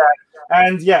to do that.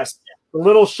 And yes, the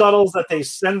little shuttles that they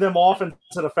send them off into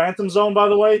the Phantom Zone, by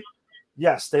the way,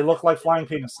 yes, they look like flying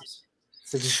penises.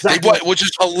 Which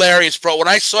is hilarious, bro. When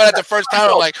I saw that the first time,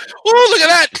 I'm like, "Oh, look at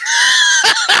that!"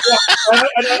 And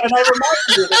I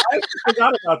reminded you that I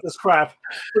forgot about this crap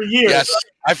for years. Yes,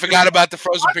 I forgot about the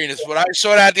frozen penis. When I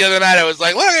saw that the other night, I was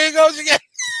like, look, here he goes again.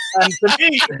 And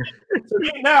to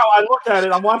me now, I looked at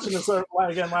it. I'm watching this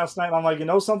again last night. And I'm like, you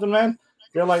know something, man?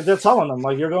 They're telling them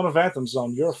like, you're going to Phantom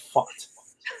Zone. You're fucked.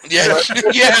 Yeah,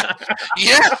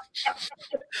 yeah.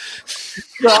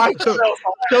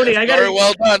 Tony, I got very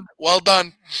well done. Well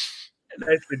done.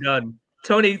 Nicely done.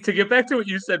 Tony, to get back to what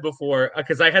you said before,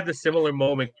 because I had the similar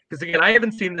moment. Because again, I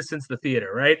haven't seen this since the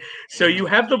theater, right? So you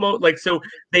have the so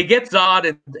they get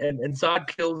Zod and Zod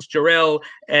kills Jor-El,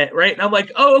 right? And I'm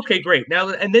like, oh, okay, great. Now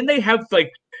and then they have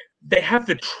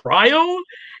the trial,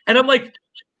 and I'm like,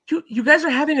 you guys are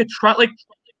having a trial, like.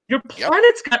 Your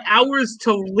planet's got hours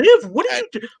to live. What are you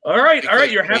doing? All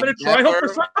right. You're having a trial for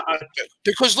Zod.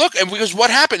 Because what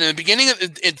happened in the beginning,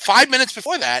 in 5 minutes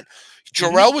before that,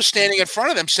 Jor-El was standing in front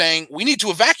of them saying, we need to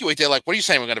evacuate. They're like, what are you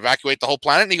saying? We're going to evacuate the whole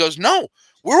planet? And he goes, no,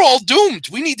 we're all doomed.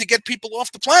 We need to get people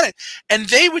off the planet. And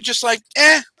they were just like,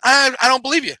 I don't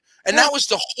believe you. And that was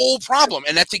the whole problem.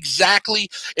 And that's exactly,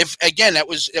 that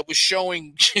was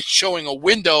showing a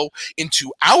window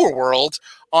into our world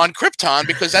on Krypton,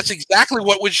 because that's exactly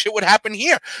what would happen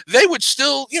here. They would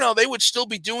still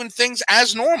be doing things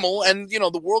as normal, and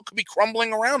the world could be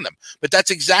crumbling around them. But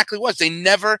that's exactly what they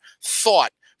never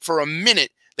thought for a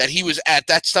minute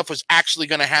that stuff was actually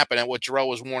going to happen, and what Jor-El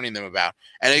was warning them about.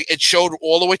 And it showed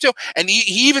all the way through. And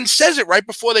he even says it right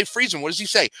before they freeze him. What does he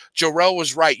say? Jor-El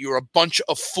was right. You're a bunch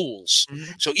of fools.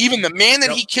 Mm-hmm. So even the man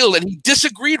that he killed and he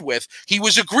disagreed with, he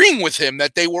was agreeing with him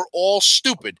that they were all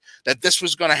stupid, that this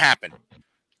was going to happen.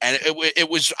 And it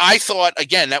was, I thought,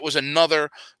 again, that was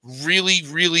another really,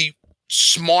 really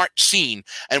smart scene,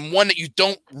 and one that you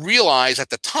don't realize at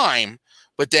the time,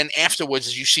 but then afterwards,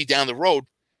 as you see down the road,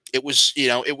 it was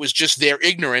just their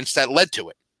ignorance that led to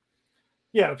it.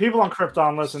 Yeah, people on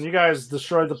Krypton, listen, you guys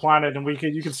destroyed the planet, and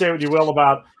you can say what you will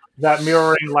about that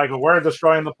mirroring, like we're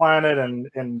destroying the planet, and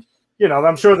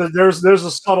I'm sure that there's a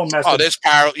subtle message. Oh, there's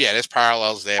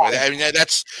parallels there. But I mean,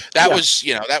 that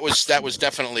was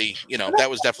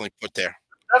definitely put there.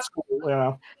 That's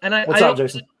cool. And what's up,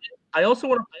 Jason? I just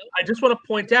want to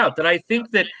point out that I think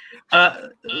that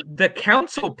the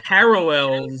council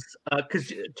parallels,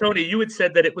 because Tony, you had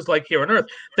said that it was like here on Earth.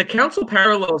 The council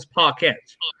parallels Pa Kent,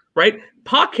 right?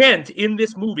 Pa Kent in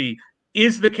this movie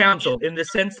is the council in the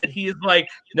sense that he is like,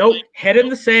 nope, head in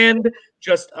the sand.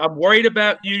 Just, I'm worried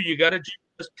about you. You got to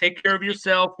just take care of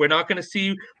yourself. We're not going to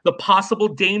see the possible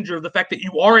danger of the fact that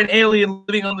you are an alien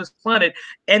living on this planet.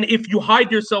 And if you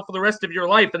hide yourself for the rest of your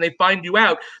life and they find you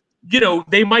out,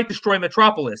 they might destroy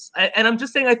Metropolis. And I'm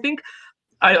just saying, I think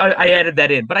I added that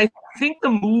in, but I think the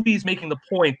movie's making the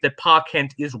point that Pa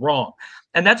Kent is wrong.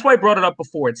 And that's why I brought it up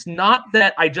before. It's not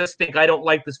that I just think I don't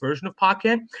like this version of Pa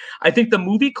Kent. I think the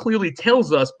movie clearly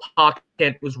tells us Pa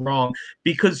Kent was wrong,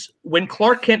 because when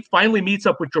Clark Kent finally meets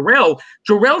up with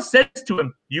Jor-El says to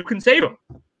him, you can save him.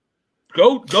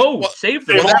 Go, save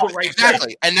them.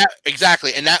 Exactly. And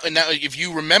that if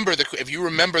you remember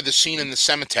the scene in the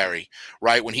cemetery,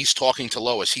 right, when he's talking to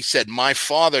Lois, he said, my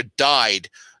father died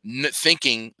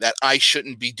thinking that I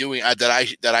shouldn't be doing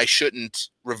that I shouldn't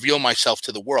reveal myself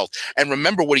to the world. And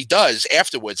remember what he does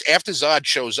afterwards. After Zod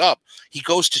shows up, he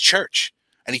goes to church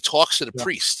and he talks to the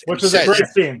priest, which is a great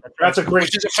scene. That's a great,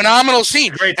 which is a phenomenal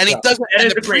scene. And he doesn't. That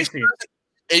is a great scene.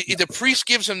 The priest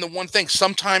gives him the one thing.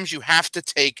 Sometimes you have to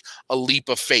take a leap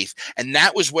of faith. And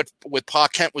that was what Pa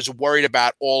Kent was worried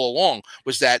about all along,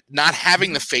 was that not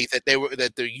having the faith that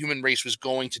the human race was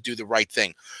going to do the right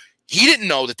thing. He didn't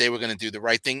know that they were going to do the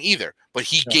right thing either, but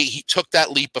he took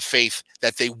that leap of faith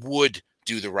that they would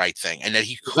do the right thing, and that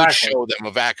he could show them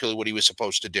exactly what he was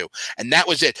supposed to do, and that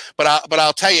was it. But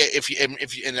I'll tell you, if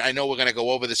and I know we're going to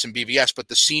go over this in BVS, but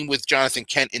the scene with Jonathan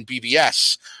Kent in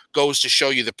BVS goes to show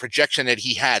you the projection that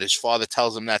he had. His father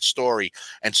tells him that story,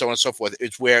 and so on and so forth.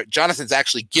 It's where Jonathan's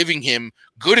actually giving him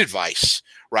good advice,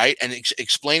 right? And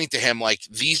explaining to him, like,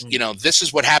 these, this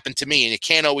is what happened to me, and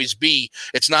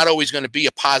it's not always going to be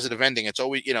a positive ending. It's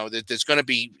always, there's going to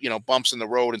be, bumps in the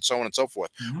road and so on and so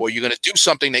forth. Or you're going to do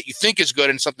something that you think is good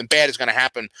and something bad is going to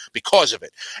happen because of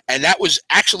it. And that was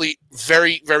actually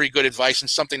very, very good advice, and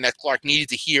something that Clark needed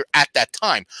to hear at that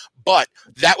time. But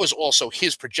that was also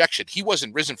his projection. He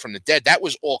wasn't risen from the dead. That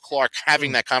was all Clark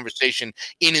having that conversation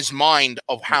in his mind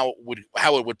of how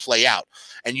it would play out.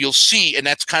 And you'll see, and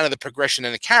that's kind of the progression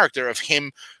in the character of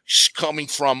him coming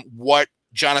from what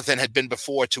Jonathan had been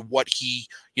before to what he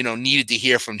needed to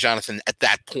hear from Jonathan at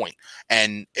that point.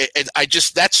 And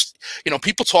that's,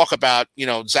 people talk about,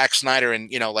 Zack Snyder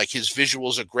and, like his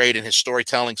visuals are great and his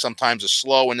storytelling sometimes is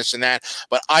slow and this and that.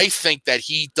 But I think that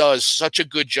he does such a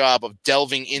good job of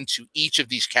delving into each of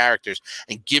these characters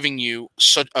and giving you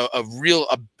such a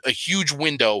huge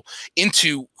window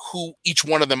into who each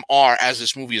one of them are as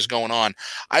this movie is going on.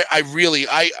 I really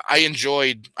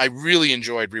enjoyed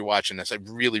rewatching this. I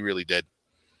really, really did.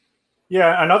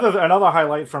 Yeah, another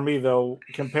highlight for me though,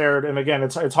 compared, and again,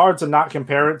 it's hard to not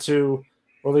compare it to,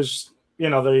 well, there's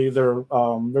the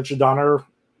Richard Donner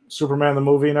Superman the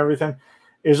movie and everything,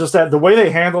 is just that the way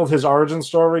they handled his origin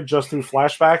story just through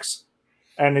flashbacks,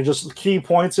 and it just key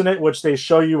points in it, which they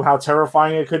show you how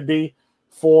terrifying it could be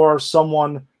for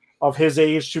someone of his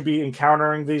age to be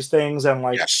encountering these things, and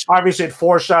obviously it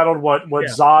foreshadowed what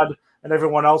Zod and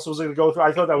everyone else was going to go through.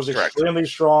 I thought that was extremely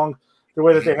strong, the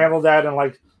way that they handled that, and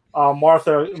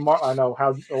Martha, I know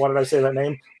how. Why did I say that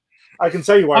name? I can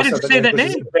tell you why I said that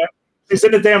name. She's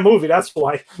in the damn movie. That's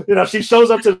why. She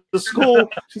shows up to the school.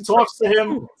 She talks to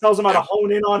him, tells him how to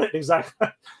hone in on it. Exactly.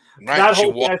 Right. That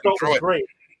whole thing I thought was great.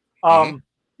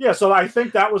 Yeah, so I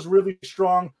think that was really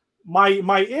strong.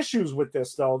 My issues with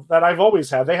this, though, that I've always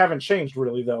had, they haven't changed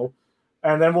really, though.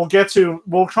 And then we'll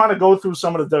try to go through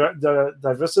some of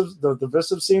the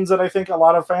divisive scenes that I think a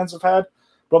lot of fans have had.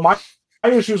 But my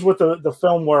issues with the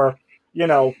film were,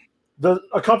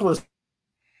 a couple of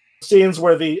scenes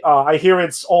where I hear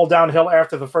it's all downhill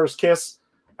after the first kiss.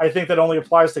 I think that only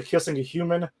applies to kissing a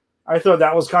human. I thought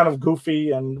that was kind of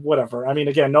goofy and whatever. I mean,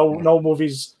 again, no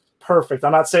movie's perfect.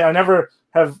 I'm not saying, I never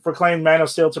have proclaimed Man of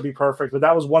Steel to be perfect, but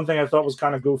that was one thing I thought was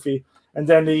kind of goofy. And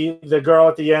then the girl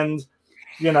at the end,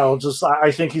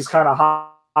 I think he's kind of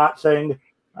hot thing.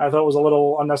 I thought it was a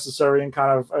little unnecessary and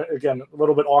kind of, again, a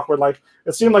little bit awkward. Like,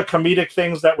 it seemed like comedic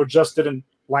things that just didn't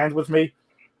land with me.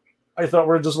 I thought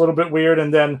were just a little bit weird.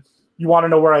 And then, you want to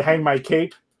know where I hang my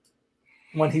cape?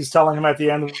 When he's telling him at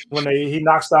the end, when he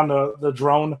knocks down the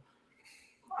drone.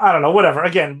 I don't know, whatever.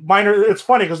 Again, minor. It's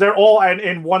funny because they're all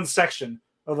in one section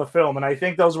of the film. And I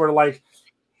think those were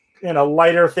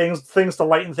lighter things to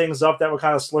lighten things up that were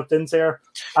kind of slipped in there.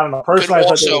 I don't know. Personally,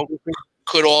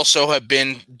 could also have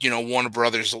been, Warner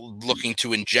Brothers looking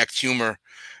to inject humor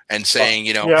and saying,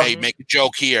 hey, make a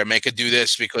joke here, make it do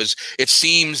this, because it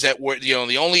seems that we're,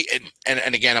 the only,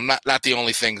 and again, I'm not the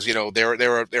only things,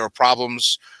 there are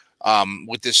problems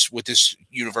with this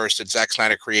universe that Zack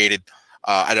Snyder created.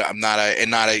 I'm not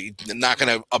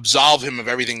going to absolve him of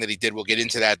everything that he did. We'll get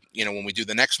into that, when we do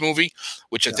the next movie,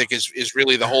 which I think is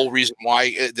really the whole reason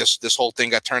why this whole thing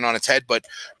got turned on its head. But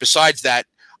besides that,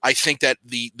 I think that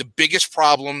the biggest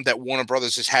problem that Warner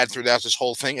Brothers has had throughout this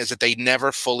whole thing is that they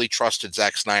never fully trusted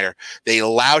Zack Snyder. They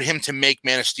allowed him to make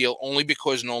Man of Steel only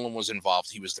because Nolan was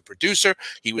involved. He was the producer.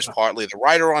 He was partly the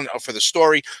writer for the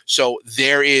story. So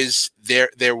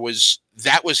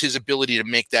that was his ability to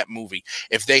make that movie.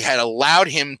 If they had allowed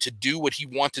him to do what he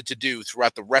wanted to do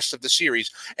throughout the rest of the series,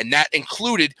 and that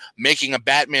included making a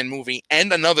Batman movie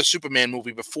and another Superman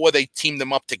movie before they teamed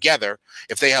them up together,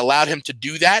 if they allowed him to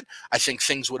do that, I think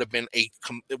things would have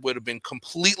been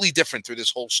completely different through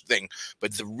this whole thing.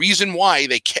 But the reason why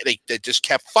they just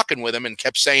kept fucking with him and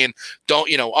kept saying, don't,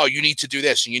 you need to do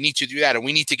this and you need to do that and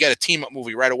we need to get a team up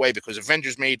movie right away because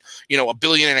Avengers made, $1.5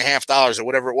 billion or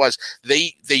whatever it was.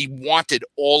 They wanted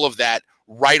all of that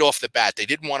right off the bat. They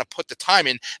didn't want to put the time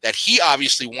in that he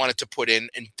obviously wanted to put in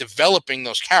developing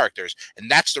those characters,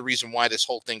 and that's the reason why this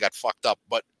whole thing got fucked up.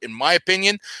 But in my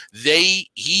opinion,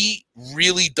 he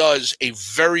really does a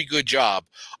very good job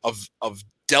of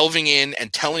delving in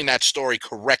and telling that story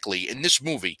correctly in this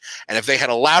movie. And if they had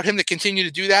allowed him to continue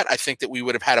to do that, I think that we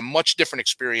would have had a much different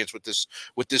experience with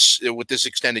this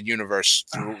extended universe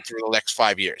through the next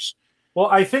 5 years. Well,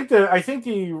 I think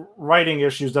the writing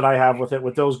issues that I have with it,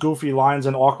 with those goofy lines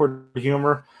and awkward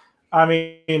humor, I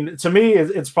mean, to me,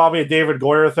 it's probably a David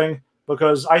Goyer thing,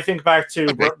 because I think back to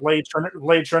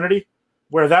Blade Trinity,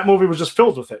 where that movie was just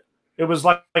filled with it. It was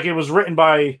like it was written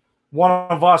by one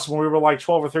of us when we were like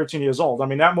 12 or 13 years old. I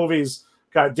mean, that movie's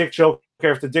got dick joke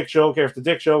after dick joke after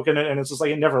dick joke in it, and it's just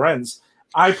like it never ends.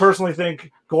 I personally think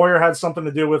Goyer had something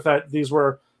to do with that. These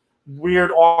were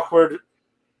weird, awkward,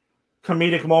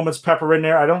 comedic moments pepper in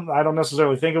there. I don't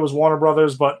necessarily think it was Warner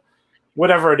Brothers, but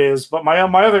whatever it is. But my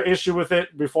other issue with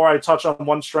it, before I touch on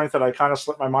one strength that I kind of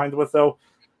slipped my mind with, though,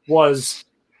 was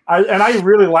I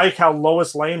really like how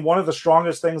Lois Lane, one of the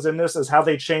strongest things in this is how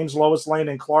they changed Lois Lane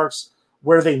and Clark's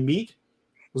where they meet.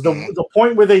 The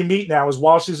point where they meet now is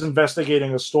while she's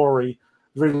investigating a story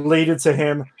related to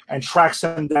him and tracks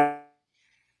him down,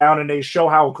 and they show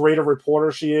how great a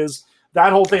reporter she is.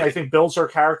 That whole thing, I think, builds her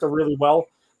character really well.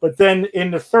 But then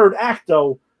in the third act,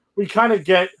 though, we kind of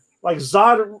get like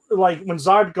Zod, like when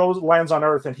Zod lands on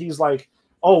Earth and he's like,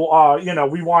 oh,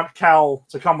 we want Cal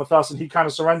to come with us, and he kind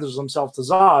of surrenders himself to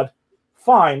Zod.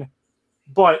 Fine,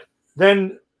 but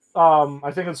then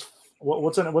I think it's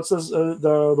what's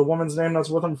the woman's name that's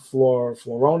with him,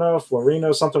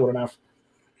 Florina, something with an F.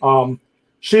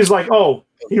 She's like, oh,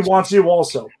 he wants you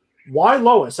also. Why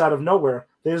Lois out of nowhere?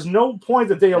 There's no point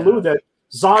that they allude that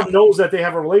Zod knows that they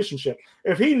have a relationship.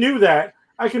 If he knew that,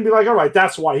 I can be like, all right,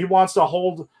 that's why he wants to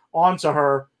hold on to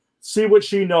her, see what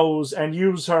she knows, and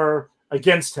use her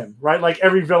against him, right? Like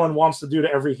every villain wants to do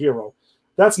to every hero.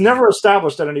 That's never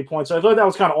established at any point. So I thought that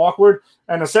was kind of awkward.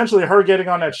 And essentially her getting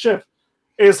on that ship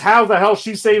is how the hell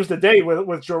she saves the day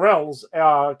with Jor-El's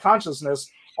consciousness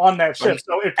on that ship.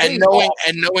 So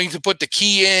knowing to put the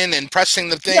key in and pressing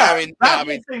the thing. Yeah, that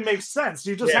thing makes sense.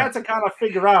 You just had to kind of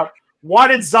figure out, why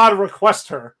did Zod request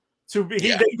her to be?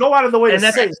 They go out of the way to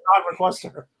say Zod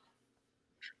requested her.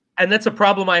 And that's a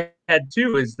problem I had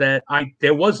too, is that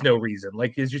there was no reason.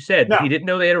 Like, as you said, he didn't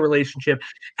know they had a relationship,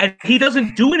 and he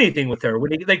doesn't do anything with her.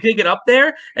 When they get up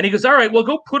there, and he goes, all right, well,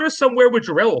 go put her somewhere where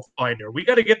Jor-El will find her. We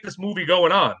got to get this movie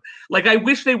going on. Like, I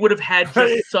wish they would have had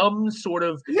just some sort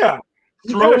of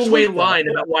throwaway line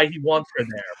about why he wants her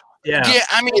there. Yeah,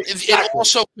 I mean, it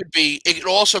also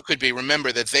could be.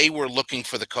 Remember that they were looking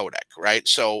for the codec, right?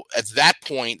 So at that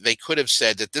point, they could have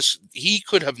said that he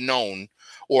could have known,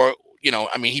 or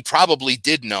he probably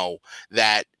did know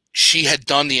that she had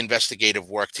done the investigative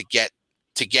work to get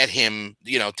him,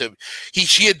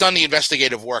 she had done the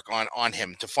investigative work on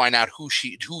him to find out who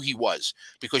he was,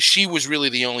 because she was really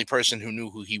the only person who knew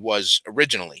who he was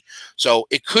originally. So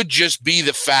it could just be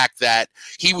the fact that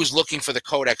he was looking for the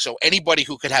codex. So anybody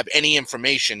who could have any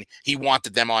information, he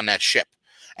wanted them on that ship.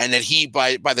 And that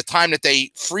by the time that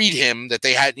they freed him, that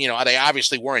they had, they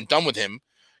obviously weren't done with him.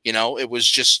 It was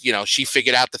just, she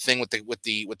figured out the thing with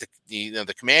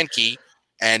the command key,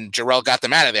 and Jor-El got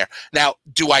them out of there. Now,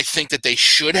 do I think that they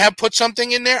should have put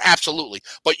something in there? Absolutely.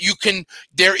 But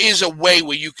there is a way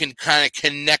where you can kind of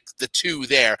connect the two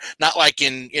there. Not like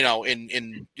in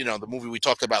the movie we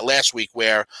talked about last week,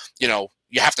 where,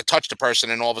 you have to touch the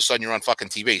person and all of a sudden you're on fucking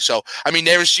TV. So, I mean,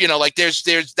 there's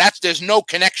no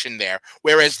connection there.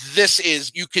 Whereas this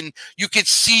is, you can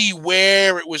see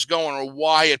where it was going or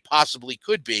why it possibly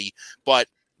could be, but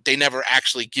they never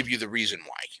actually give you the reason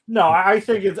why. No, I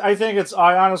think it's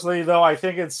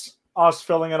us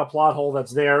filling in a plot hole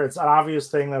that's there. It's an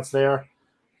obvious thing that's there.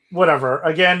 Whatever.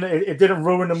 Again, it didn't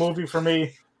ruin the movie for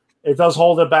me. It does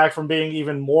hold it back from being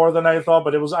even more than I thought,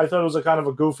 but I thought it was a kind of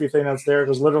a goofy thing that's there,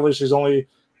 because literally she's only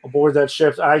aboard that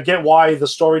ship. I get why the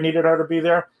story needed her to be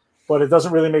there, but it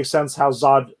doesn't really make sense how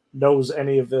Zod knows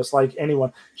any of this, like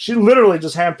anyone. She literally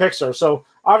just handpicks her. So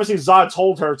obviously Zod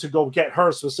told her to go get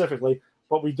her specifically,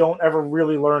 but we don't ever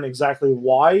really learn exactly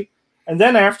why. And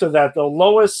then after that, though,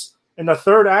 Lois, in the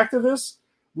third act of this,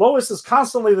 Lois is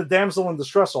constantly the damsel in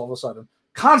distress all of a sudden.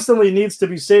 Constantly needs to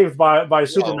be saved by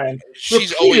Superman.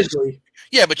 She's always,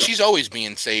 but she's always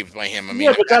being saved by him. I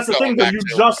mean, but that's the thing that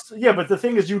but the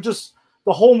thing is,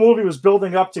 the whole movie was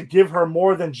building up to give her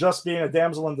more than just being a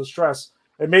damsel in distress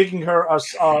and making her a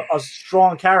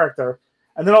strong character.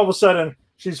 And then all of a sudden,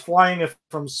 she's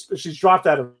she's dropped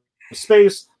out of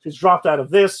space. She's dropped out of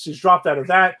this. She's dropped out of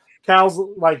that. Cal's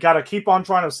like got to keep on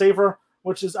trying to save her,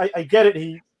 which is, I get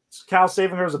it. Cal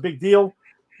saving her is a big deal,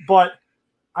 but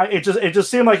it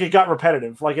just seemed like it got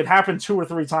repetitive. Like it happened 2 or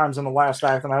 3 times in the last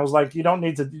act, and I was like, you don't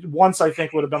need to. Once I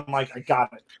think would have been like, I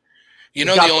got it. The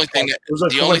only thing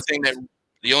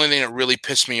that really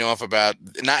pissed me off and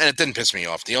it didn't piss me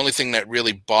off. The only thing that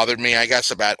really bothered me, I guess,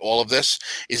 about all of this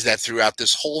is that throughout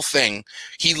this whole thing,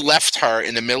 he left her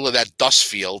in the middle of that dust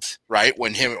field, right?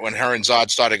 When her and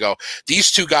Zod started to go,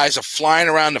 these two guys are flying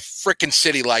around the frickin'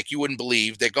 city like you wouldn't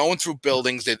believe. They're going through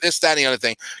buildings. They're this, that, and the other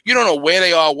thing. You don't know where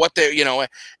they are, what they're,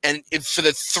 and for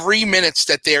the 3 minutes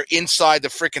that they're inside the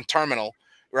frickin' terminal,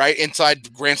 right?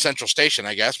 Inside Grand Central Station,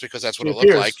 I guess, because that's what it looked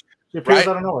like. She appears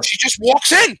out of nowhere. She just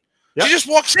walks in. Yep. She just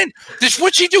walks in.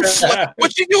 What'd she do?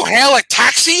 What'd she do? Hail a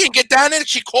taxi and get down there? Did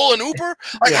she call an Uber?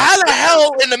 Like, how the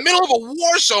hell in the middle of a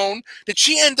war zone did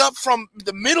she end up from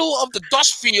the middle of the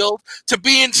dust field to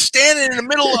being standing in the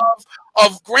middle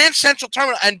of Grand Central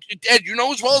Terminal? And Ed, you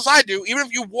know as well as I do, even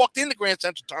if you walked into Grand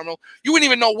Central Terminal, you wouldn't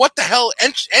even know what the hell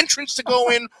entrance to go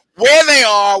in, where they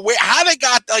are, how they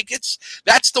got. Like,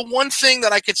 that's the one thing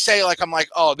that I could say. Like, I'm like,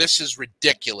 oh, this is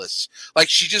ridiculous. Like,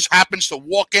 she just happens to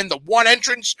walk in the one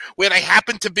entrance where they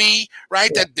happen to be, right?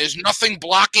 Yeah. That there's nothing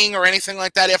blocking or anything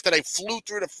like that after they flew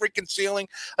through the freaking ceiling.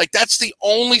 Like, that's the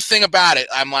only thing about it.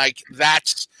 I'm like,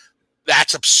 that's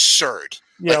absurd.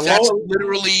 Yeah, like that's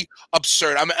literally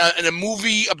absurd. I'm in a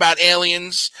movie about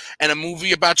aliens and a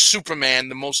movie about Superman.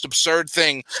 The most absurd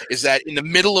thing is that in the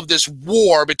middle of this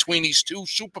war between these two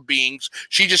super beings,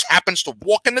 she just happens to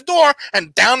walk in the door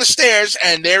and down the stairs,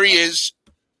 and there he is.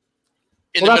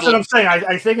 Well, that's what I'm saying.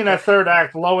 I think in that third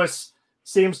act, Lois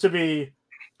seems to be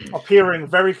appearing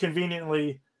very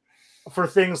conveniently for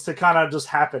things to kind of just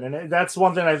happen, and that's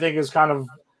one thing I think is kind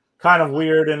of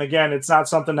weird. And again, it's not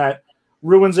something that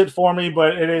ruins it for me,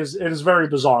 but it is very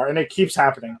bizarre, and it keeps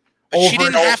happening over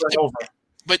and over and over.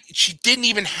 But she didn't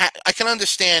even have. I can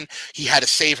understand he had to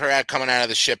save her out coming out of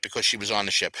the ship because she was on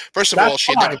the ship. First of all,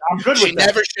 she shouldn't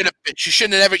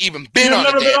have even been on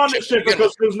the ship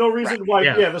because there's no reason why.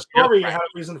 Yeah, the story had a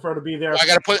reason for her to be there. I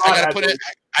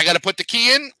gotta put the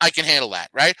key in. I can handle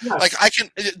that, right? Yes. Like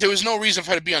there was no reason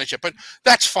for her to be on the ship, but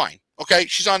that's fine. Okay,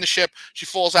 she's on the ship. She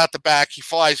falls out the back. He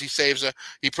flies. He saves her.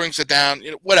 He brings her down.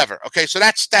 Whatever. Okay, so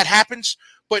that happens.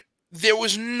 But there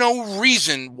was no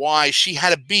reason why she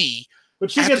had to be.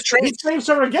 But he saves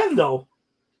her again, though.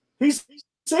 He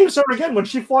saves her again when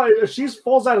she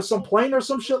falls out of some plane or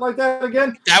some shit like that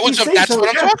again. That's what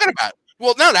I'm talking about.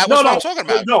 Well, no, that was what I'm talking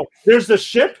about. No, there's the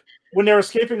ship when they're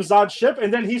escaping Zod's ship,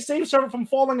 and then he saves her from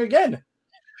falling again.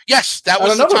 Yes, that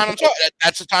was the time I'm talking.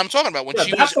 That's the time I'm talking about. When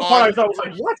she was on, part I thought was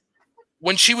like, what?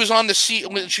 When she was on the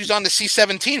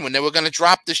C-17, when they were going to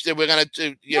drop this, they were going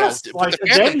to, put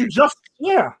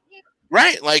the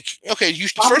right? Like, okay,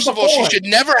 first of all, she should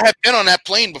never have been on that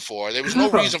plane before. There was no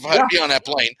reason for her to be on that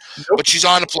plane, but she's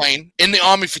on the plane in the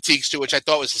army fatigues too, which I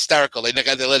thought was hysterical. They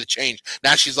let it change.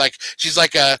 Now she's like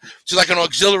an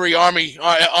auxiliary army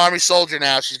soldier.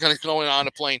 Now she's going to go on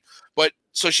the plane, but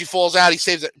so she falls out. He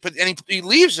saves it, but he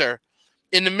leaves her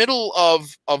in the middle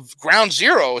of ground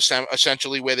zero,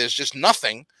 essentially, where there's just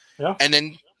nothing. Yeah. And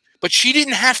then, but she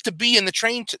didn't have to be in the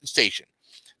train station.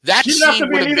 That she didn't scene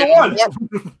would have been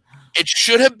more. It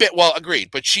should have been, well,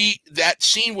 agreed, but that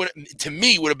scene would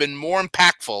have been more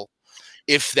impactful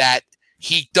if that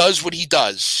he does what he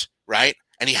does, right?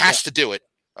 And he has to do it,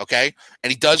 okay?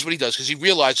 And he does what he does because he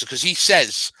realizes, because he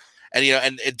says, and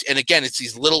and again, it's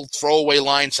these little throwaway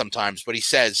lines sometimes, but he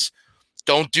says,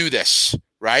 "Don't do this,"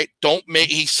 right?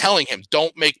 He's telling him,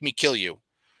 "Don't make me kill you,"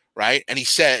 right? And he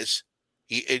says,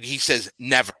 he says,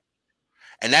 "Never."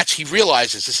 And he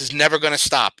realizes this is never going to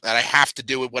stop, that I have to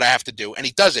do what I have to do. And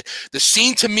he does it. The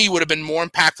scene to me would have been more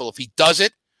impactful if he does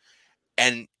it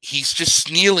and he's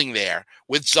just kneeling there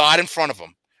with Zod in front of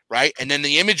him, right? And then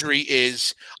the imagery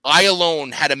is, I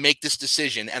alone had to make this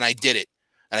decision and I did it.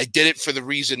 And I did it for the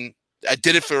reason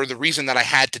that I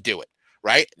had to do it.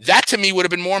 Right? That to me would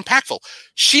have been more impactful.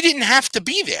 She didn't have to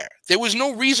be there. There was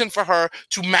no reason for her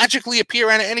to magically appear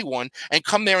on anyone and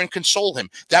come there and console him.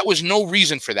 That was no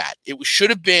reason for that. It should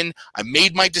have been, I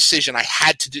made my decision. I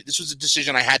had to do, this was a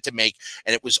decision I had to make,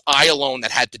 and it was I alone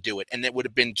that had to do it. And it would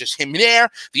have been just him there,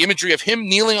 the imagery of him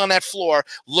kneeling on that floor,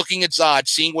 looking at Zod,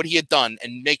 seeing what he had done,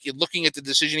 and looking at the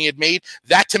decision he had made.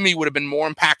 That to me would have been more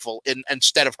impactful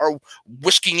instead of her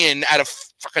whisking in out of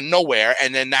fucking nowhere,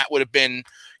 and then that would have been,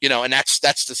 and that's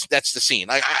the scene.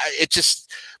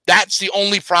 That's the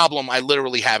only problem I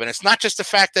literally have. And it's not just the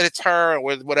fact that it's her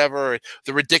or whatever,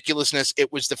 the ridiculousness.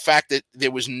 It was the fact that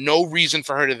there was no reason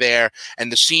for her to there.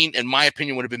 And the scene, in my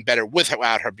opinion, would have been better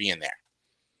without her being there.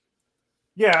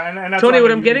 Yeah. And that's Tony,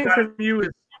 what I'm getting from you is,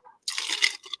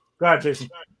 go ahead, Jason.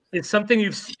 It's something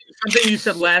you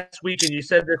said last week, and you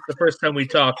said this the first time we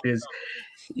talked, is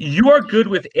you are good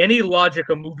with any logic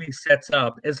a movie sets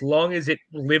up as long as it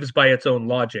lives by its own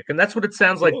logic. And that's what it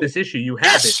sounds like this issue you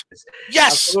have.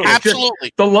 Yes,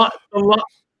 absolutely. The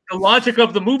logic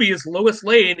of the movie is Lois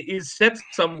Lane is set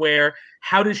somewhere.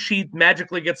 How does she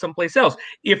magically get someplace else?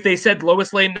 If they said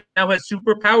Lois Lane now has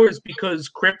superpowers because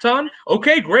Krypton,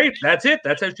 okay, great. That's it.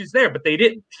 That's how she's there. But they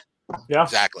didn't. Yeah,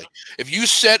 exactly. If you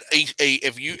set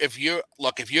if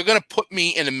you're going to put me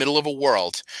in the middle of a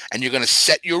world and you're going to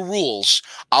set your rules,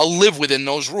 I'll live within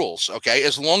those rules. Okay,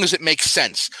 as long as it makes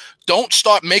sense. Don't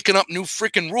start making up new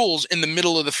freaking rules in the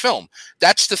middle of the film.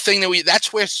 That's the thing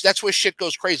that's where shit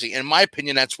goes crazy. In my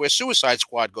opinion, that's where Suicide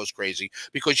Squad goes crazy,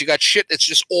 because you got shit that's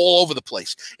just all over the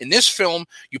place. In this film,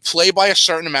 you play by a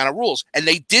certain amount of rules, and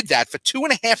they did that for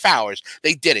 2.5 hours.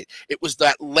 They did it. It was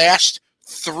that last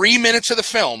 3 minutes of the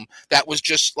film that was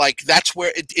just like, that's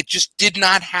where it just did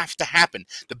not have to happen.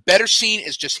 The better scene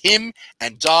is just him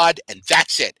and Zod, and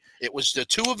that's it. It was the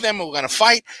two of them who were going to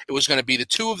fight. It was going to be the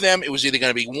two of them. It was either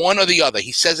going to be one or the other.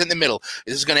 He says in the middle,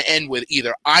 this is going to end with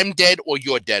either I'm dead or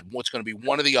you're dead. It's going to be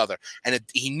one or the other. And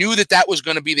he knew that was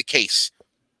going to be the case.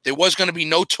 There was going to be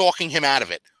no talking him out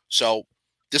of it. So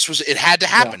it had to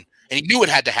happen. and he knew it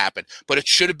had to happen. But it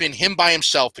should have been him by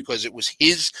himself because it was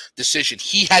his decision.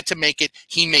 He had to make it.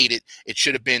 He made it. It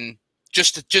should have been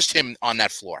just him on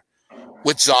that floor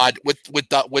with Zod with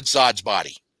Zod's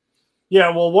body. Yeah,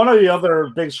 well, one of the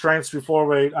other big strengths before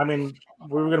we were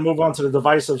going to move on to the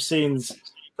divisive scenes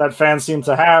that fans seem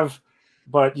to have,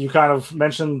 but you kind of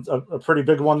mentioned a pretty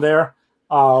big one there.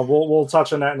 We'll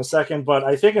touch on that in a second, but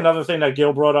I think another thing that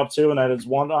Gil brought up too, and that is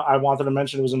one I wanted to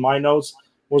mention, it was in my notes,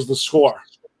 was the score.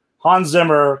 Hans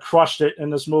Zimmer crushed it in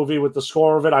this movie with the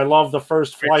score of it. I love the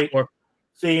first flight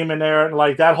theme in there, and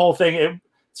like that whole thing.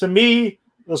 To me,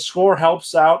 the score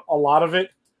helps out a lot of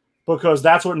it because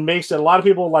that's what makes it. A lot of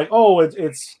people are like, oh,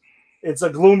 it's a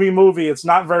gloomy movie. It's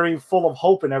not very full of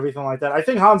hope and everything like that. I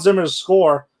think Hans Zimmer's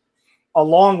score,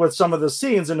 along with some of the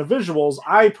scenes and the visuals,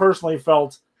 I personally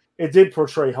felt it did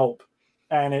portray hope,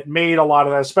 and it made a lot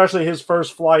of that, especially his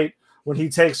first flight when he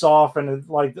takes off, and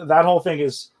like that whole thing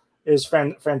is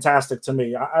fantastic to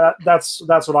me. That's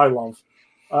what I love.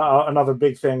 Another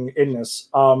big thing in this.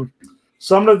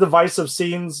 Some of the divisive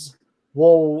scenes.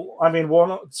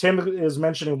 Tim is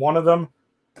mentioning one of them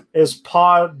is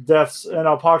Pa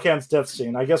Kent's death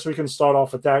scene. I guess we can start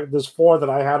off with that. There's 4 that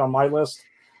I had on my list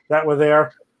that were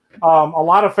there. A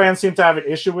lot of fans seem to have an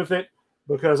issue with it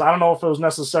because I don't know if it was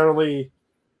necessarily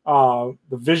the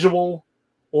visual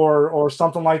or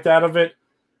something like that of it.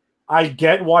 I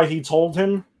get why he told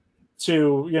him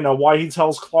to, why he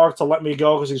tells Clark to let me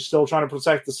go because he's still trying to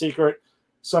protect the secret.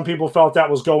 Some people felt that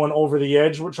was going over the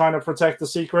edge with trying to protect the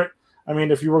secret. I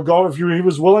mean, he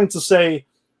was willing to say,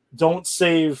 don't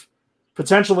save,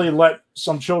 potentially let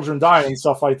some children die and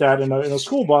stuff like that in a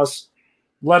school bus,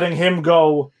 letting him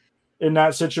go in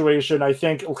that situation, I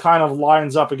think kind of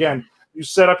lines up. Again, you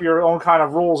set up your own kind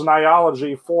of rules and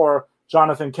ideology for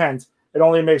Jonathan Kent. It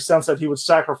only makes sense that he would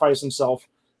sacrifice himself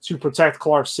to protect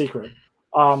Clark's secret.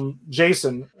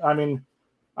 Jason, I mean,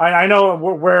 I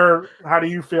know how do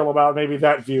you feel about maybe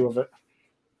that view of it?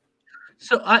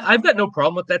 So I've got no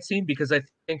problem with that scene because I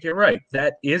think you're right.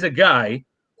 That is a guy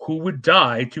who would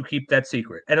die to keep that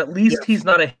secret. And at least he's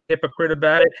not a hypocrite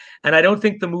about it. And I don't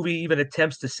think the movie even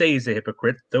attempts to say he's a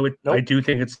hypocrite, though I do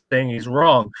think it's saying he's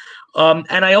wrong.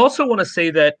 And I also want to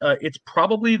say that it's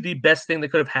probably the best thing that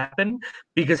could have happened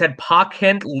because had Pa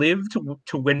Kent lived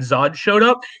to when Zod showed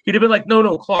up, he'd have been like,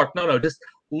 no, Clark, no, just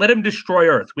let him destroy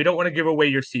Earth. We don't want to give away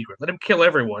your secret. Let him kill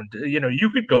everyone. You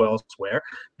could go elsewhere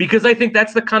because I think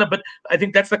that's the kind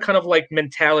of like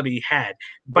mentality he had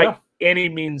by any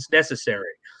means necessary.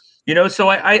 So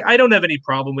I don't have any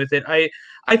problem with it.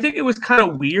 I think it was kind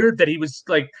of weird that he was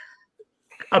like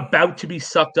about to be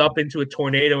sucked up into a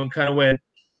tornado and kind of went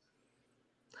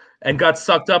and got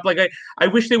sucked up. Like I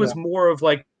wish there was more of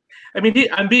like, I mean,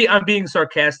 I'm being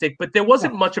sarcastic, but there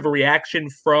wasn't much of a reaction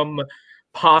from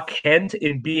Pa Kent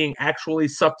in being actually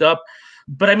sucked up.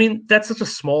 But I mean, that's such a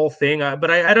small thing. But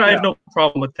I have no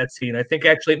problem with that scene. I think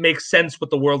actually it makes sense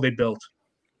with the world they built.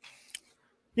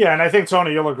 Yeah, and I think,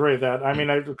 Tony, you'll agree that. I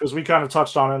mean, because we kind of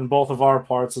touched on it in both of our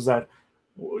parts, is that,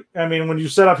 I mean, when you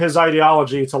set up his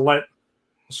ideology to let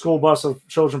a school bus of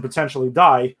children potentially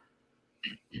die,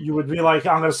 you would be like,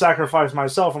 I'm going to sacrifice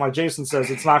myself. And like Jason says,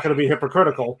 it's not going to be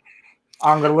hypocritical.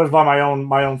 I'm going to live by my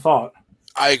own thought.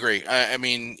 I agree. I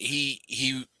mean, he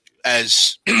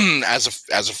as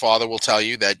a father will tell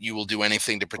you that you will do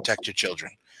anything to protect your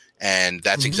children. And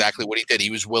that's exactly what he did.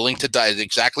 He was willing to die.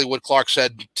 Exactly what Clark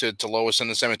said to Lois in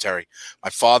the cemetery.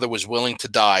 My father was willing to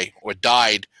die or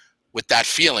died with that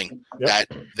feeling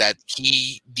that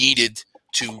he needed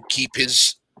to keep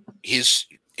his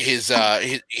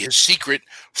secret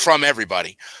from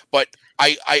everybody. But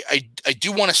I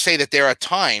do want to say that there are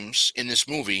times in this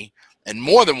movie, and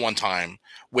more than one time,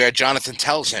 where Jonathan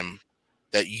tells him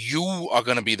that you are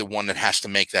going to be the one that has to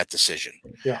make that decision.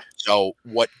 Yeah. So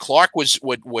what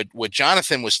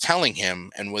Jonathan was telling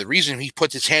him, and the reason he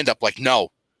put his hand up like, no,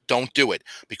 don't do it,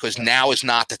 because now is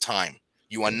not the time.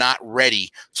 You are not ready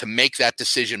to make that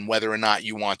decision whether or not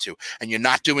you want to. And you're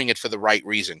not doing it for the right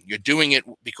reason. You're doing it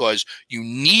because you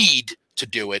need to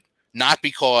do it, not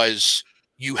because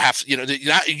you have,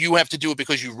 you have to do it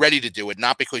because you're ready to do it,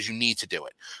 not because you need to do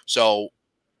it. So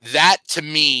that to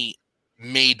me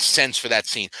made sense for that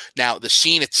scene. Now, the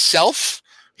scene itself,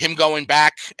 him going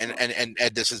back, and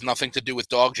this has nothing to do with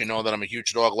dogs. You know that I'm a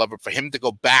huge dog lover. For him to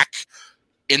go back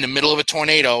in the middle of a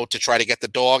tornado to try to get the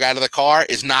dog out of the car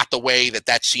is not the way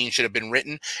that scene should have been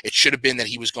written. It should have been that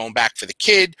he was going back for the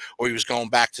kid, or he was going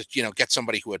back to, get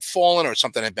somebody who had fallen or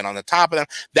something had been on the top of them.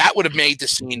 That would have made the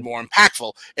scene more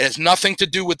impactful. It has nothing to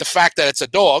do with the fact that it's a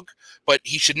dog, but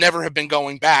he should never have been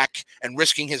going back and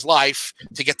risking his life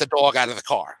to get the dog out of the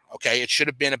car. Okay. It should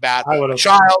have been about a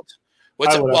child.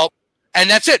 Well, And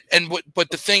that's it. But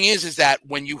the thing is that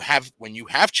when you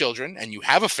have children and you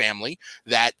have a family,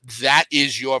 that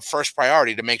is your first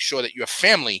priority, to make sure that your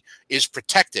family is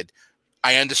protected.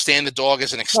 I understand the dog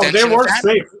is an extension. No, they were of that.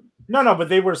 safe. No, but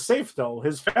they were safe though.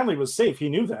 His family was safe. He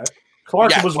knew that.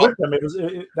 Clark was with them.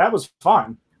 That was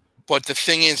fine. But the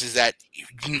thing is that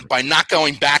by not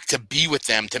going back to be with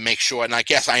them to make sure, and I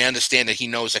guess I understand that he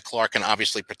knows that Clark can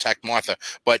obviously protect Martha,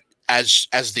 but as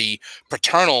the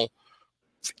paternal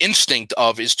instinct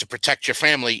is to protect your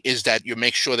family, is that you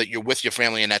make sure that you're with your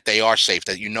family and that they are safe,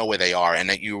 that you know where they are, and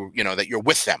that that you're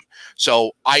with them.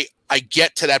 So I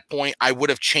get to that point. I would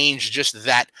have changed just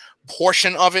that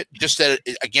portion of it, just that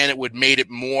it would made it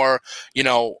more,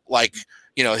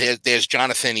 there's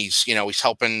Jonathan. He's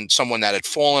helping someone that had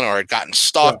fallen or had gotten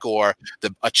stuck, or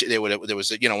there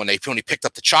was when he picked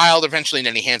up the child eventually, and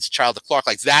then he hands the child to Clark.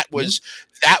 Like that was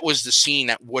the scene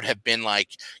that would have been that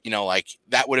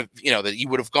would have that you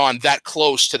would have gone that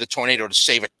close to the tornado to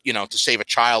save a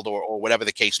child or whatever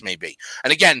the case may be.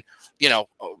 And again, that's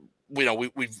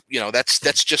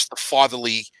just the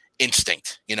fatherly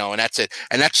instinct, and that's it.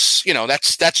 And that's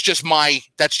just my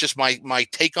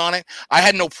take on it. I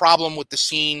had no problem with the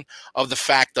scene of the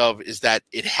fact is that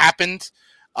it happened,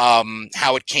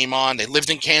 how it came on. They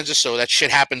lived in Kansas, so that shit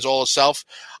happens all itself.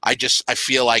 I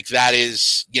feel like that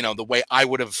is, the way I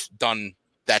would have done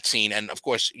that scene. And of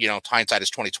course, hindsight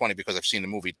is 2020 because I've seen the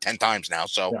movie 10 times now.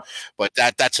 So, but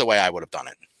that's the way I would have done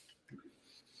it.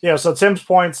 Yeah. So Tim's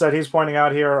points that he's pointing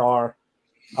out here are,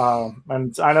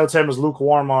 and I know Tim is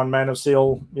lukewarm on Man of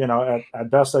Steel, at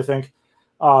best, I think.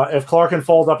 If Clark can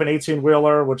fold up an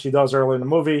 18-wheeler, which he does early in the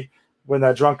movie, when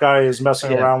that drunk guy is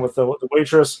messing around with the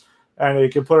waitress, and he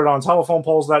can put it on telephone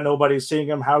poles that nobody's seeing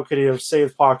him, how could he have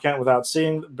saved Pa Kent without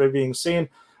being seen?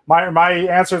 My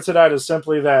answer to that is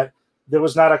simply that there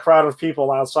was not a crowd of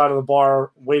people outside of the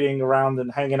bar waiting around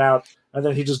and hanging out, and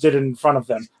then he just did it in front of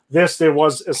them. There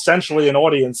was essentially an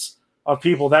audience of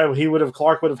people that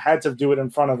Clark would have had to do it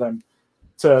in front of them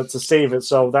to save it.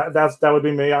 So that would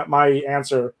be my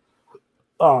answer.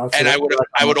 And I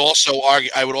would also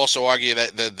argue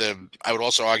that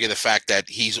the fact that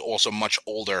he's also much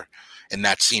older in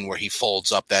that scene where he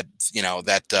folds up the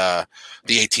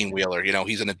 18-wheeler.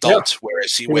 He's an adult,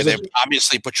 whereas where they're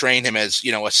obviously portraying him as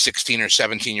a 16 or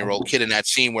 17-year-old kid in that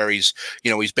scene where he's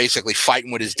basically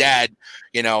fighting with his dad,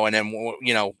 and then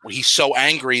he's so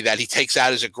angry that he takes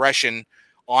out his aggression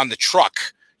on the truck.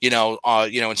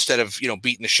 Instead of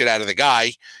beating the shit out of the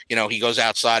guy, he goes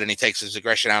outside and he takes his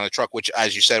aggression out of the truck, which,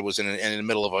 as you said, was in the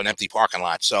middle of an empty parking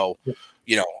lot. So,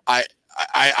 I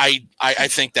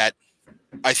think that.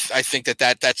 I think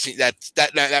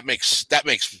that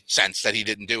makes sense that he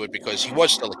didn't do it because he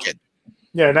was still a kid.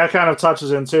 Yeah, and that kind of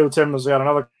touches in too. Tim has got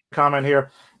another comment here.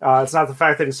 It's not the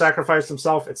fact that he sacrificed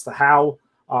himself; it's the how.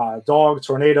 Dog,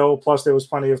 tornado. Plus, there was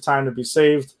plenty of time to be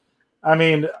saved. I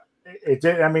mean, it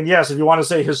did. I mean, yes, if you want to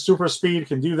say his super speed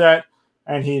can do that,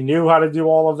 and he knew how to do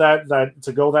all of that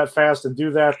to go that fast and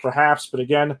do that, perhaps. But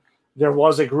again, there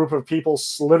was a group of people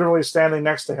literally standing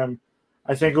next to him.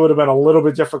 I think it would have been a little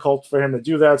bit difficult for him to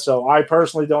do that. So I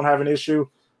personally don't have an issue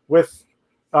with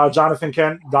Jonathan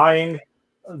Kent dying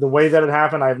the way that it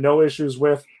happened. I have no issues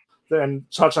with. And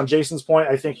touch on Jason's point,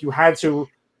 I think you had to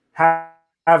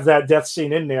have that death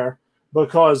scene in there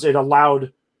because it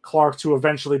allowed Clark to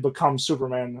eventually become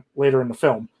Superman later in the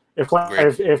film.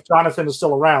 If Jonathan is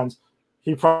still around,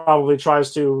 he probably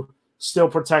tries to still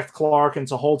protect Clark and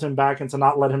to hold him back and to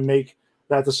not let him make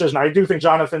that decision. I do think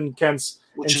Jonathan Kent's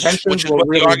intentions were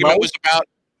really the argument low. Was about.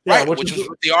 Yeah, right, which was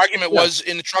what the argument was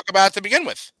in the truck about to begin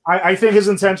with. I think his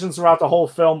intentions throughout the whole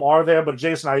film are there, but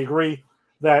Jason, I agree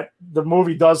that the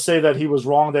movie does say that he was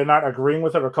wrong. They're not agreeing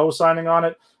with it or co-signing on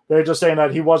it. They're just saying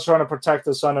that he was trying to protect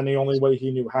his son in the only way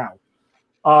he knew how.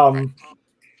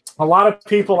 A lot of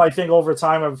people, I think, over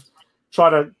time have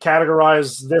tried to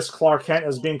categorize this Clark Kent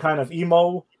as being kind of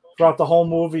emo throughout the whole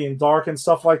movie and dark and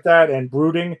stuff like that and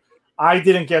brooding. I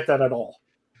didn't get that at all.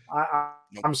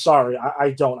 I'm sorry.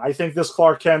 I don't. I think this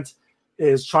Clark Kent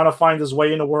is trying to find his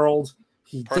way in the world.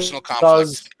 He personal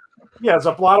conflict. There's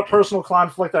a lot of personal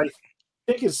conflict that I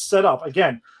think is set up.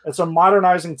 Again, it's a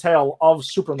modernizing tale of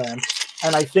Superman,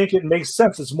 and I think it makes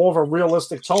sense. It's more of a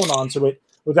realistic tone onto it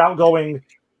without going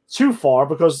too far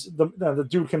because the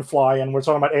dude can fly, and we're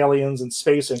talking about aliens and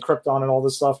space and Krypton and all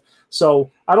this stuff.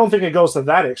 So I don't think it goes to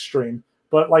that extreme.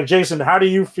 But like Jason, how do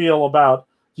you feel about?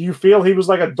 Do you feel he was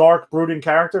like a dark, brooding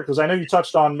character? Because I know you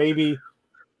touched on maybe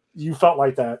you felt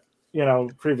like that,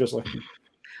 previously.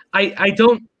 I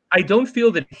don't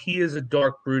feel that he is a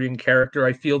dark, brooding character.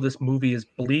 I feel this movie is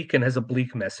bleak and has a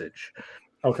bleak message.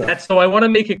 Okay. That's so I want to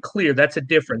make it clear. That's a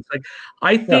difference. Like,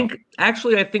 I think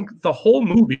the whole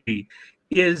movie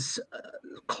is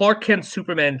Clark Kent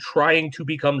Superman trying to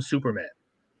become Superman,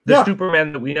 the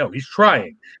Superman that we know. He's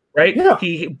trying, right? Yeah.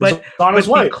 He's on his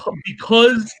way.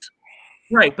 Because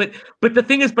right, but the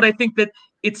thing is, but I think that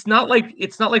it's not like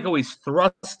always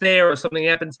thrust there or something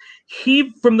happens.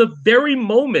 He, from the very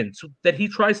moment that he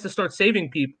tries to start saving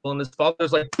people, and his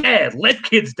father's like, "Dad, let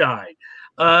kids die."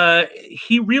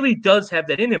 He really does have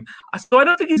that in him. So I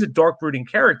don't think he's a dark, brooding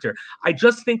character. I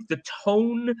just think the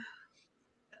tone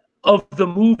of the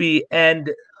movie, and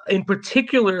in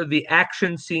particular the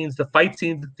action scenes, the fight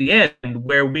scenes at the end,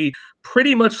 where we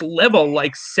pretty much level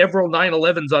like several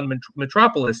 9/11s on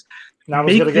Metropolis. Now I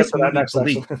was going to get to that next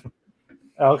section.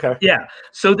 Okay. Yeah.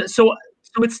 So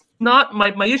it's not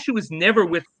my issue is never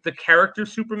with the character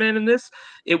Superman in this.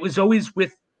 It was always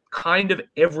with kind of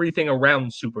everything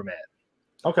around Superman.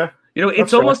 Okay. You know,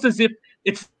 it's almost as if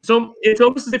it's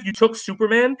almost as if you took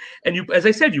Superman and you, as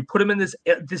I said, you put him in this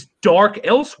dark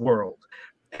else world,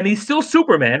 and he's still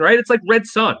Superman, right? It's like Red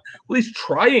Sun. Well, he's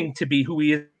trying to be who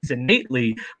he is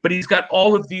innately, but he's got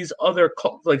all of these other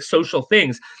like social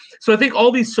things. So I think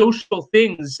all these social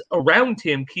things around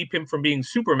him keep him from being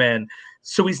Superman.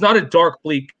 So he's not a dark,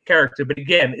 bleak character. But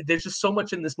again, there's just so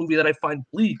much in this movie that I find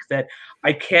bleak that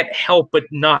I can't help but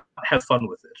not have fun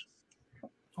with it.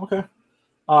 Okay.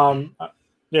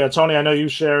 Yeah, Tony, I know you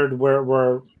shared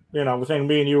where I think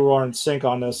me and you are in sync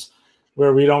on this,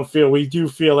 where we do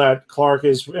feel that Clark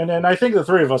is, and I think the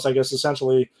three of us, I guess,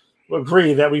 essentially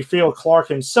agree that we feel Clark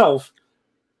himself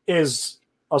is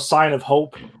a sign of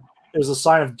hope, is a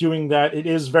sign of doing that. It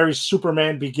is very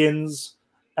Superman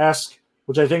Begins-esque,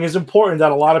 which I think is important,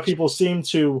 that a lot of people seem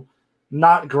to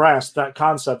not grasp that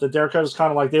concept, that they're just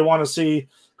kind of like, they want to see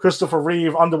Christopher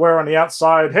Reeve underwear on the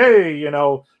outside, hey,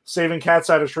 saving cats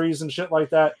out of trees and shit like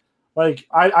that. Like,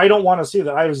 I don't want to see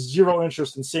that. I have zero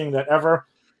interest in seeing that ever.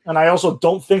 And I also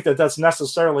don't think that that's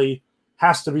necessarily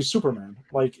has to be Superman.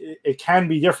 Like, it can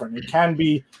be different. It can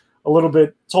be a little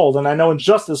bit told. And I know in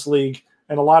Justice League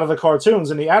and a lot of the cartoons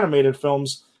and the animated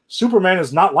films, Superman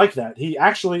is not like that. He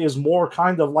actually is more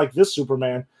kind of like this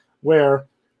Superman, where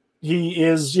he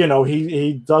is,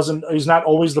 he's not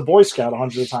always the Boy Scout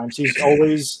 100 times. He's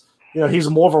always, he's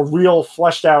more of a real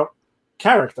fleshed out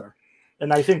character.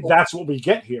 And I think that's what we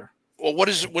get here. Well, what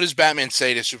does Batman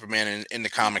say to Superman in the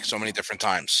comics so many different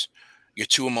times? You're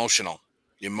too emotional.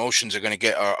 Your emotions are going to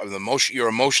get your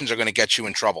emotions are going to get you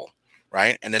in trouble,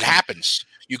 right? And it happens.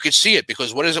 You could see it,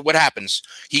 because what happens?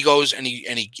 He goes and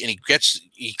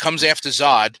he comes after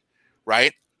Zod,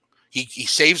 right? He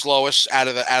saves Lois out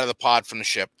of the pod from the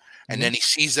ship, and then he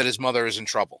sees that his mother is in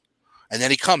trouble. And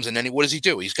then he comes, and then what does he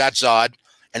do? He's got Zod,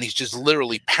 and he's just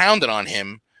literally pounded on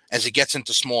him as he gets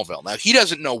into Smallville. Now, he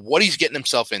doesn't know what he's getting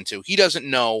himself into. He doesn't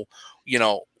know,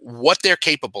 what they're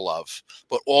capable of.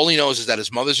 But all he knows is that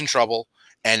his mother's in trouble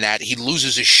and that he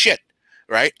loses his shit,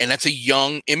 right? And that's a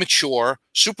young, immature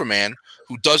Superman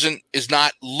who is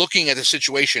not looking at the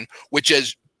situation, which,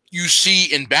 as you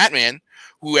see in Batman,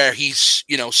 where he's,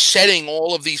 setting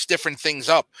all of these different things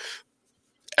up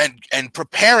and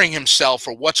preparing himself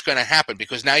for what's going to happen,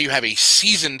 because now you have a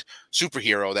seasoned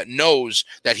superhero that knows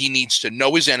that he needs to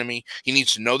know his enemy, he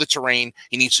needs to know the terrain,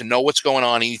 he needs to know what's going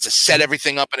on, he needs to set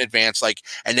everything up in advance.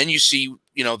 And then you see,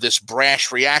 this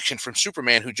brash reaction from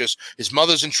Superman, who just, his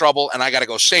mother's in trouble and I got to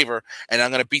go save her, and I'm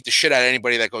going to beat the shit out of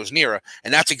anybody that goes near her.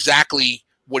 And that's exactly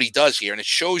what he does here. And it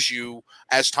shows you,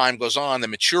 as time goes on, the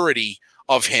maturity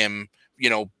of him,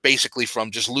 basically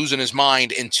from just losing his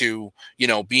mind into,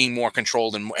 being more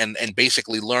controlled and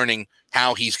basically learning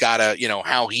how he's got to,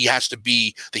 how he has to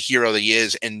be the hero that he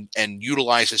is and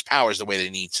utilize his powers the way that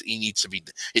it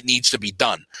needs to be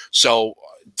done. So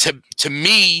to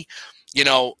me,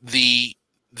 the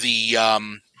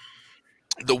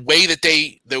way that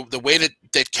the way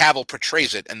that Cavill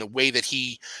portrays it, and the way that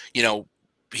he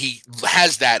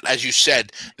has that, as you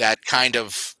said, that kind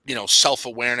of,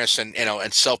 self-awareness and,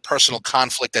 and personal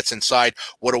conflict that's inside.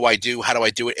 What do I do? How do I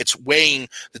do it? It's weighing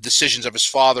the decisions of his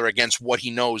father against what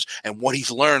he knows and what he's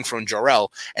learned from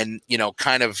Jor-El, and,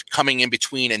 kind of coming in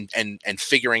between and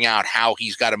figuring out how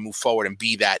he's got to move forward and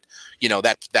be that,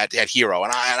 that hero.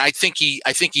 And I think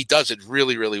he does it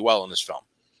really, really well in this film.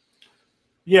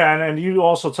 Yeah. And you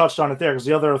also touched on it there, because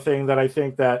the other thing that I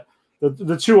think that,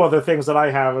 the two other things that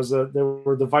I have is that there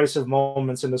were divisive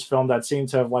moments in this film that seem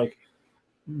to have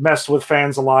messed with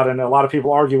fans a lot, and a lot of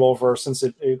people argue over since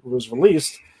it was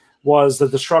released, was the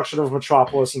destruction of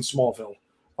Metropolis and Smallville.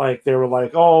 They were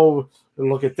like, oh,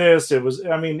 look at this. It was,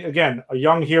 again, a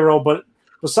young hero, but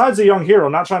besides a young hero,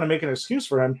 not trying to make an excuse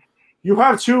for him, you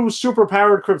have two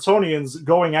super-powered Kryptonians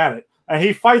going at it. and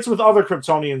he fights with other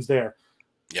Kryptonians there.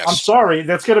 Yes. I'm sorry,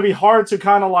 that's going to be hard to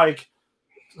kind of like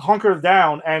hunker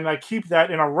down and like keep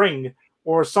that in a ring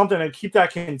or something and keep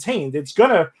that contained. It's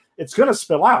gonna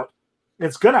spill out.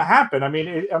 It's gonna happen. I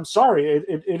mean, I'm sorry,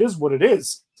 it is what it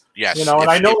is. Yes, you know, and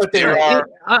I know that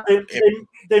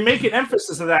they make an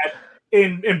emphasis of that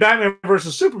in Batman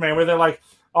versus Superman, where they're like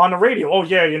on the radio, oh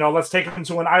yeah, you know, let's take him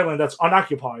to an island that's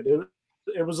unoccupied.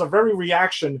 It was a very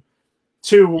reaction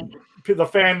to the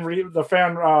fan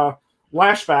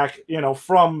flashback, you know,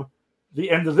 from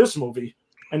the end of this movie,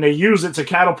 and they use it to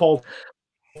catapult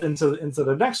into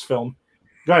the next film.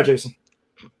 Go ahead, Jason.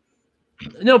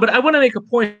 No, but I want to make a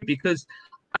point because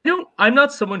I'm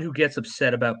not someone who gets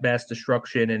upset about mass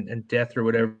destruction and death or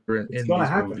whatever in these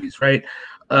movies, right?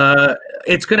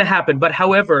 It's going to happen. But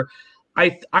however,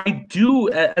 I do,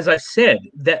 as I said,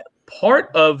 that part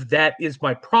of that is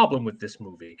my problem with this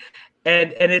movie.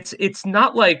 And it's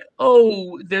not like,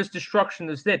 oh, there's destruction,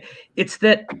 there's that. It's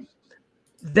the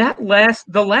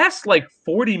last like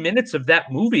 40 minutes of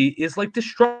that movie is like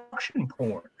destruction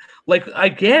porn. Like,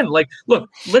 again, like, look,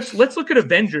 let's look at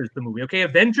Avengers, the movie. Okay,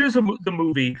 Avengers, the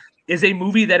movie, is a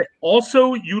movie that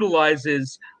also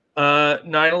utilizes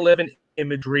 9/11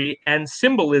 imagery and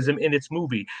symbolism in its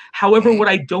movie. However, what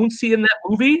I don't see in that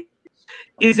movie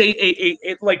is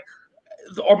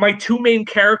are my two main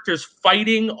characters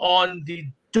fighting on the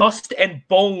dust and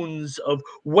bones of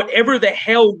whatever the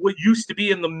hell what used to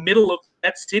be in the middle of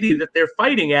that city that they're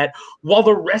fighting at, while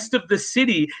the rest of the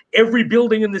city, every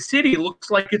building in the city looks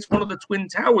like it's one of the Twin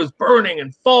Towers burning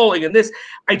and falling. And this,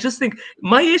 I just think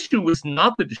my issue was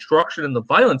not the destruction and the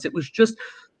violence. It was just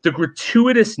the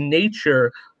gratuitous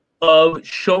nature of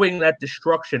showing that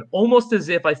destruction, almost as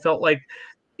if I felt like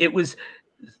it was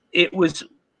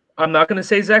I'm not going to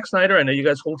say Zack Snyder. I know you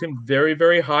guys hold him very,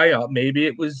 very high up. Maybe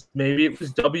it was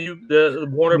the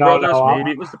Warner Brothers.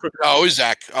 Maybe it was the. No, it was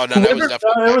Zack. Oh no, that was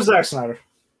definitely. It was Zack Snyder.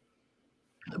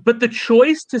 But the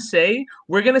choice to say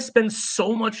we're going to spend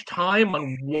so much time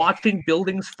on watching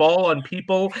buildings fall on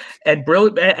people and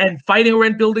fighting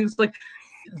around buildings, like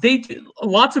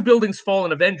lots of buildings fall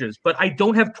in Avengers, but I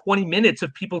don't have 20 minutes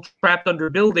of people trapped under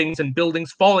buildings and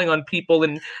buildings falling on people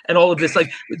and all of this.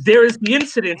 Like, there is the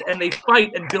incident and they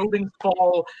fight and buildings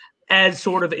fall as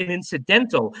sort of an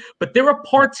incidental, but there are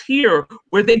parts here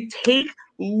where they take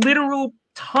literal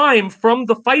time from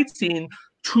the fight scene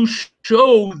to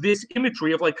show this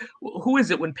imagery of, like, who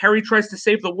is it when Perry tries to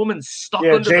save the woman stuck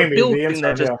under Jamie, the building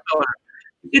that just fell out.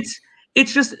 It's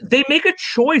just they make a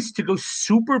choice to go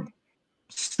super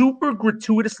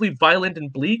gratuitously violent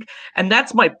and bleak, and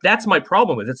that's my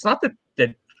problem with it. It's not that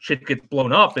shit gets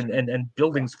blown up and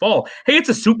buildings fall. Hey, it's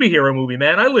a superhero movie,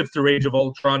 man. I lived through Age of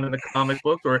Ultron in the comic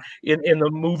book or in the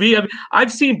movie. I mean,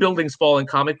 I've seen buildings fall in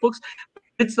comic books.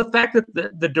 It's the fact that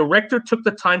the director took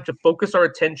the time to focus our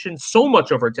attention, so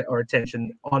much of our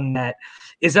attention on that,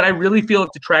 is that I really feel it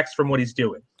detracts from what he's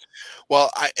doing.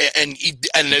 Well,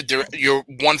 you're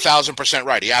 1,000%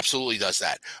 right. He absolutely does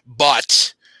that,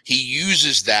 but he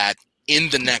uses that in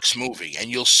the next movie, and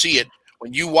you'll see it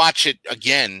when you watch it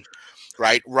again,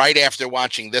 right after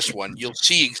watching this one. You'll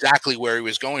see exactly where he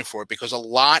was going for it, because a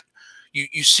lot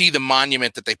you see the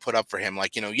monument that they put up for him.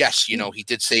 Like, yes, he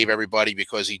did save everybody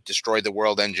because he destroyed the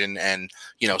world engine and,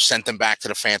 sent them back to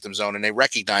the Phantom Zone, and they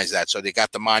recognize that. So they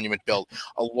got the monument built.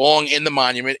 Along in the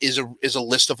monument is a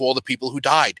list of all the people who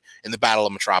died in the Battle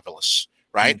of Metropolis.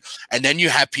 Right. Mm-hmm. And then you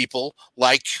have people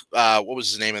like, what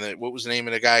was the name of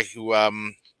the guy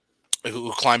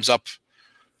who climbs up,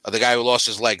 the guy who lost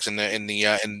his legs in the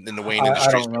Wayne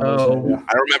Industries. I don't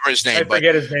remember his name. I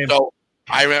forget his name. So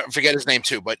I forget his name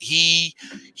too, but you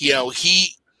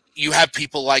have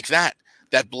people like that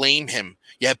blame him.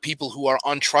 You have people who are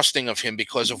untrusting of him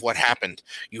because of what happened.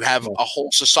 You have a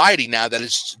whole society now that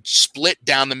is split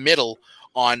down the middle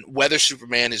on whether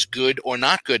Superman is good or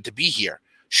not good to be here.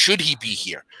 Should he be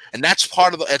here? And that's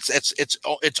part of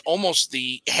it's almost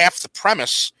the half the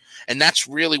premise, and that's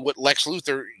really what Lex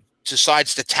Luthor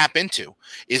decides to tap into,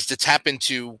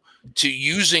 to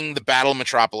using the Battle of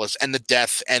Metropolis and the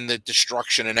death and the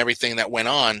destruction and everything that went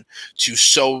on to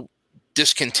sow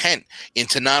discontent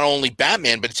into not only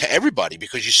Batman but to everybody,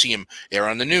 because you see him, they're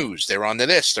on the news, they're on to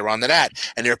this, they're on to that,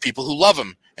 and there are people who love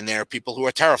him and there are people who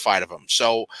are terrified of him.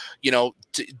 So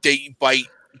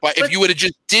But if you would have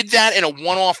just did that in a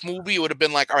one-off movie, it would have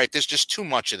been like, all right, there's just too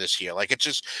much of this here. Like,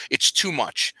 it's too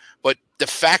much. But the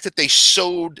fact that they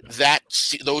sowed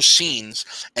those scenes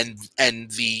and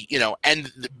the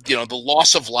the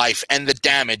loss of life and the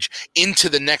damage into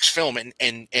the next film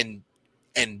and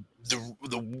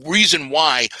the reason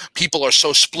why people are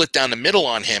so split down the middle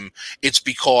on him, it's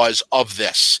because of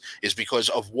this, is because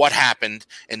of what happened,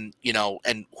 and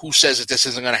and who says that this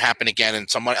isn't going to happen again, and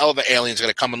someone other aliens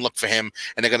going to come and look for him,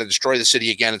 and they're going to destroy the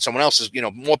city again, and someone else is,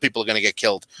 more people are going to get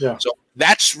killed. Yeah. So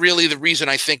that's really the reason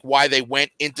I think why they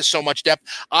went into so much depth.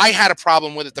 I had a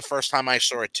problem with it the first time I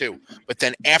saw it too, but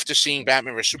then after seeing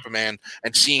Batman vs Superman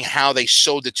and seeing how they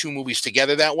sewed the two movies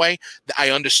together that way, I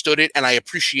understood it and I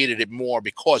appreciated it more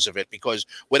because of it. Because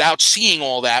without seeing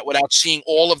all that, without seeing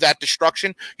all of that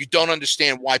destruction, you don't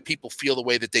understand why people feel the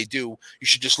way that they do. You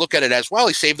should just look at it as, well,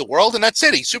 he saved the world and that's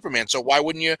it. He's Superman. So why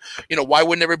wouldn't why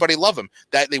wouldn't everybody love him?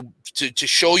 To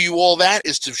show you all that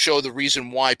is to show the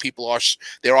reason why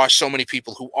there are so many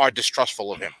people who are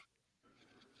distrustful of him.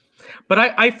 But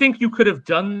I think you could have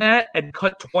done that and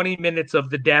cut 20 minutes of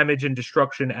the damage and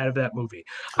destruction out of that movie.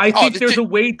 I think there's a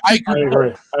way. I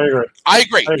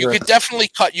agree. You could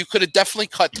have definitely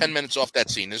cut 10 minutes off that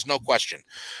scene. There's no question.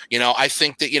 I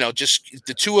think that, just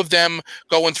the two of them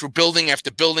going through building after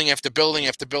building after building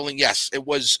after building. Yes, it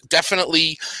was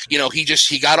definitely,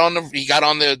 he got on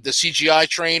the CGI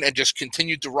train and just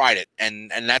continued to ride it. And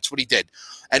that's what he did.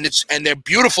 And they're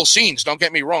beautiful scenes. Don't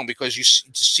get me wrong, because you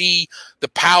see the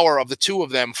power of the two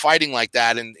of them fighting like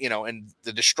that, and and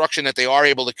the destruction that they are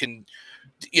able to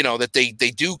that they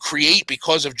do create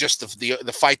because of just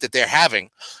the fight that they're having.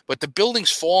 But the buildings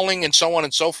falling and so on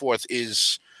and so forth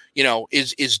is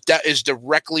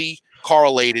directly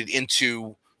correlated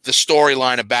into the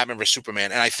storyline of Batman vs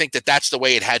Superman, and I think that that's the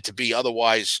way it had to be.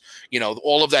 Otherwise,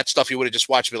 all of that stuff you would have just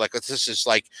watched and be like, this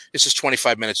is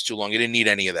 25 minutes too long. You didn't need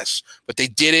any of this, but they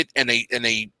did it, and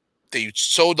they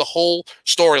sewed the whole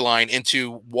storyline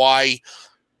into why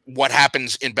what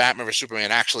happens in Batman vs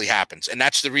Superman actually happens, and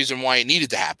that's the reason why it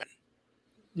needed to happen.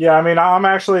 Yeah, I mean, I'm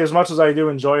actually, as much as I do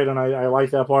enjoy it, and I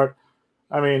like that part.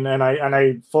 I mean, and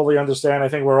I fully understand. I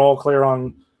think we're all clear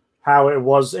on how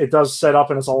it does set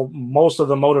up, and it's most of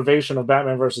the motivation of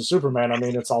Batman versus Superman. I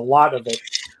mean, it's a lot of it.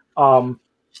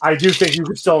 I do think you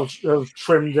could still have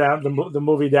trimmed down the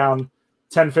movie down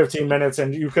 10, 15 minutes,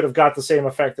 and you could have got the same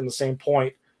effect and the same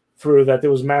point through that. There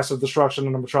was massive destruction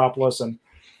in the metropolis and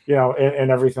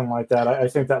everything like that. I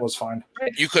think that was fine.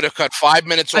 You could have cut 5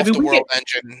 minutes off the World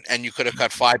Engine, and you could have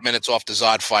cut 5 minutes off the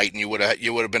Zod fight, and you would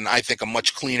have been, I think, a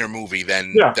much cleaner movie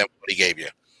than what he gave you.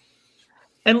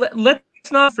 And let's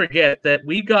not forget that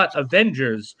we got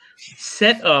Avengers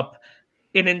set up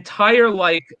an entire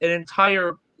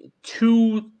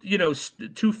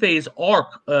two-phase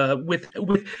arc with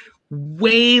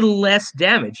way less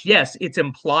damage. Yes, it's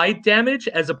implied damage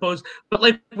but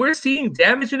we're seeing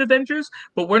damage in Avengers,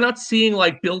 but we're not seeing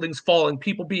buildings falling,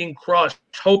 people being crushed,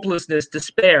 hopelessness,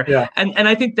 despair. Yeah. And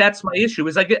I think that's my issue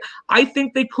is I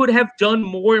think they could have done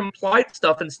more implied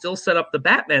stuff and still set up the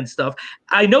Batman stuff.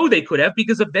 I know they could have,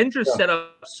 because Avengers set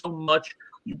up so much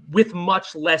with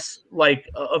much less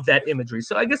of that imagery.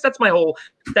 So I guess that's my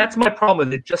problem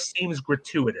with it. Just seems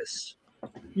gratuitous.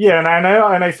 Yeah,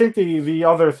 and I think the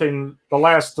other thing, the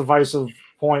last divisive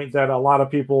point that a lot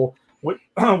of people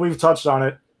we've touched on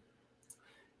it,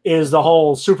 is the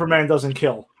whole Superman doesn't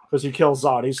kill, because he kills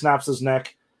Zod. He snaps his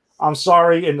neck. I'm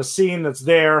sorry, in the scene that's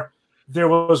there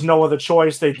was no other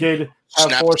choice. They did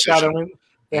have foreshadowing.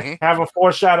 They have a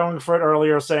foreshadowing for it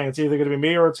earlier, saying it's either going to be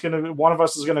me or it's going to be one of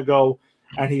us is going to go.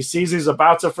 And he sees he's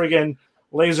about to friggin'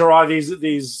 laser eye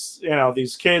these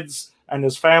kids and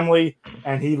his family,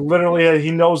 and he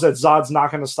knows that Zod's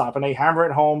not going to stop, and they hammer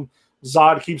it home.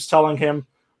 Zod keeps telling him,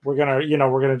 "We're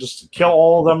gonna just kill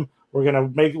all of them. We're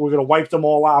gonna wipe them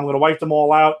all out. I'm gonna wipe them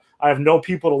all out. I have no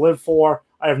people to live for.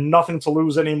 I have nothing to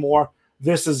lose anymore.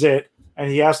 This is it." And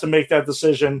he has to make that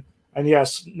decision. And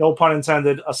yes, no pun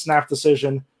intended, a snap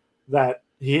decision that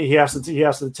he has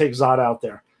to take Zod out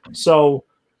there. So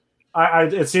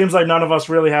it seems like none of us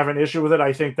really have an issue with it.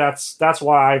 I think that's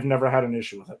why I've never had an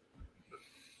issue with it.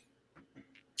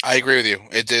 I agree with you.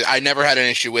 I never had an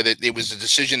issue with it. It was a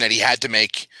decision that he had to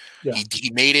make. Yeah.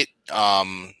 He made it.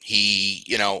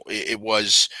 It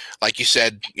was, like you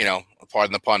said,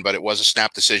 pardon the pun, but it was a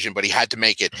snap decision, but he had to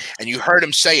make it. And you heard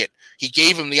him say it. He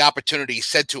gave him the opportunity. He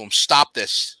said to him, "Stop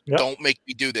this. Yep. Don't make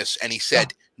me do this." And he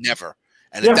said, "Never."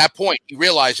 And at that point, he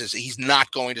realizes he's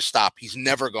not going to stop. He's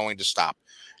never going to stop.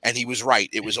 And he was right.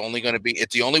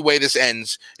 It's the only way this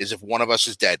ends is if one of us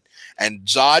is dead. And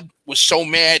Zod was so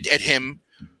mad at him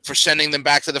for sending them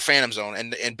back to the Phantom Zone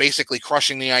and basically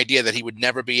crushing the idea that he would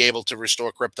never be able to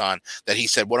restore Krypton, that he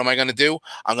said, "What am I going to do?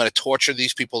 I'm going to torture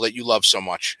these people that you love so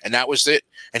much." And that was it.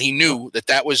 And he knew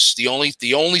that was the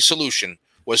only solution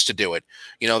was to do it.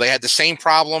 They had the same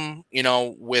problem,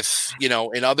 with,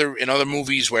 in other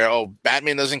movies where,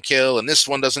 Batman doesn't kill and this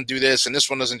one doesn't do this and this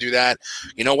one doesn't do that.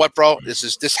 You know what, bro?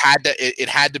 It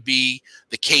had to be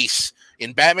the case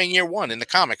in Batman Year One in the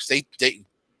comics. He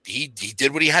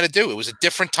did what he had to do. It was a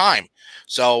different time.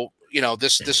 So,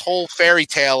 this whole fairy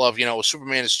tale of,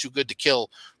 Superman is too good to kill.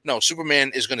 No,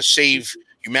 Superman is going to save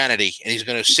humanity, and he's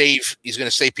going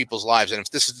to save people's lives. And if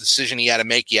this is the decision he had to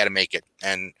make it.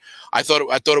 And I thought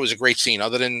it was a great scene.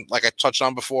 Other than, like I touched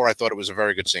on before, I thought it was a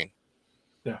very good scene.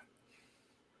 Yeah.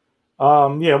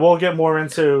 We'll get more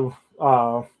into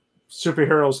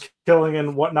superheroes killing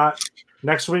and whatnot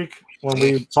next week when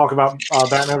we talk about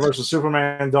Batman versus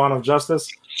Superman: Dawn of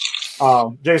Justice.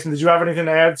 Jason, did you have anything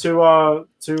to add to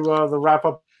the wrap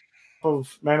up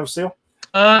of Man of Steel?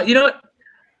 You know what?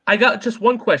 I got just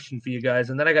one question for you guys,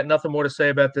 and then I got nothing more to say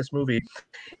about this movie.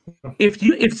 If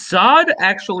Zod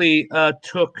actually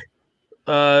took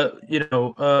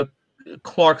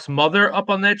Clark's mother up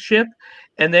on that ship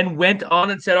and then went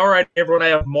on and said, "All right, everyone, I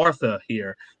have Martha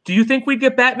here," do you think we'd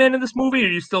get Batman in this movie, or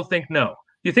do you still think no?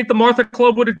 You think the Martha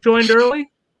Club would have joined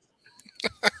early?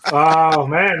 Oh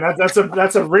man, that's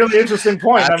a really interesting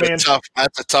point.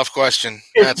 That's a tough question.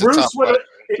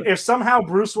 If somehow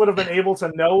Bruce would have been able to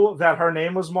know that her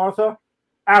name was Martha,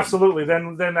 absolutely.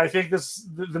 Then I think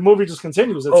the movie just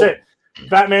continues. That's it.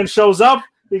 Batman shows up.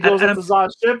 He goes into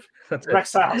Zod's ship.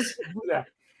 Rex house. Yeah,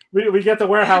 we get the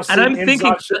warehouse. And I'm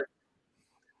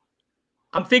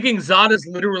thinking Zod is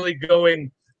literally going,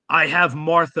 "I have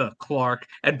Martha, Clark,"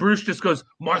 and Bruce just goes,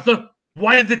 "Martha?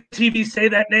 Why did the TV say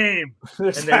that name?"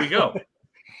 And there we go.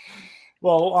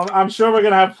 Well, I'm sure we're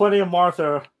gonna have plenty of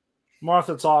Martha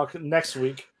talk next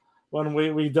week when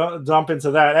we dump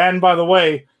into that. And by the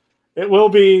way, it will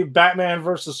be Batman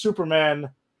versus Superman: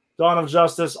 Dawn of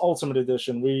Justice Ultimate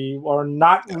Edition. We are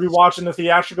not rewatching the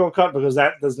theatrical cut because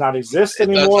that does not exist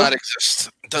anymore. It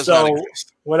does not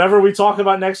exist. Whatever we talk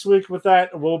about next week with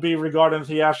that will be regarding the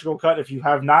theatrical cut. If you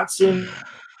have not seen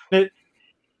it,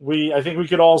 I think we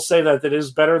could all say that it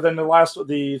is better than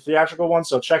the theatrical one.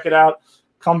 So check it out.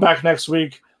 Come back next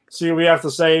week. See what we have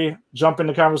to say. Jump in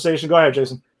the conversation. Go ahead,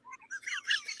 Jason.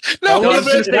 No, a little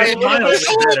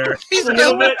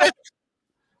bit.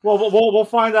 Well, we'll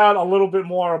find out a little bit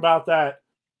more about that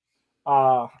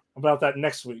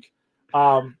next week.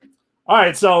 All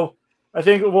right, so I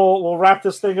think we'll wrap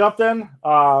this thing up then.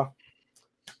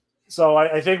 So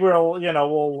I think we'll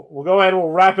go ahead. We'll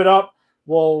wrap it up.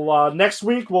 We'll next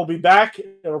week we'll be back.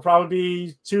 It'll probably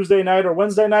be Tuesday night or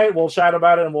Wednesday night. We'll chat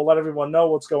about it and we'll let everyone know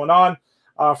what's going on.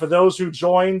 For those who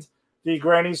joined the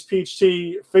Granny's Peach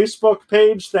Tea Facebook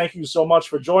page, thank you so much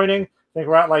for joining. I think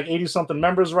we're at like 80-something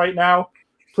members right now.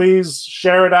 Please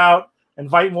share it out.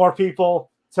 Invite more people.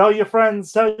 Tell your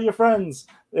friends.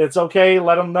 It's okay.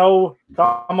 Let them know.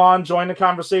 Come on, join the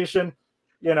conversation.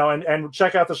 And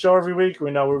check out the show every week. We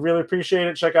really appreciate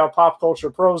it. Check out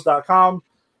popculturepros.com.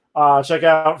 Check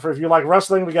out if you like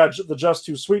wrestling, we got the Just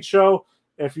Too Sweet show.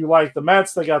 If you like the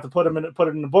Mets, they got the Put It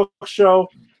in the Book show.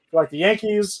 If you like the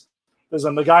Yankees, there's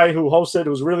the guy who hosted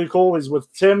who's really cool. He's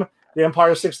with Tim, the Empire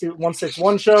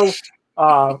 161 show.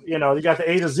 You got the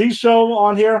A to Z show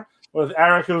on here with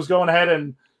Eric, who's going ahead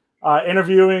and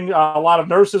interviewing a lot of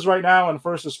nurses right now and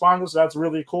first responders. So that's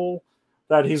really cool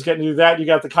that he's getting to do that. You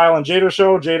got the Kyle and Jader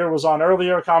show. Jader was on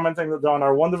earlier commenting on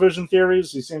our WandaVision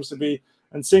theories. He seems to be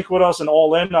in sync with us and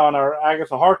all in on our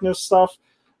Agatha Harkness stuff.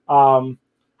 And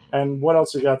what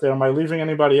else you got there? Am I leaving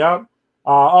anybody out?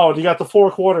 You got the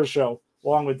Four Quarters show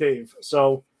along with Dave.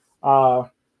 So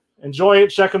enjoy it.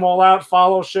 Check them all out.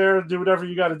 Follow, share, do whatever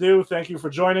you got to do. Thank you for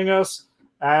joining us.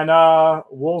 And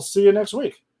we'll see you next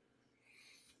week.